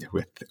enamored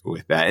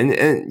with that.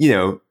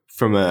 And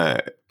from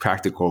a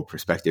practical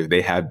perspective,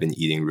 they have been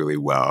eating really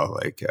well.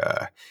 Like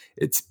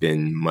it's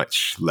been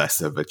much less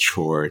of a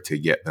chore to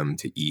get them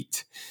to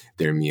eat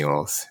their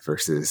meals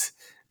versus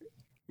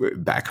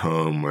back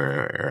home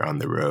or on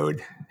the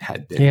road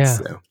had been. Yeah.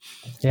 So.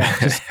 Yeah.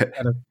 Just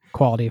better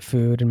quality of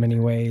food in many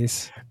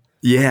ways.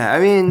 Yeah. I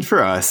mean,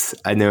 for us,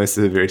 I know it's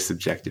a very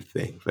subjective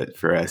thing, but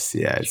for us,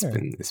 yeah, it's Sure.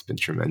 been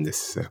tremendous.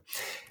 So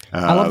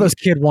I love those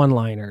kid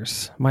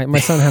one-liners. My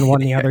son had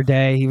one the other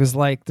day. He was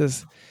like,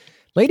 does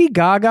Lady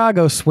Gaga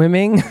go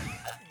swimming?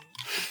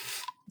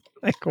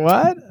 Like,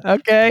 what?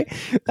 Okay.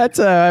 That's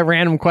a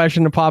random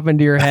question to pop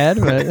into your head.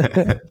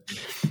 But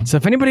so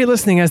if anybody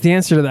listening has the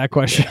answer to that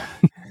question,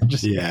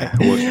 just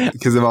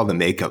because of all the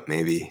makeup,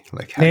 maybe.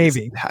 Like, how does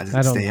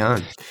it stay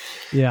on?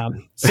 Yeah.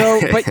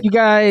 So, but you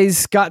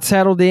guys got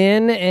settled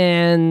in,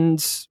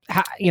 and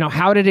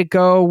how did it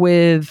go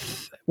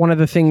with one of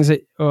the things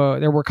that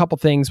there were a couple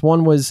things.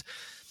 One was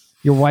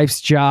your wife's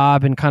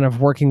job and kind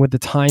of working with the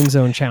time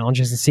zone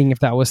challenges and seeing if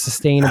that was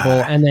sustainable,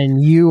 and then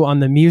you on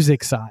the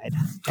music side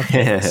of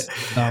things.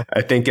 So.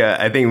 I think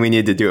we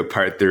need to do a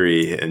part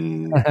 3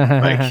 and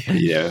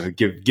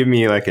give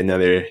me like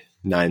another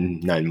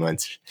nine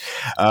months.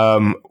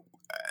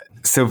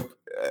 So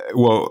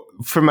Well,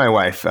 for my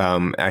wife,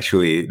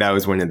 actually, that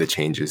was one of the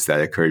changes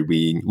that occurred.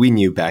 We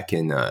knew back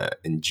in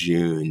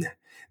June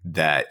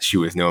that she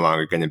was no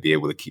longer going to be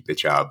able to keep the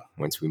job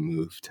once we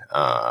moved.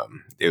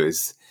 It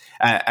was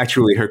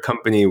actually her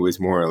company was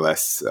more or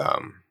less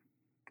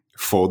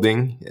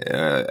folding.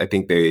 I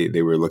think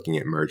they were looking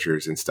at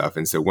mergers and stuff,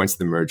 and so once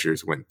the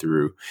mergers went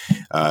through,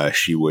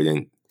 she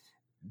wouldn't.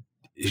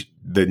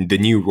 The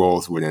new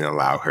roles wouldn't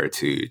allow her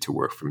to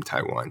work from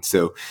Taiwan.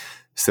 So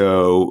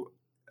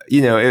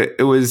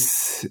it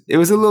was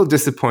a little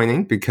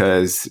disappointing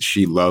because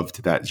she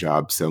loved that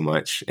job so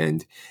much,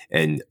 and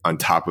on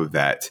top of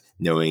that,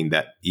 knowing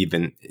that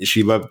even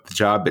she loved the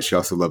job, but she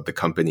also loved the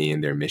company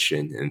and their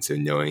mission, and so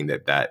knowing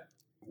that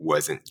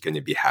wasn't going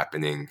to be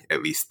happening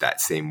at least that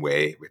same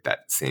way with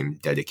that same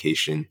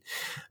dedication,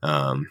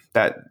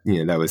 that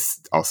was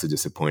also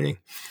disappointing.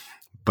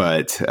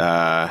 But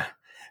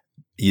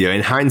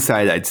in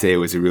hindsight, I'd say it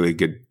was a really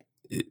good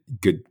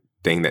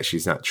thing that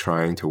she's not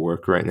trying to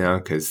work right now,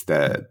 because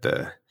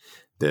the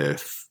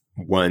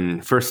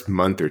first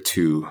month or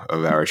two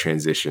of our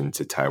transition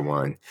to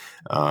Taiwan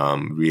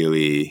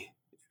really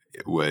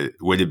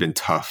would have been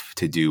tough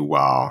to do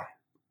while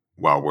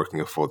working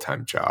a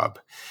full-time job,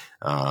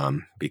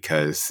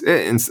 because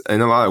in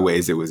a lot of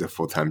ways it was a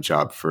full-time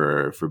job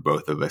for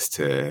both of us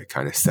to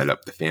kind of set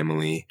up the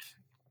family.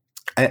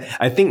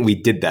 I think we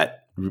did that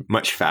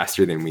much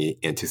faster than we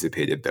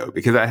anticipated, though,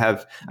 because I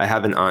have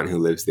an aunt who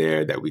lives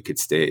there that we could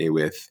stay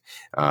with,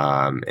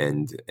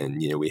 and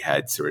we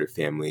had sort of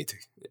family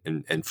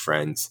and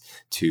friends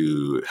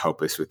to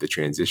help us with the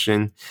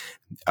transition.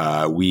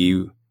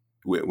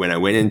 When I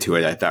went into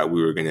it, I thought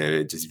we were going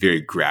to just very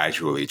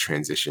gradually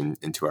transition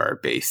into our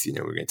base.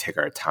 We're going to take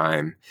our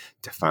time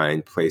to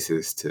find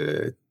places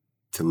to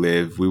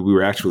live. We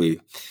were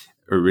actually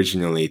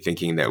originally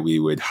thinking that we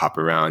would hop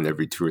around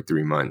every 2 or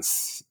 3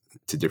 months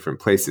to different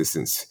places,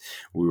 since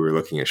we were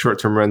looking at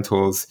short-term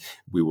rentals.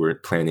 We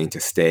weren't planning to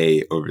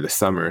stay over the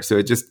summer. So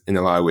it just, in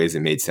a lot of ways,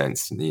 it made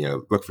sense.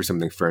 Look for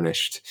something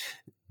furnished.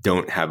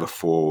 Don't have a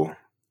full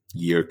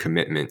year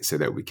commitment so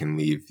that we can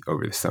leave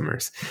over the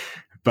summers.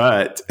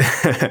 But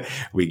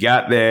we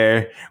got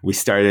there. We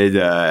started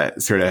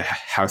sort of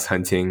house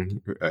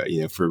hunting,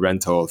 for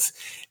rentals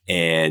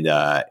and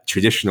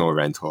traditional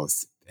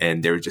rentals.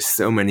 And there were just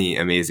so many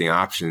amazing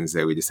options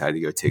that we decided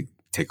to go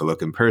take a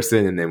look in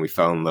person. And then we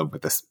fell in love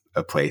with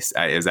a place.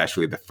 It was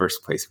actually the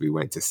first place we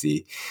went to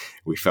see.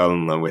 We fell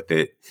in love with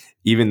it.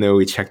 Even though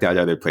we checked out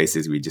other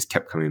places, we just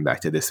kept coming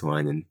back to this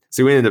one. And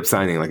so we ended up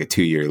signing like a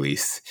 2-year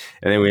lease.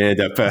 And then we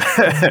ended up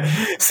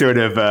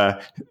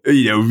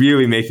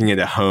really making it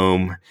a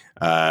home.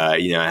 I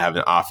have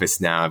an office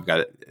now.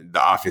 The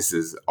office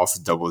is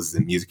also doubles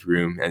as a music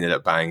room. Ended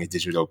up buying a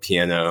digital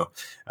piano.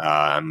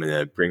 I'm going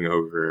to bring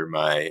over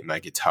my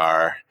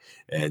guitar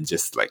and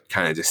just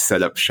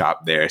set up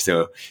shop there.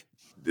 So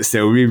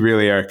we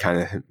really are kind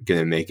of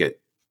going to make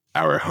it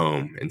our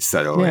home and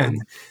settle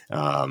in.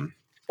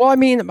 Well, I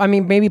mean,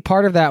 maybe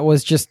part of that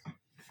was just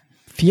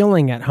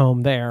feeling at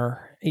home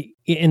there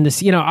in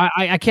this.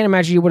 I can't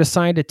imagine you would have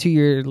signed a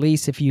 2-year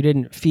lease if you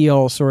didn't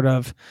feel sort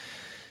of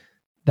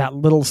that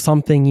little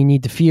something you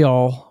need to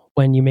feel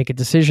when you make a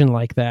decision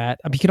like that.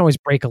 I mean, you can always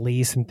break a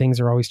lease and things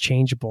are always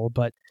changeable,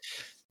 but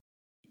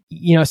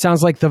it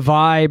sounds like the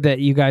vibe that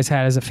you guys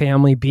had as a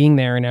family being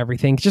there and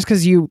everything, just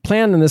because you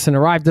planned on this and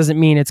arrived doesn't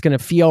mean it's going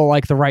to feel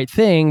like the right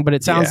thing, but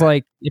it sounds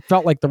like it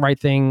felt like the right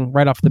thing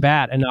right off the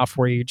bat enough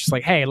where you're just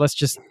like, hey, let's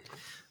just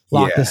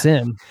lock this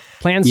in.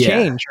 Plans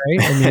change,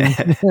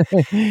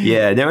 right?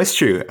 Yeah, no, it's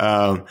true.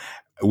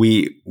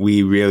 We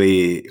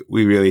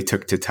really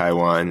took to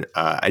Taiwan.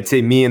 I'd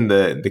say me and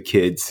the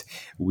kids,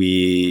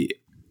 we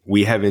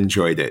have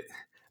enjoyed it.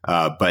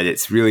 But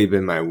it's really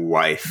been my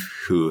wife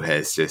who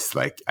has just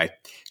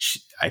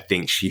I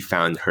think she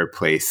found her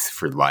place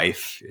for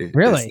life.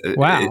 Really?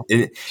 Wow.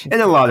 In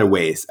a lot of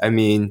ways. I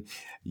mean,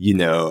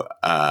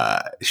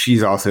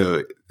 she's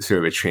also sort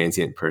of a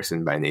transient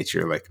person by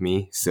nature like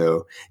me.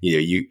 So,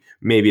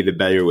 maybe the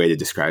better way to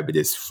describe it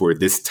is, for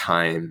this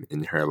time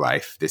in her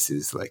life, this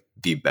is like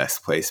the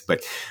best place.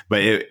 But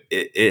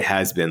it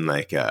has been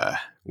like,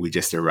 we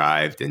just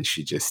arrived and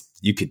she just,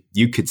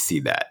 you could see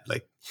that,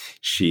 like,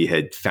 she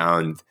had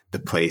found the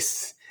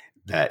place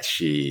that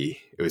it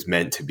was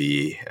meant to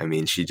be. I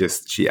mean, she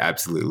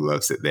absolutely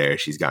loves it there.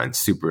 She's gotten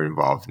super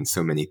involved in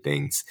so many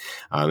things,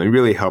 and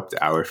really helped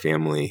our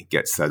family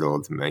get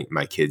settled,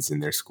 my kids in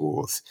their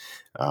schools,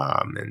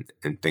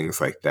 and things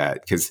like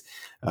that. Because,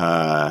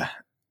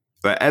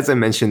 but as I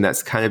mentioned,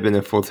 that's kind of been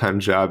a full-time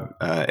job,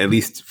 at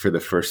least for the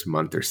first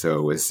month or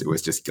so, was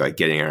just like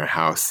getting our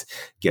house,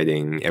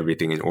 getting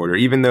everything in order.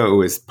 Even though it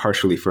was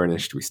partially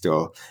furnished, we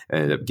still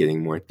ended up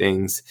getting more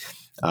things.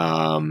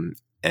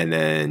 And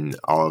then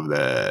all of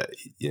the,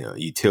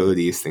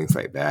 utilities, things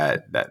like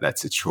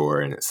that's a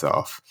chore in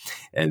itself.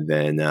 And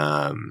then,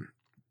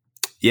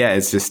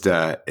 it's just,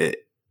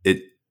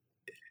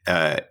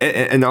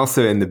 and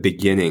also in the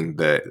beginning,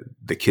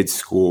 the kids'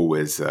 school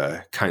was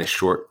kind of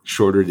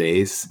shorter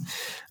days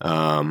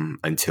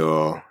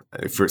until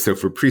for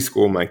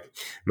preschool,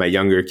 my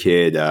younger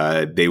kid,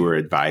 they were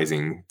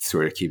advising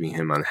sort of keeping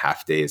him on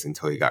half days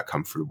until he got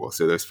comfortable.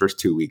 So those first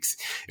 2 weeks,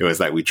 it was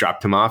like we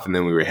dropped him off and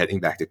then we were heading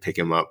back to pick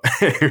him up.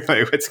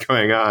 Like, what's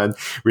going on?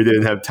 We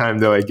didn't have time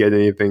to like get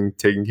anything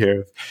taken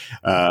care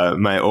of.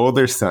 My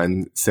older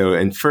son, so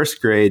in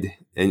first grade,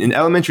 in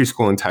elementary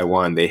school in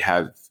Taiwan, they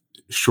have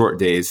short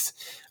days,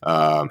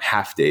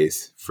 half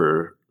days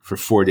for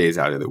 4 days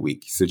out of the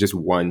week. So just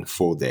one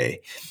full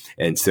day.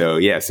 And so,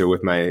 so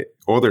with my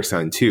older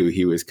son too,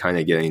 he was kind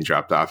of getting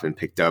dropped off and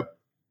picked up,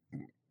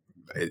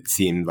 it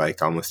seemed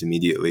like almost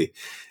immediately.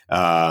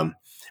 But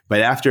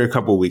after a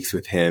couple of weeks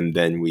with him,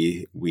 then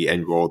we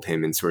enrolled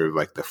him in sort of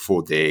like the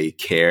full day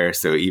care.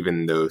 So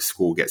even though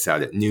school gets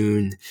out at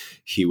noon,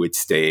 he would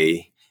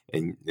stay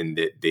and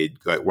they'd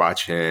like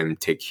watch him,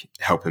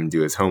 help him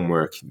do his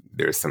homework.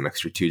 There's some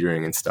extra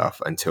tutoring and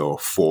stuff until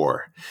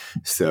 4.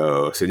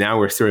 So now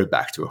we're sort of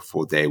back to a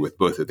full day with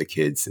both of the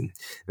kids. And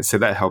so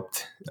that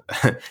helped,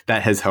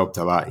 that has helped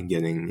a lot in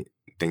getting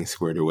things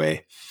squared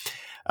away.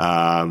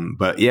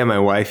 But yeah, my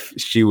wife,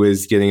 she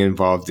was getting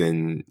involved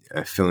in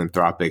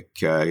philanthropic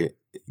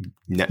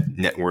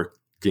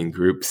networking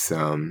groups,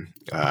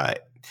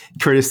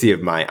 courtesy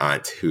of my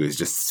aunt, who is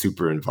just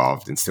super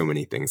involved in so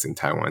many things in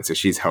Taiwan. So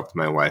she's helped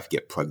my wife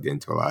get plugged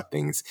into a lot of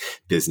things,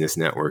 business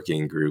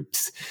networking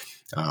groups,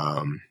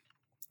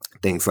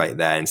 things like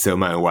that. And so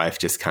my wife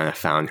just kind of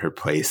found her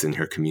place in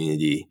her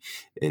community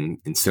in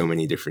so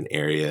many different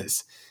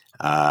areas.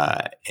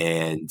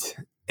 And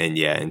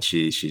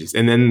she just,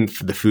 and then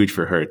for the food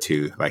for her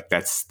too, like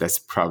that's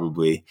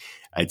probably,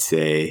 I'd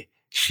say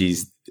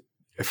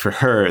for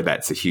her,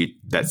 that's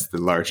the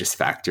largest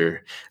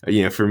factor.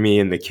 For me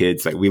and the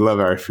kids, like we love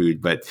our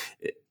food, but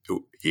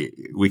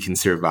we can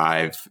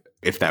survive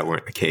if that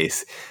weren't the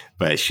case.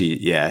 But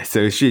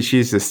so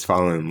she's just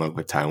fallen in love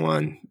with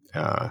Taiwan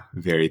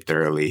very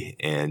thoroughly,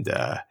 and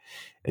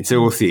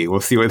so we'll see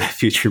what the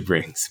future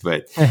brings.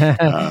 But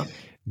right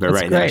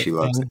great. Now she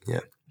loves it. Yeah,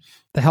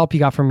 the help you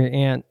got from your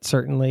aunt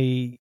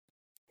certainly,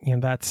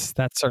 that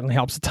certainly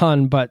helps a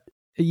ton. But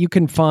you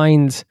can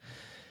find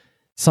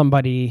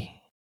somebody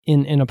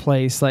in a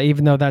place, like,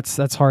 even though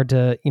that's hard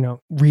to,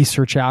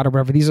 research out or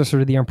whatever, these are sort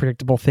of the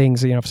unpredictable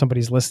things, if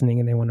somebody's listening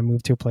and they want to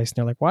move to a place and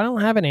they're like, well, I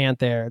don't have an aunt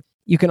there.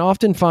 You can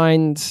often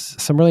find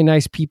some really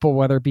nice people,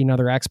 whether it be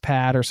another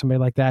expat or somebody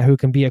like that, who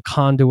can be a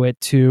conduit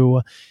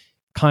to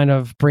kind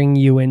of bring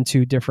you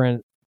into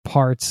different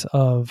parts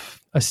of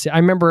a city. I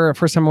remember the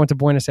first time I went to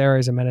Buenos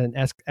Aires, I met an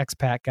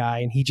expat guy,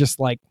 and he just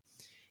like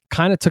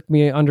kind of took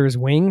me under his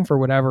wing for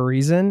whatever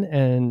reason,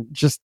 and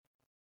just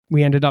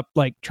we ended up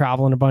like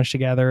traveling a bunch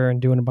together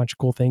and doing a bunch of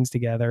cool things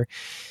together.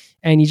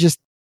 And you just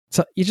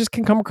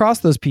can come across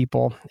those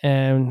people,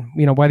 and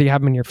whether you have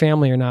them in your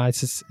family or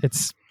not,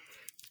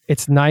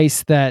 it's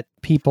nice that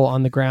people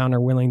on the ground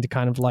are willing to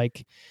kind of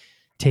like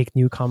take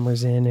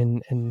newcomers in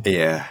and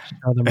show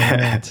them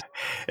around.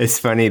 It's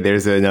funny.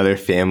 There's another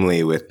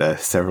family with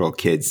several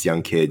kids,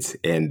 young kids,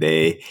 and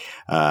they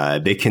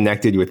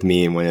connected with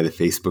me in one of the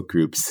Facebook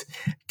groups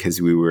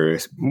because we were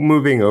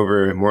moving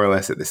over more or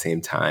less at the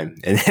same time,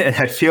 and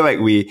I feel like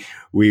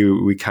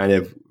we kind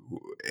of,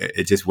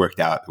 it just worked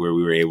out where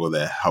we were able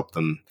to help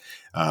them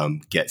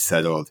get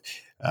settled.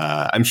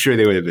 I'm sure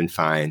they would have been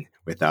fine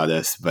without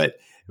us, but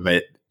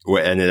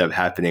what ended up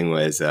happening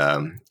was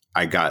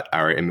I got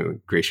our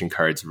immigration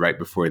cards right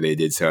before they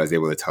did, so I was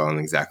able to tell them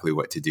exactly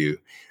what to do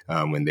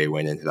when they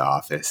went into the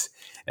office.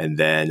 And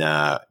then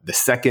the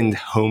second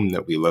home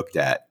that we looked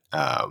at,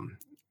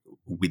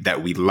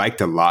 that we liked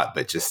a lot,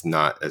 but just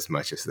not as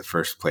much as the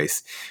first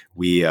place,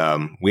 we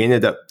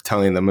ended up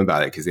telling them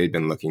about it because they'd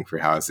been looking for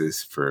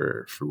houses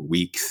for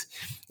weeks.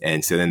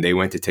 And so then they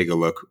went to take a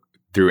look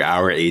through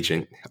our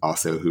agent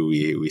also, who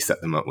we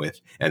set them up with.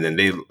 And then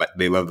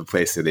they love the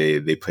place, so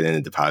they put in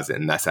a deposit,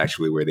 and that's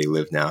actually where they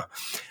live now.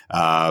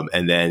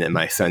 And then at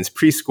my son's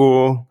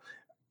preschool,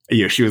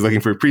 she was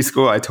looking for a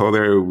preschool. I told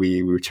her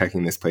we were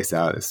checking this place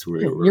out.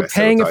 You're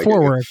paying it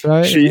forward,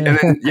 right?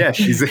 And then,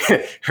 she's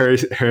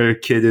her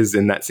kid is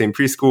in that same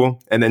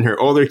preschool, and then her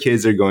older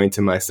kids are going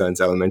to my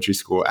son's elementary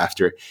school.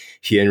 After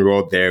he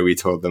enrolled there, we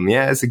told them,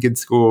 it's a good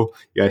school.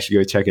 You guys should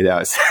go check it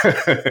out.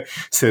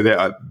 So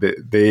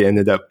they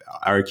ended up.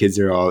 Our kids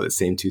are all at the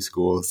same 2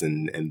 schools,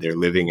 and they're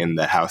living in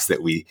the house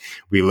that we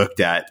looked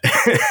at.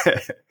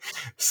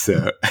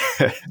 So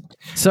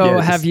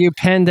have you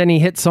penned any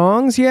hit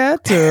songs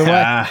yet, or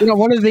what?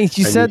 One of the things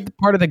you said,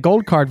 part of the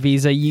gold card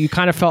visa, you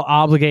kind of felt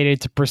obligated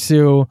to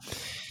pursue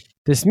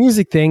this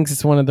music thing.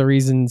 It's one of the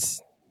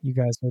reasons you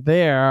guys were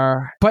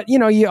there. But,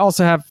 you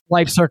also have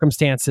life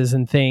circumstances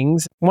and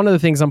things. One of the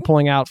things I'm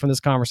pulling out from this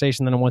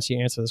conversation, then I want you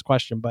to answer this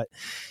question, but,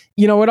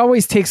 it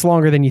always takes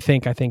longer than you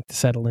think, I think, to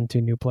settle into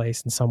a new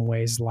place in some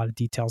ways. A lot of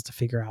details to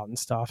figure out and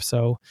stuff.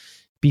 So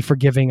be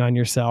forgiving on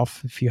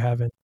yourself if you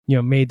haven't,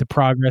 made the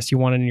progress you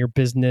wanted in your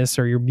business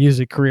or your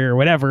music career or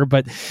whatever.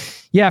 But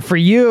yeah, for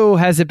you,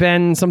 has it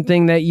been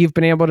something that you've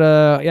been able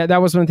to,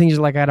 that was one of the things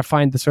you're like, I had to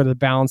find the sort of the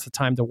balance, the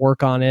time to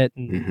work on it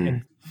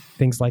and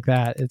things like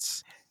that.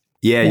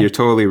 You're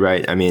totally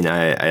right. I mean,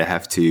 I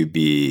have to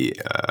be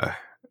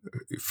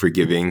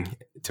forgiving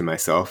to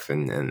myself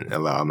and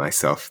allow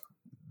myself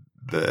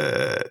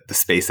the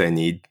space I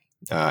need,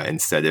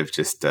 instead of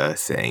just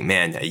saying,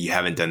 man, you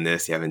haven't done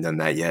this, you haven't done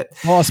that yet.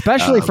 Well,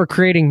 especially for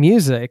creating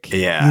music,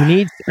 you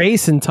need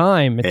space and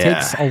time. It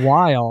takes a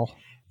while.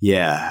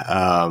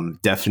 Yeah,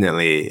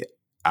 definitely.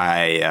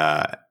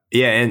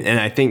 And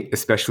I think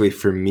especially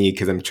for me,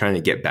 because I'm trying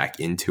to get back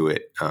into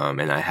it,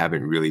 and I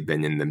haven't really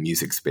been in the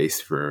music space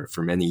for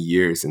many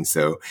years, and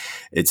so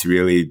it's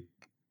really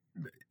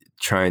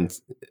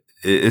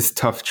it's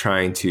tough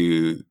trying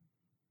to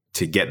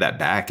get that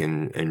back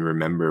and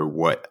remember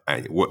what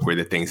were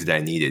the things that I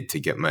needed to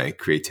get my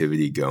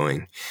creativity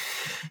going.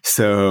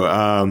 So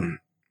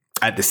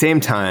at the same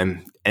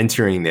time,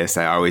 entering this,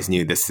 I always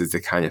knew this is the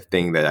kind of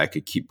thing that I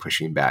could keep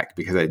pushing back,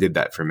 because I did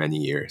that for many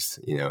years.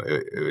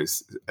 It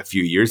was a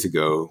few years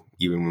ago,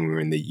 even when we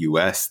were in the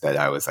US, that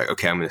I was like,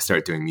 okay, I'm going to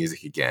start doing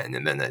music again.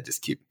 And then I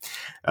just keep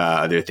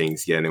other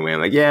things getting in the way.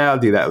 I'm like, yeah, I'll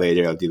do that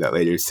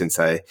later. Since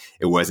it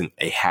wasn't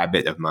a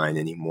habit of mine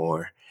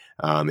anymore.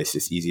 It's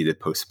just easy to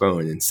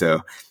postpone. And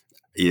so,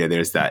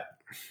 there's that.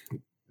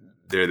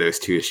 There are those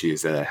two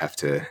issues that I have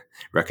to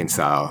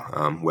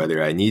reconcile,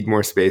 whether I need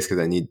more space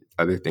because I need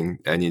other things,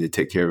 I need to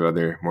take care of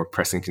other more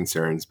pressing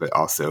concerns, but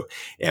also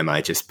am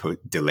I just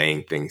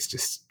delaying things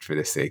just for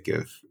the sake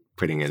of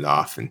putting it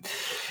off?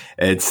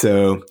 And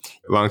so,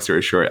 long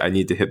story short, I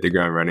need to hit the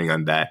ground running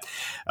on that.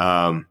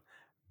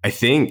 I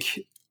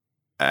think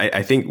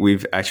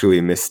we've actually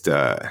missed.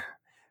 I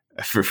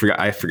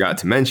forgot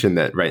to mention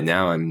that right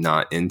now I'm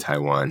not in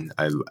Taiwan.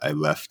 I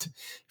left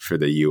for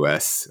the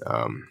U.S.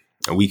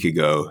 A week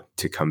ago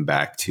to come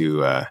back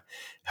to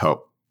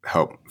help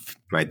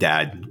my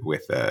dad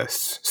with a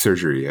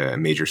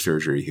major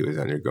surgery he was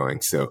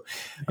undergoing. So,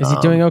 is he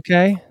doing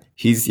okay?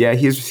 He's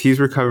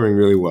recovering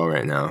really well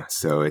right now.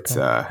 So it's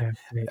I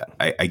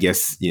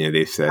guess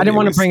they've said I didn't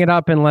want to bring it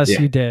up unless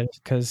you did,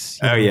 because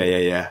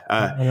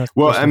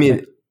well, I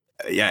mean.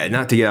 Yeah,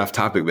 not to get off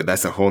topic, but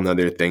that's a whole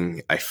nother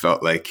thing I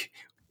felt like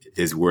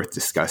is worth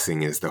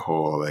discussing, is the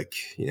whole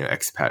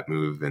expat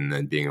move and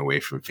then being away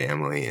from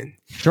family and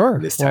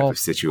this type of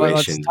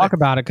situation. Let's talk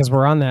about it, because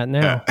we're on that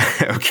now.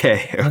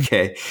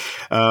 Okay.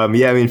 I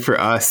mean, for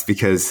us,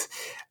 because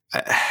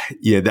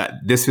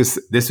that this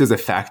was a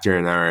factor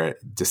in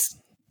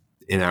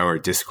our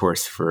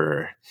discourse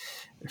for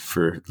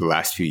the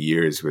last few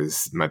years,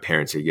 was my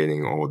parents are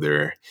getting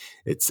older.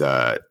 It's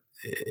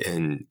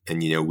and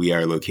we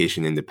are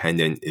location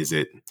independent.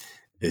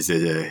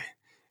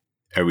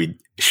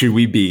 Should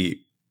we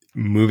be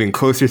moving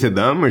closer to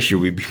them, or should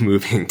we be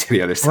moving to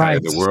the other side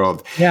of the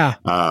world? Yeah.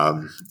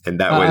 And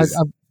that was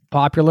a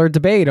popular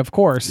debate, of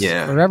course,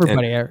 for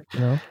everybody.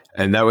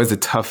 And that was a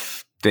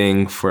tough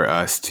thing for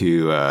us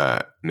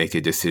to make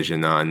a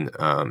decision on.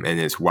 And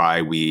it's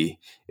why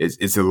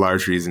it's a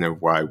large reason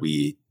of why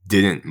we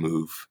didn't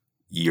move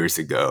years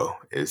ago,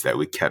 is that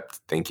we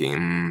kept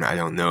thinking, I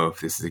don't know if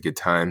this is a good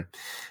time.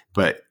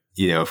 But,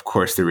 of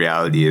course, the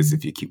reality is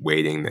if you keep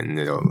waiting, then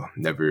it'll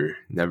never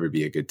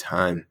be a good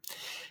time.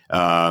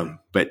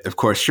 But of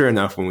course, sure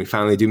enough, when we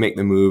finally do make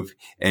the move,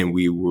 and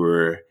we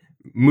were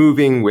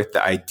moving with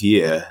the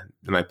idea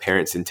that my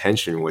parents'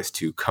 intention was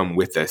to come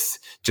with us,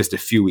 just a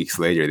few weeks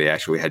later, they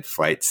actually had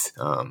flights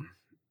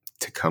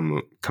to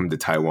come to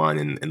Taiwan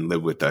and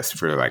live with us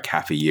for like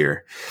half a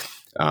year.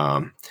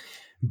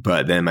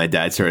 But then my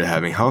dad started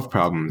having health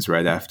problems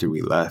right after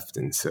we left.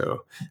 And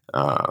so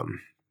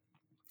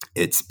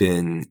that's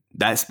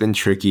been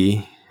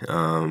tricky.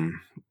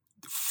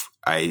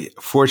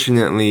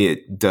 Fortunately,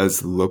 it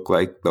does look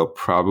like they'll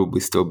probably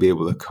still be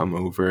able to come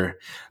over.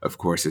 Of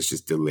course, it's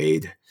just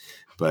delayed,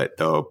 but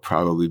they'll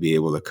probably be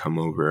able to come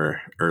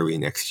over early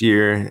next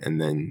year.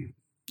 And then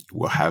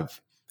we'll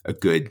have a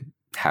good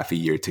half a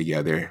year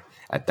together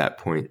at that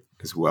point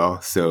as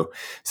well. So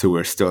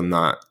we're still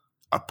not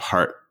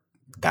apart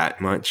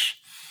that much,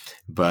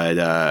 but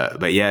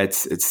yeah,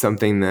 it's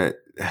something that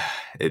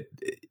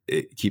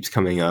it keeps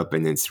coming up,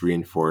 and it's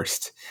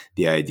reinforced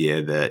the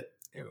idea that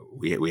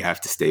we have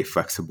to stay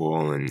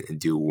flexible and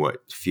do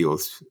what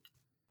feels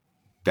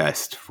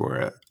best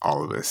for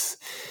all of us.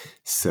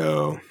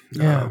 So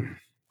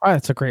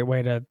that's a great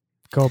way to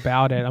go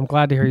about it. I'm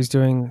glad to hear he's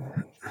doing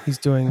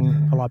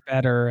a lot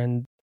better,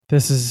 and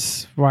this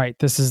is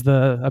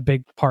a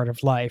big part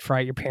of life,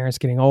 right? Your parents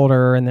getting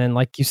older. And then,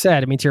 like you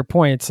said, I mean, to your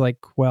point, it's like,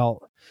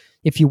 well,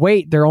 if you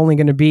wait, they're only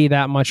going to be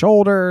that much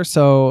older.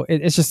 So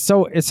it's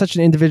such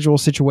an individual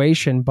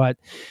situation. But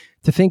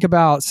to think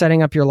about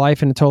setting up your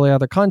life in a totally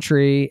other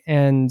country,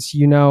 and,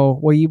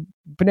 you've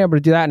been able to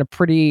do that in a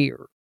pretty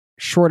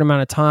short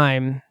amount of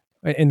time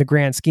in the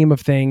grand scheme of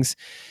things,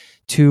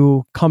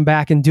 to come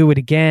back and do it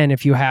again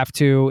if you have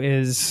to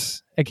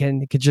is,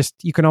 again,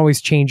 you can always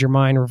change your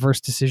mind,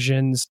 reverse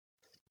decisions.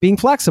 Being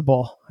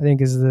flexible, I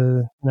think, is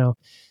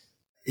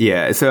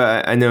Yeah, so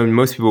I know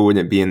most people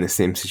wouldn't be in the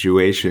same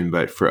situation,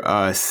 but for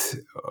us,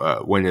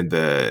 one of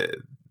the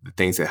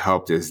things that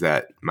helped is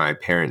that my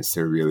parents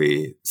are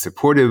really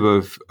supportive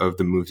of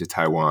the move to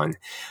Taiwan,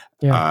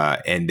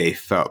 and they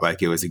felt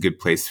like it was a good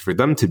place for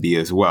them to be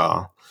as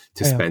well,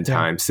 to spend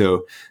time.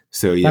 So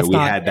So, that's we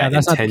not, had that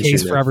that's not the intention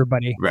case for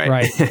everybody.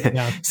 right.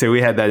 Yeah. So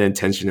we had that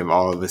intention of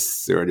all of us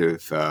sort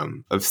of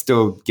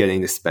still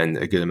getting to spend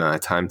a good amount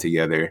of time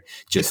together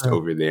just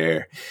over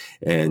there.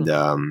 And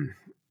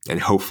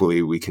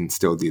hopefully we can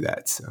still do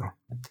that. So,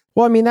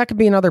 well, I mean, that could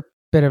be another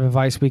bit of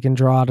advice we can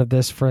draw out of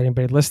this for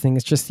anybody listening.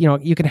 It's just,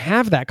 you can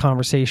have that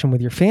conversation with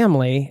your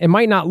family. It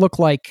might not look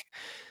like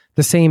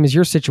the same as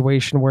your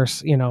situation where,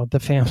 the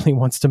family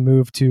wants to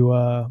move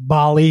to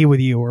Bali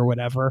with you or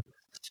whatever,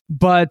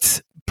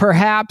 but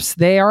perhaps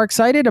they are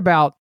excited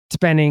about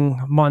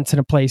spending months in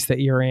a place that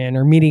you're in,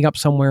 or meeting up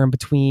somewhere in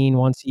between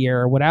once a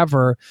year or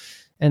whatever.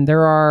 And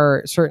there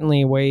are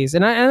certainly ways,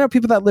 and I know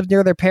people that live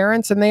near their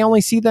parents and they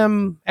only see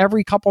them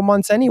every couple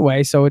months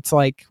anyway. So it's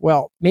like,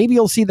 well, maybe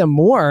you'll see them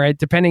more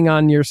depending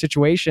on your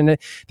situation.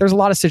 There's a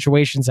lot of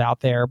situations out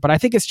there, but I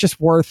think it's just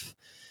worth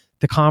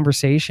the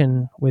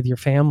conversation with your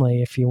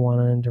family if you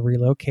wanted to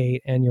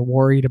relocate and you're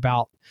worried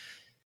about,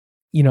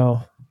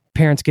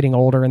 parents getting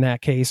older in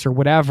that case or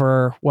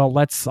whatever. Well,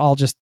 let's all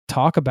just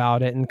talk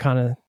about it and kind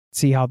of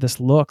see how this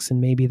looks. And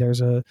maybe there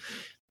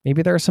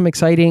are some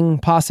exciting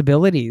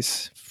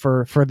possibilities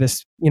for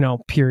this,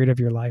 period of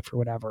your life or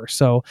whatever.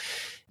 So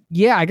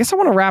yeah, I guess I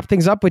want to wrap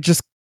things up with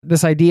just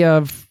this idea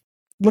of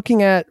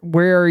looking at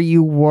where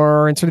you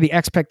were and sort of the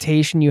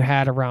expectation you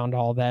had around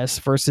all this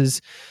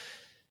versus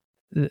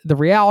the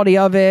reality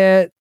of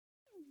it,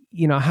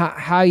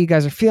 how you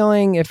guys are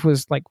feeling, if it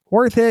was like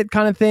worth it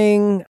kind of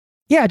thing.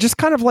 Yeah, just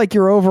kind of like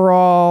your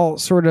overall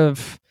sort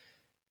of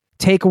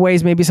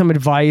takeaways, maybe some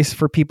advice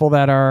for people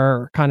that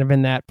are kind of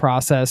in that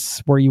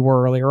process where you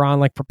were earlier on,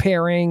 like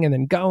preparing and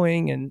then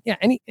going, and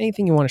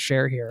anything you want to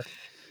share here.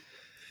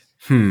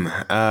 It's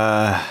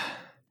a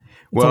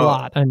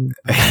lot.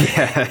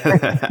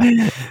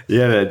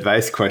 The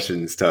advice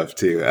question is tough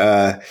too.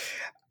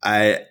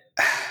 I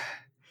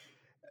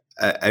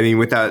mean,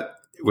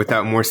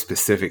 without more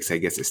specifics, I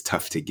guess it's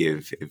tough to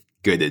give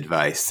good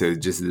advice. So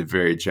just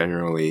very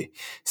generally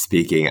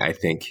speaking, I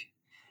think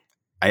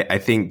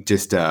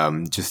just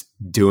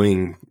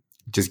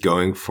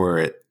going for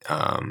it.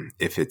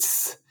 If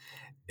it's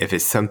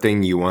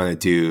something you want to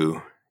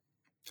do,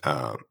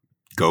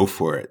 go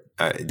for it.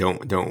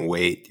 Don't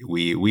wait.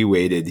 We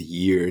waited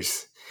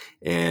years,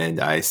 and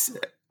it's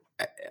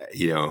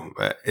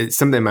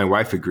something my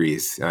wife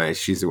agrees.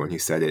 She's the one who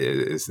said it,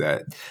 is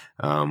that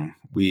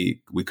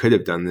we could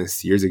have done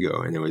this years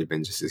ago and it would have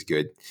been just as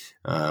good.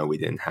 We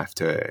didn't have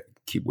to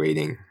keep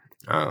waiting.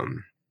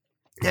 And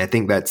I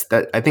think that's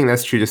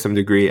true to some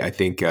degree. I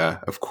think,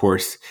 of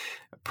course,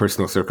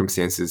 personal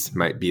circumstances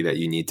might be that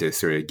you need to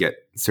sort of get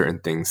certain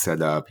things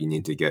set up. You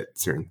need to get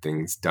certain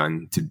things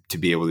done to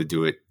be able to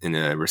do it in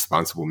a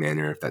responsible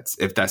manner.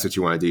 If that's what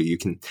you want to do, you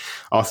can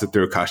also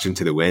throw caution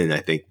to the wind. I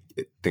think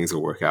things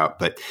will work out.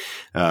 But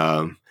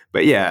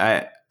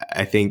yeah,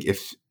 I think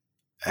if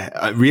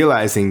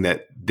realizing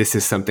that this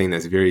is something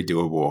that's very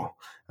doable,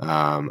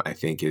 I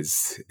think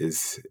is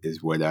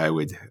what I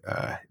would,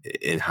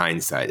 in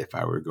hindsight, if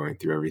I were going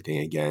through everything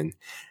again,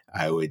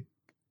 I would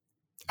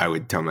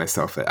tell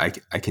myself that I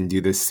can do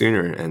this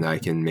sooner and I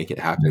can make it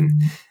happen.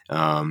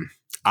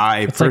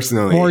 It's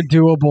personally more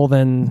doable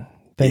than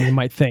you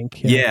might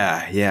think.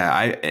 Yeah.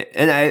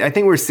 I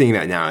think we're seeing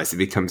that now as it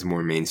becomes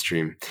more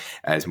mainstream,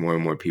 as more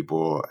and more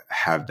people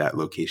have that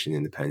location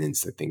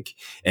independence, I think,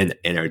 and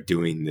are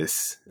doing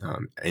this,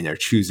 and are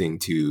choosing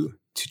to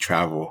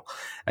travel.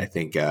 I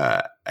think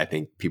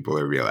people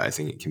are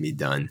realizing it can be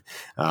done.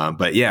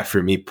 But yeah,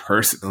 for me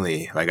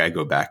personally, like I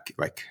go back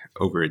like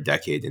over a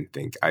decade and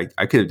think I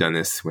could have done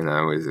this when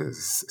I was a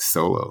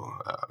solo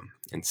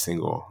and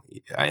single.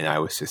 And I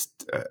was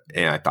just,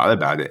 and I thought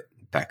about it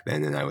back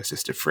then, and I was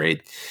just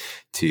afraid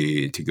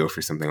to go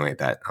for something like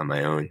that on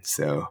my own.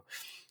 So,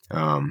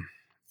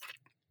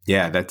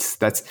 yeah, that's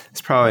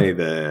probably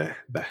the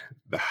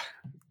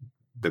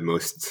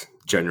most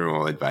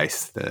general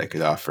advice that I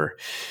could offer.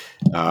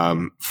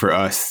 For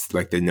us,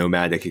 like the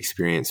nomadic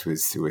experience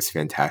was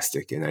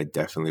fantastic, and I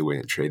definitely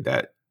wouldn't trade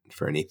that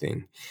for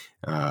anything.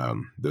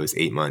 Those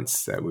 8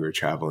 months that we were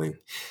traveling,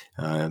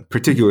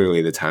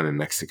 particularly the time in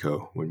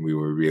Mexico when we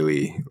were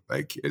really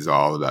like, is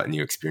all about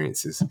new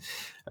experiences.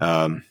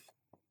 I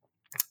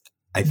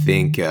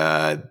think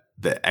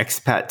the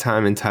expat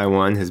time in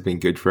Taiwan has been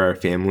good for our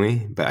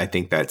family, but I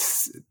think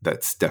that's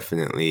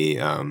definitely,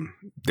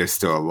 there's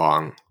still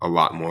a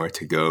lot more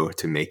to go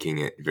to making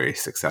it very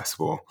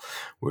successsul.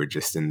 We're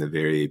just in the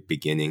very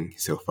beginning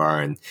so far,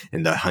 and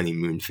in the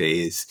honeymoon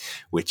phase,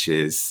 which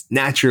is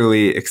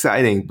naturally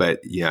exciting.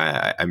 But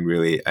yeah,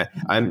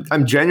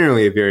 I'm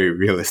generally a very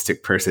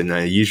realistic person.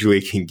 I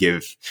usually can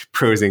give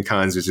pros and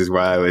cons, which is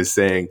why I was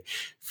saying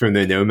from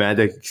the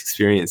nomadic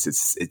experience,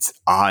 it's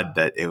odd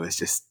that it was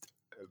just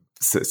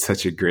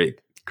such a great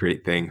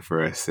thing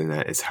for us, and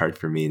it's hard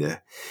for me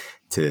to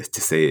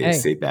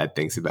say bad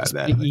things about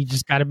that. You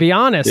just got to be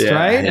honest,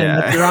 right? Yeah.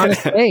 And that's your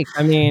honest take.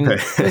 I mean,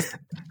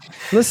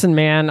 listen,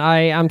 man,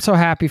 I'm so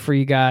happy for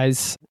you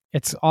guys.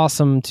 It's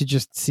awesome to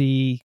just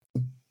see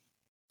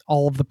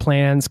all of the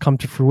plans come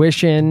to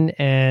fruition,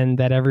 and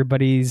that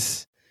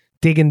everybody's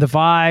digging the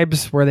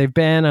vibes where they've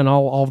been and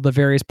all the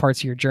various parts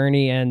of your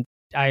journey. And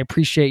I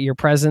appreciate your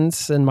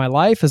presence in my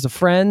life as a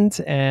friend.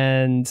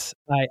 And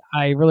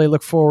I really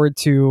look forward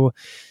to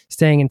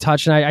staying in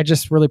touch. And I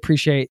just really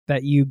appreciate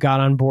that you got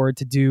on board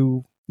to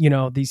do,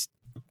 these.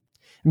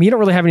 I mean, you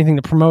don't really have anything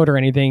to promote or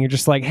anything. You're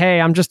just like,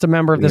 hey, I'm just a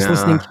member of this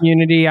listening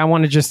community. I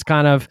want to just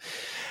kind of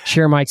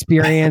share my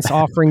experience,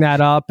 offering that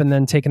up, and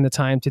then taking the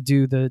time to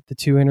do the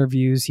 2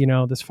 interviews,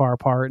 this far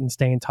apart and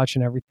stay in touch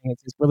and everything. It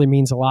really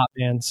means a lot,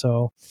 man.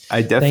 So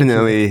I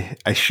definitely,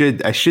 I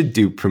should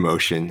do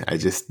promotion.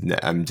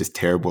 I'm just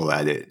terrible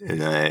at it.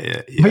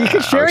 And you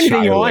can share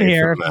anything you want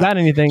here. If not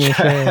anything you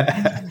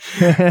share.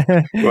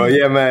 Well,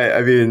 yeah,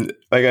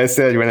 like I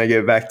said, when I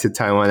get back to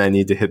Taiwan, I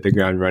need to hit the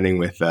ground running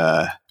with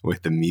the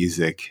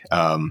music.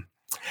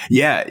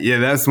 Yeah,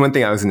 that's one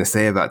thing I was going to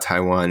say about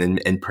Taiwan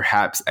and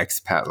perhaps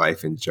expat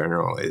life in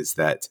general is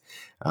that,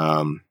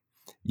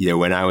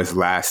 when I was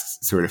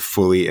last sort of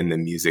fully in the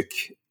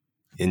music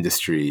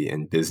industry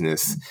and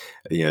business,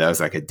 that was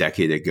like a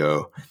decade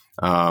ago.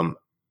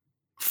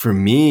 For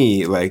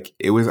me, like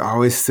it was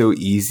always so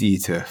easy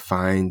to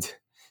find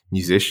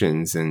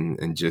musicians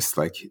and just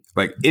like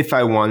if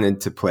I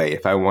wanted to play,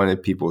 if I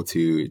wanted people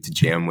to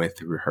jam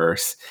with,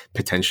 rehearse,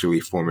 potentially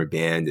form a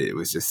band, it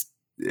was just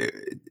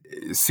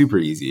super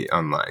easy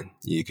online.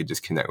 You could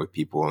just connect with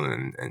people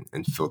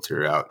and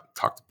filter out,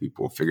 talk to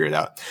people, figure it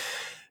out.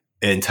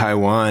 In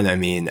Taiwan,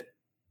 I'm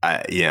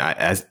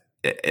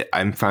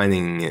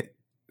finding it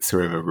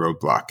sort of a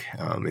roadblock.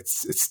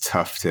 It's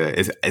tough to.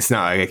 It's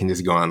not like I can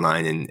just go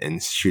online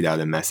and shoot out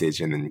a message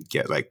and then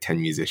get like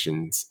 10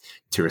 musicians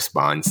to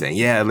respond saying,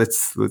 "Yeah,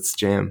 let's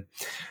jam."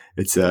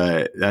 It's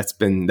that's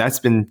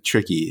been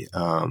tricky.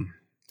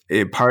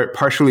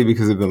 Partially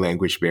because of the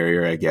language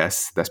barrier, I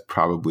guess. That's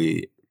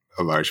probably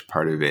a large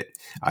part of it.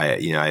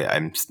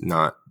 I'm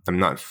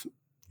not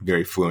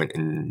very fluent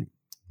in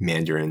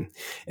Mandarin,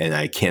 and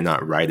I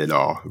cannot write at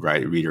all,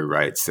 read or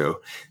write.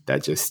 So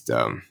that just,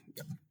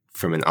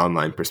 from an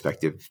online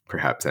perspective,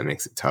 perhaps that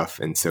makes it tough.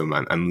 And so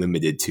I'm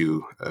limited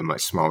to a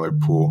much smaller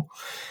pool.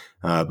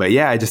 But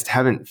yeah, I just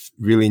haven't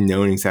really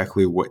known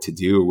exactly what to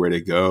do or where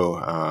to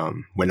go.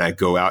 When I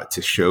go out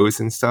to shows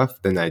and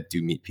stuff, then I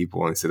do meet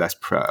people. And so that's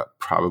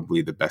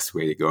probably the best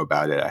way to go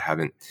about it.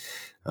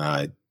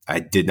 I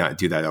did not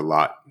do that a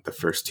lot the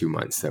first 2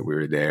 months that we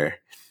were there.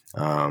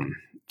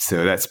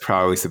 So that's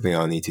probably something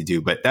I'll need to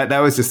do. But that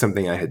was just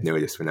something I had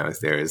noticed when I was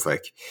there, is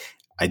like,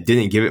 I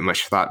didn't give it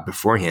much thought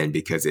beforehand,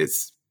 because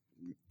it's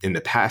in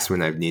the past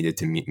when I've needed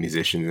to meet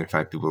musicians and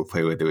find people to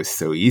play with, it was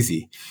so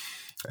easy.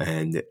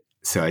 And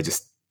so I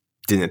just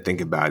didn't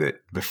think about it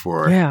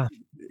before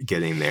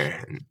getting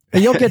there.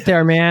 And you'll get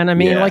there, man. I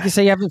mean, like you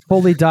say, you haven't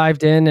fully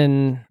dived in,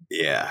 and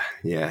yeah.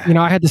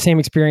 I had the same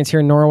experience here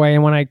in Norway,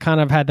 and when I kind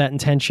of had that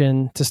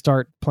intention to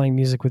start playing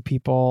music with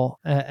people,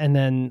 and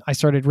then I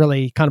started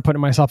really kind of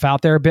putting myself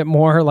out there a bit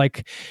more.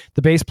 Like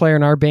the bass player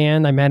in our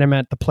band, I met him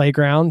at the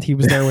playground. He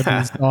was there with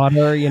his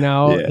daughter.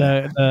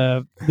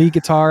 The lead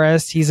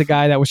guitarist, he's a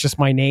guy that was just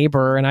my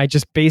neighbor, and I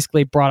just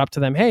basically brought up to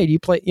them, "Hey, do you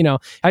play?"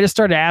 I just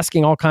started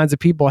asking all kinds of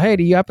people, "Hey,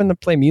 do you happen to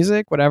play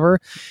music?" Whatever.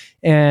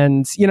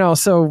 And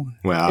so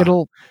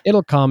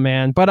it'll come,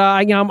 man. But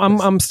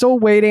I'm still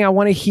waiting. I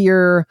want to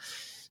hear.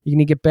 You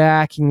can get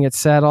back, you can get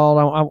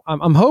settled.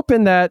 I'm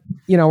hoping that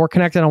we're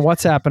connected on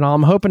WhatsApp, and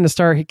I'm hoping to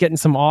start getting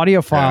some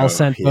audio files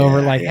sent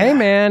over. Like, hey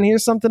man,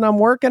 here's something I'm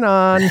working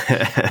on.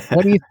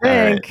 What do you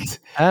think?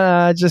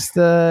 Right.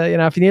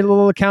 If you need a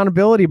little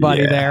accountability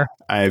buddy there,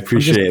 I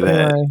appreciate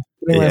that.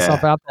 Putting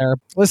myself out there.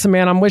 Listen,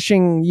 man, I'm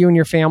wishing you and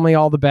your family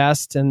all the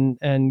best and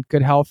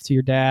good health to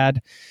your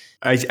dad.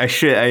 I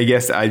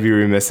guess I'd be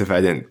remiss if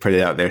I didn't put it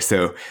out there.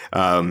 So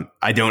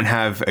I don't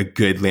have a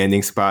good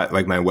landing spot.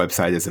 Like, my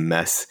website is a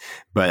mess.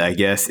 But I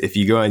guess if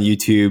you go on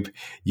YouTube,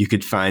 you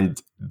could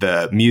find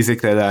the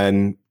music that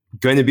I'm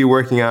going to be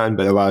working on,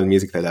 but a lot of the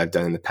music that I've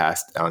done in the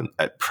past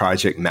at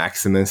Project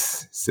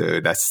Maximus.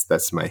 So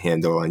that's my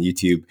handle on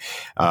YouTube.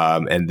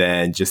 And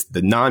then just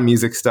the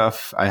non-music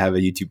stuff, I have a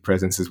YouTube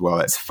presence as well.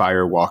 That's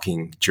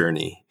Firewalking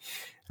Journey.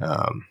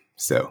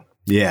 So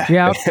yeah.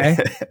 Yeah. Okay.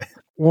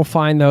 We'll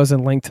find those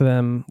and link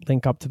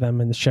up to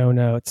them in the show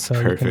notes.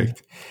 So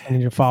perfect. I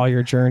need to follow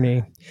your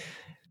journey.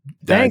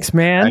 Thanks,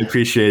 man. I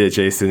appreciate it,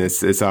 Jason.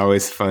 It's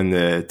always fun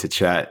to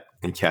chat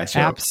and catch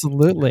up.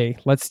 Absolutely.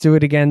 Let's do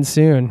it again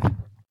soon.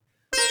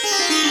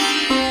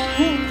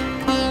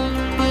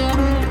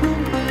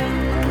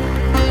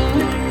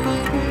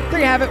 There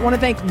you have it. I want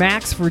to thank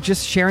Max for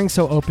just sharing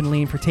so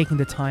openly and for taking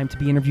the time to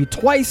be interviewed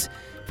twice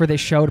for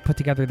this show to put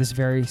together this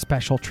very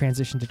special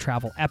Transition to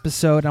Travel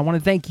episode. I want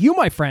to thank you,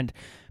 my friend,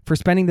 for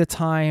spending the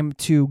time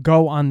to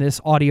go on this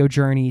audio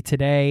journey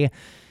today.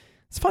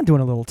 It's fun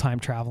doing a little time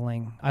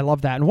traveling. I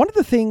love that. And one of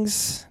the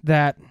things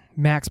that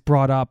Max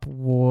brought up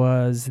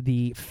was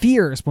the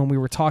fears when we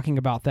were talking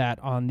about that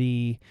on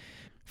the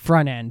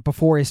front end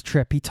before his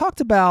trip. He talked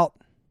about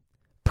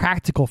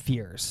practical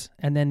fears,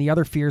 and then the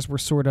other fears were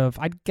sort of,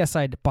 I guess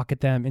I'd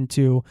bucket them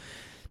into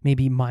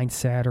maybe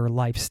mindset or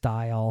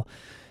lifestyle.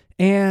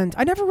 And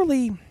I never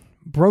really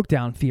broke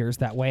down fears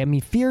that way. I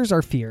mean, fears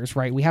are fears,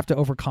 right? We have to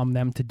overcome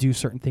them to do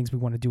certain things we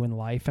want to do in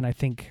life. And I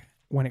think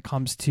when it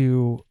comes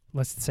to,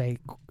 let's say,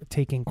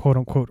 taking quote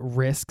unquote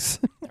risks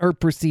or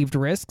perceived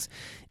risks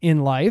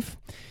in life,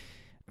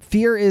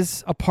 fear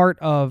is a part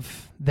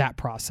of that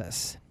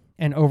process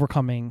and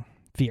overcoming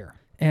fear.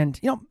 And,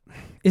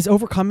 is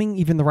overcoming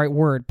even the right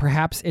word?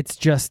 Perhaps it's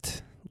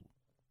just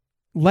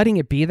letting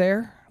it be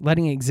there,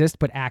 letting it exist,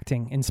 but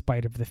acting in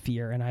spite of the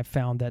fear. And I've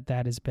found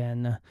that has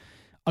been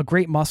a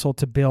great muscle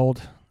to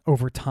build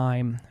over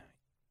time.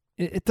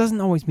 It doesn't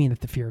always mean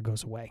that the fear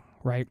goes away,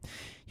 right?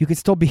 You could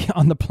still be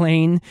on the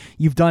plane.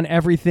 You've done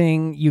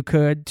everything you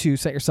could to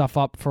set yourself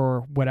up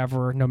for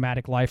whatever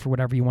nomadic life or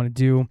whatever you want to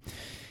do.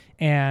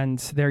 And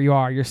there you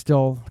are. You're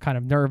still kind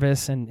of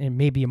nervous, and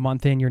maybe a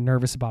month in, you're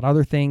nervous about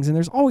other things. And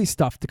there's always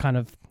stuff to kind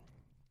of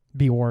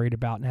be worried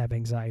about and have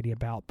anxiety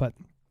about. But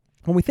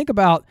when we think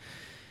about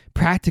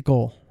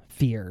practical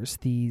fears,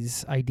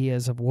 these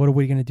ideas of what are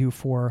we going to do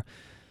for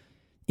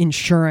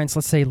insurance,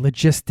 let's say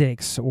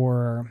logistics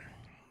or,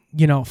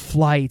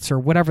 flights or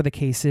whatever the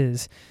case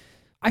is,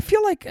 I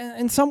feel like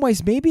in some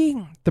ways,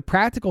 maybe the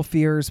practical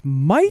fears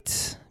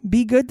might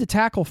be good to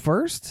tackle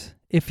first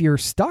if you're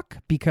stuck,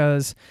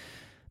 because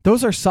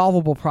those are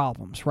solvable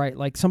problems, right?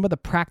 Like some of the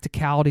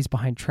practicalities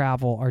behind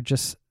travel are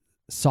just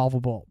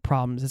solvable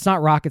problems. It's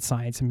not rocket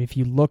science. I mean, if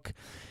you look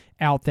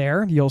out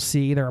there, you'll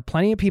see there are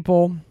plenty of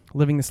people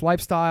living this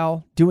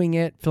lifestyle, doing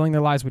it, filling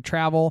their lives with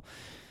travel,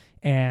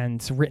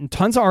 and written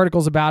tons of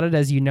articles about it,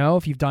 as you know,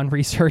 if you've done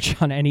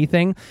research on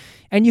anything.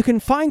 And you can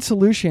find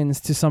solutions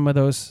to some of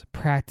those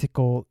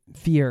practical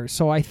fears.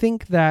 So I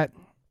think that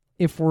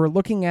if we're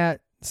looking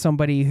at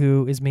somebody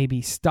who is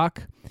maybe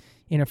stuck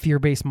in a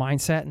fear-based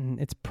mindset and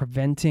it's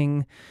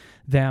preventing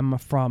them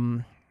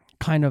from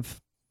kind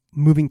of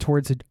moving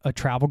towards a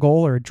travel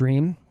goal or a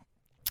dream,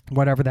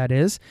 whatever that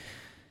is,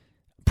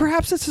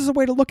 perhaps this is a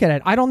way to look at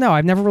it. I don't know.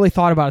 I've never really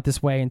thought about it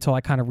this way until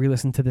I kind of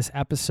re-listened to this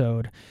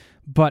episode.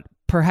 But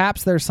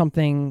perhaps there's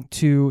something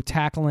to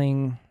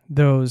tackling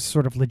those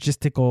sort of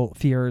logistical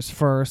fears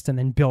first and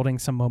then building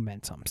some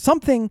momentum.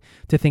 Something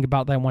to think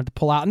about that I wanted to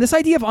pull out. And this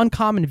idea of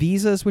uncommon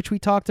visas, which we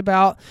talked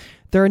about,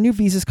 there are new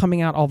visas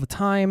coming out all the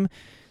time.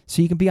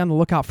 So you can be on the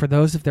lookout for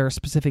those if there are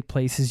specific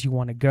places you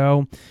want to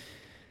go.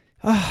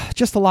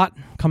 Just a lot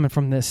coming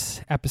from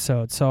this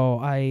episode. So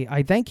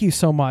I thank you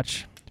so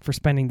much for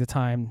spending the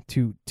time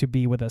to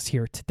be with us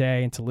here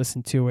today and to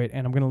listen to it.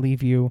 And I'm going to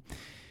leave you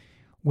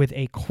with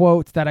a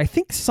quote that I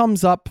think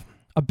sums up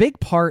a big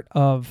part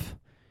of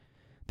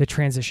the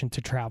transition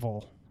to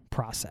travel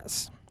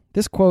process.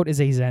 This quote is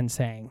a Zen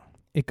saying.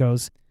 It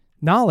goes,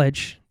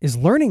 "Knowledge is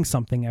learning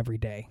something every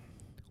day.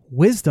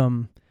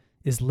 Wisdom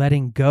is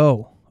letting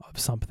go of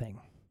something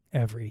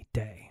every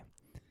day."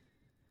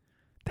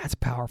 That's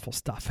powerful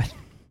stuff.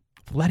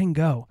 Letting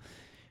go.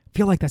 I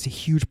feel like that's a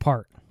huge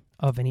part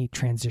of any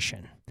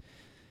transition.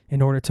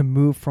 In order to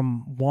move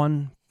from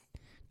one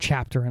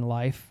chapter in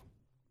life,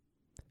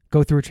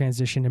 go through a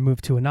transition and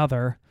move to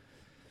another,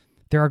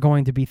 there are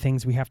going to be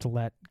things we have to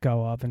let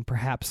go of. And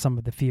perhaps some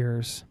of the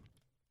fears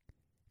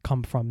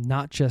come from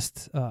not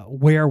just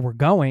where we're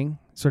going,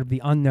 sort of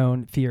the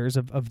unknown fears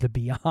of the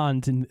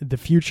beyond and the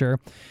future,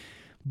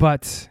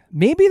 but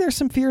maybe there's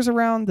some fears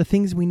around the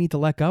things we need to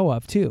let go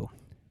of too,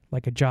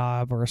 like a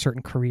job or a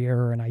certain career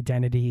or an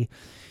identity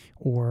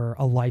or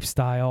a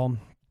lifestyle.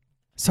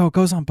 So it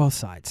goes on both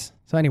sides.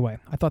 So anyway,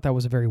 I thought that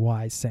was a very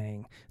wise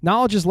saying.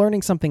 Knowledge is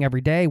learning something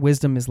every day.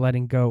 Wisdom is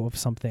letting go of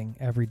something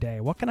every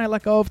day. What can I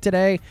let go of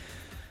today?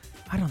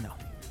 I don't know.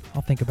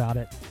 I'll think about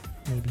it.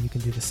 Maybe you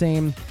can do the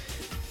same.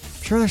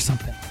 I'm sure there's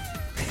something.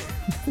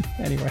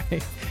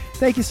 Anyway,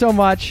 thank you so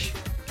much.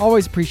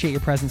 Always appreciate your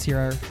presence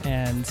here,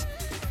 and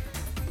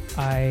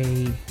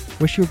I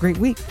wish you a great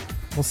week.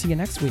 We'll see you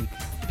next week.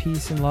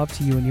 Peace and love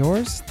to you and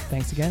yours.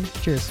 Thanks again.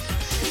 Cheers.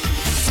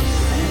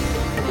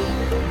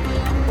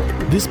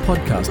 This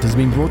podcast has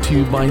been brought to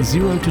you by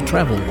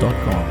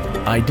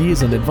ZeroToTravel.com.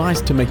 Ideas and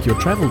advice to make your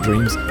travel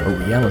dreams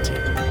a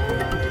reality.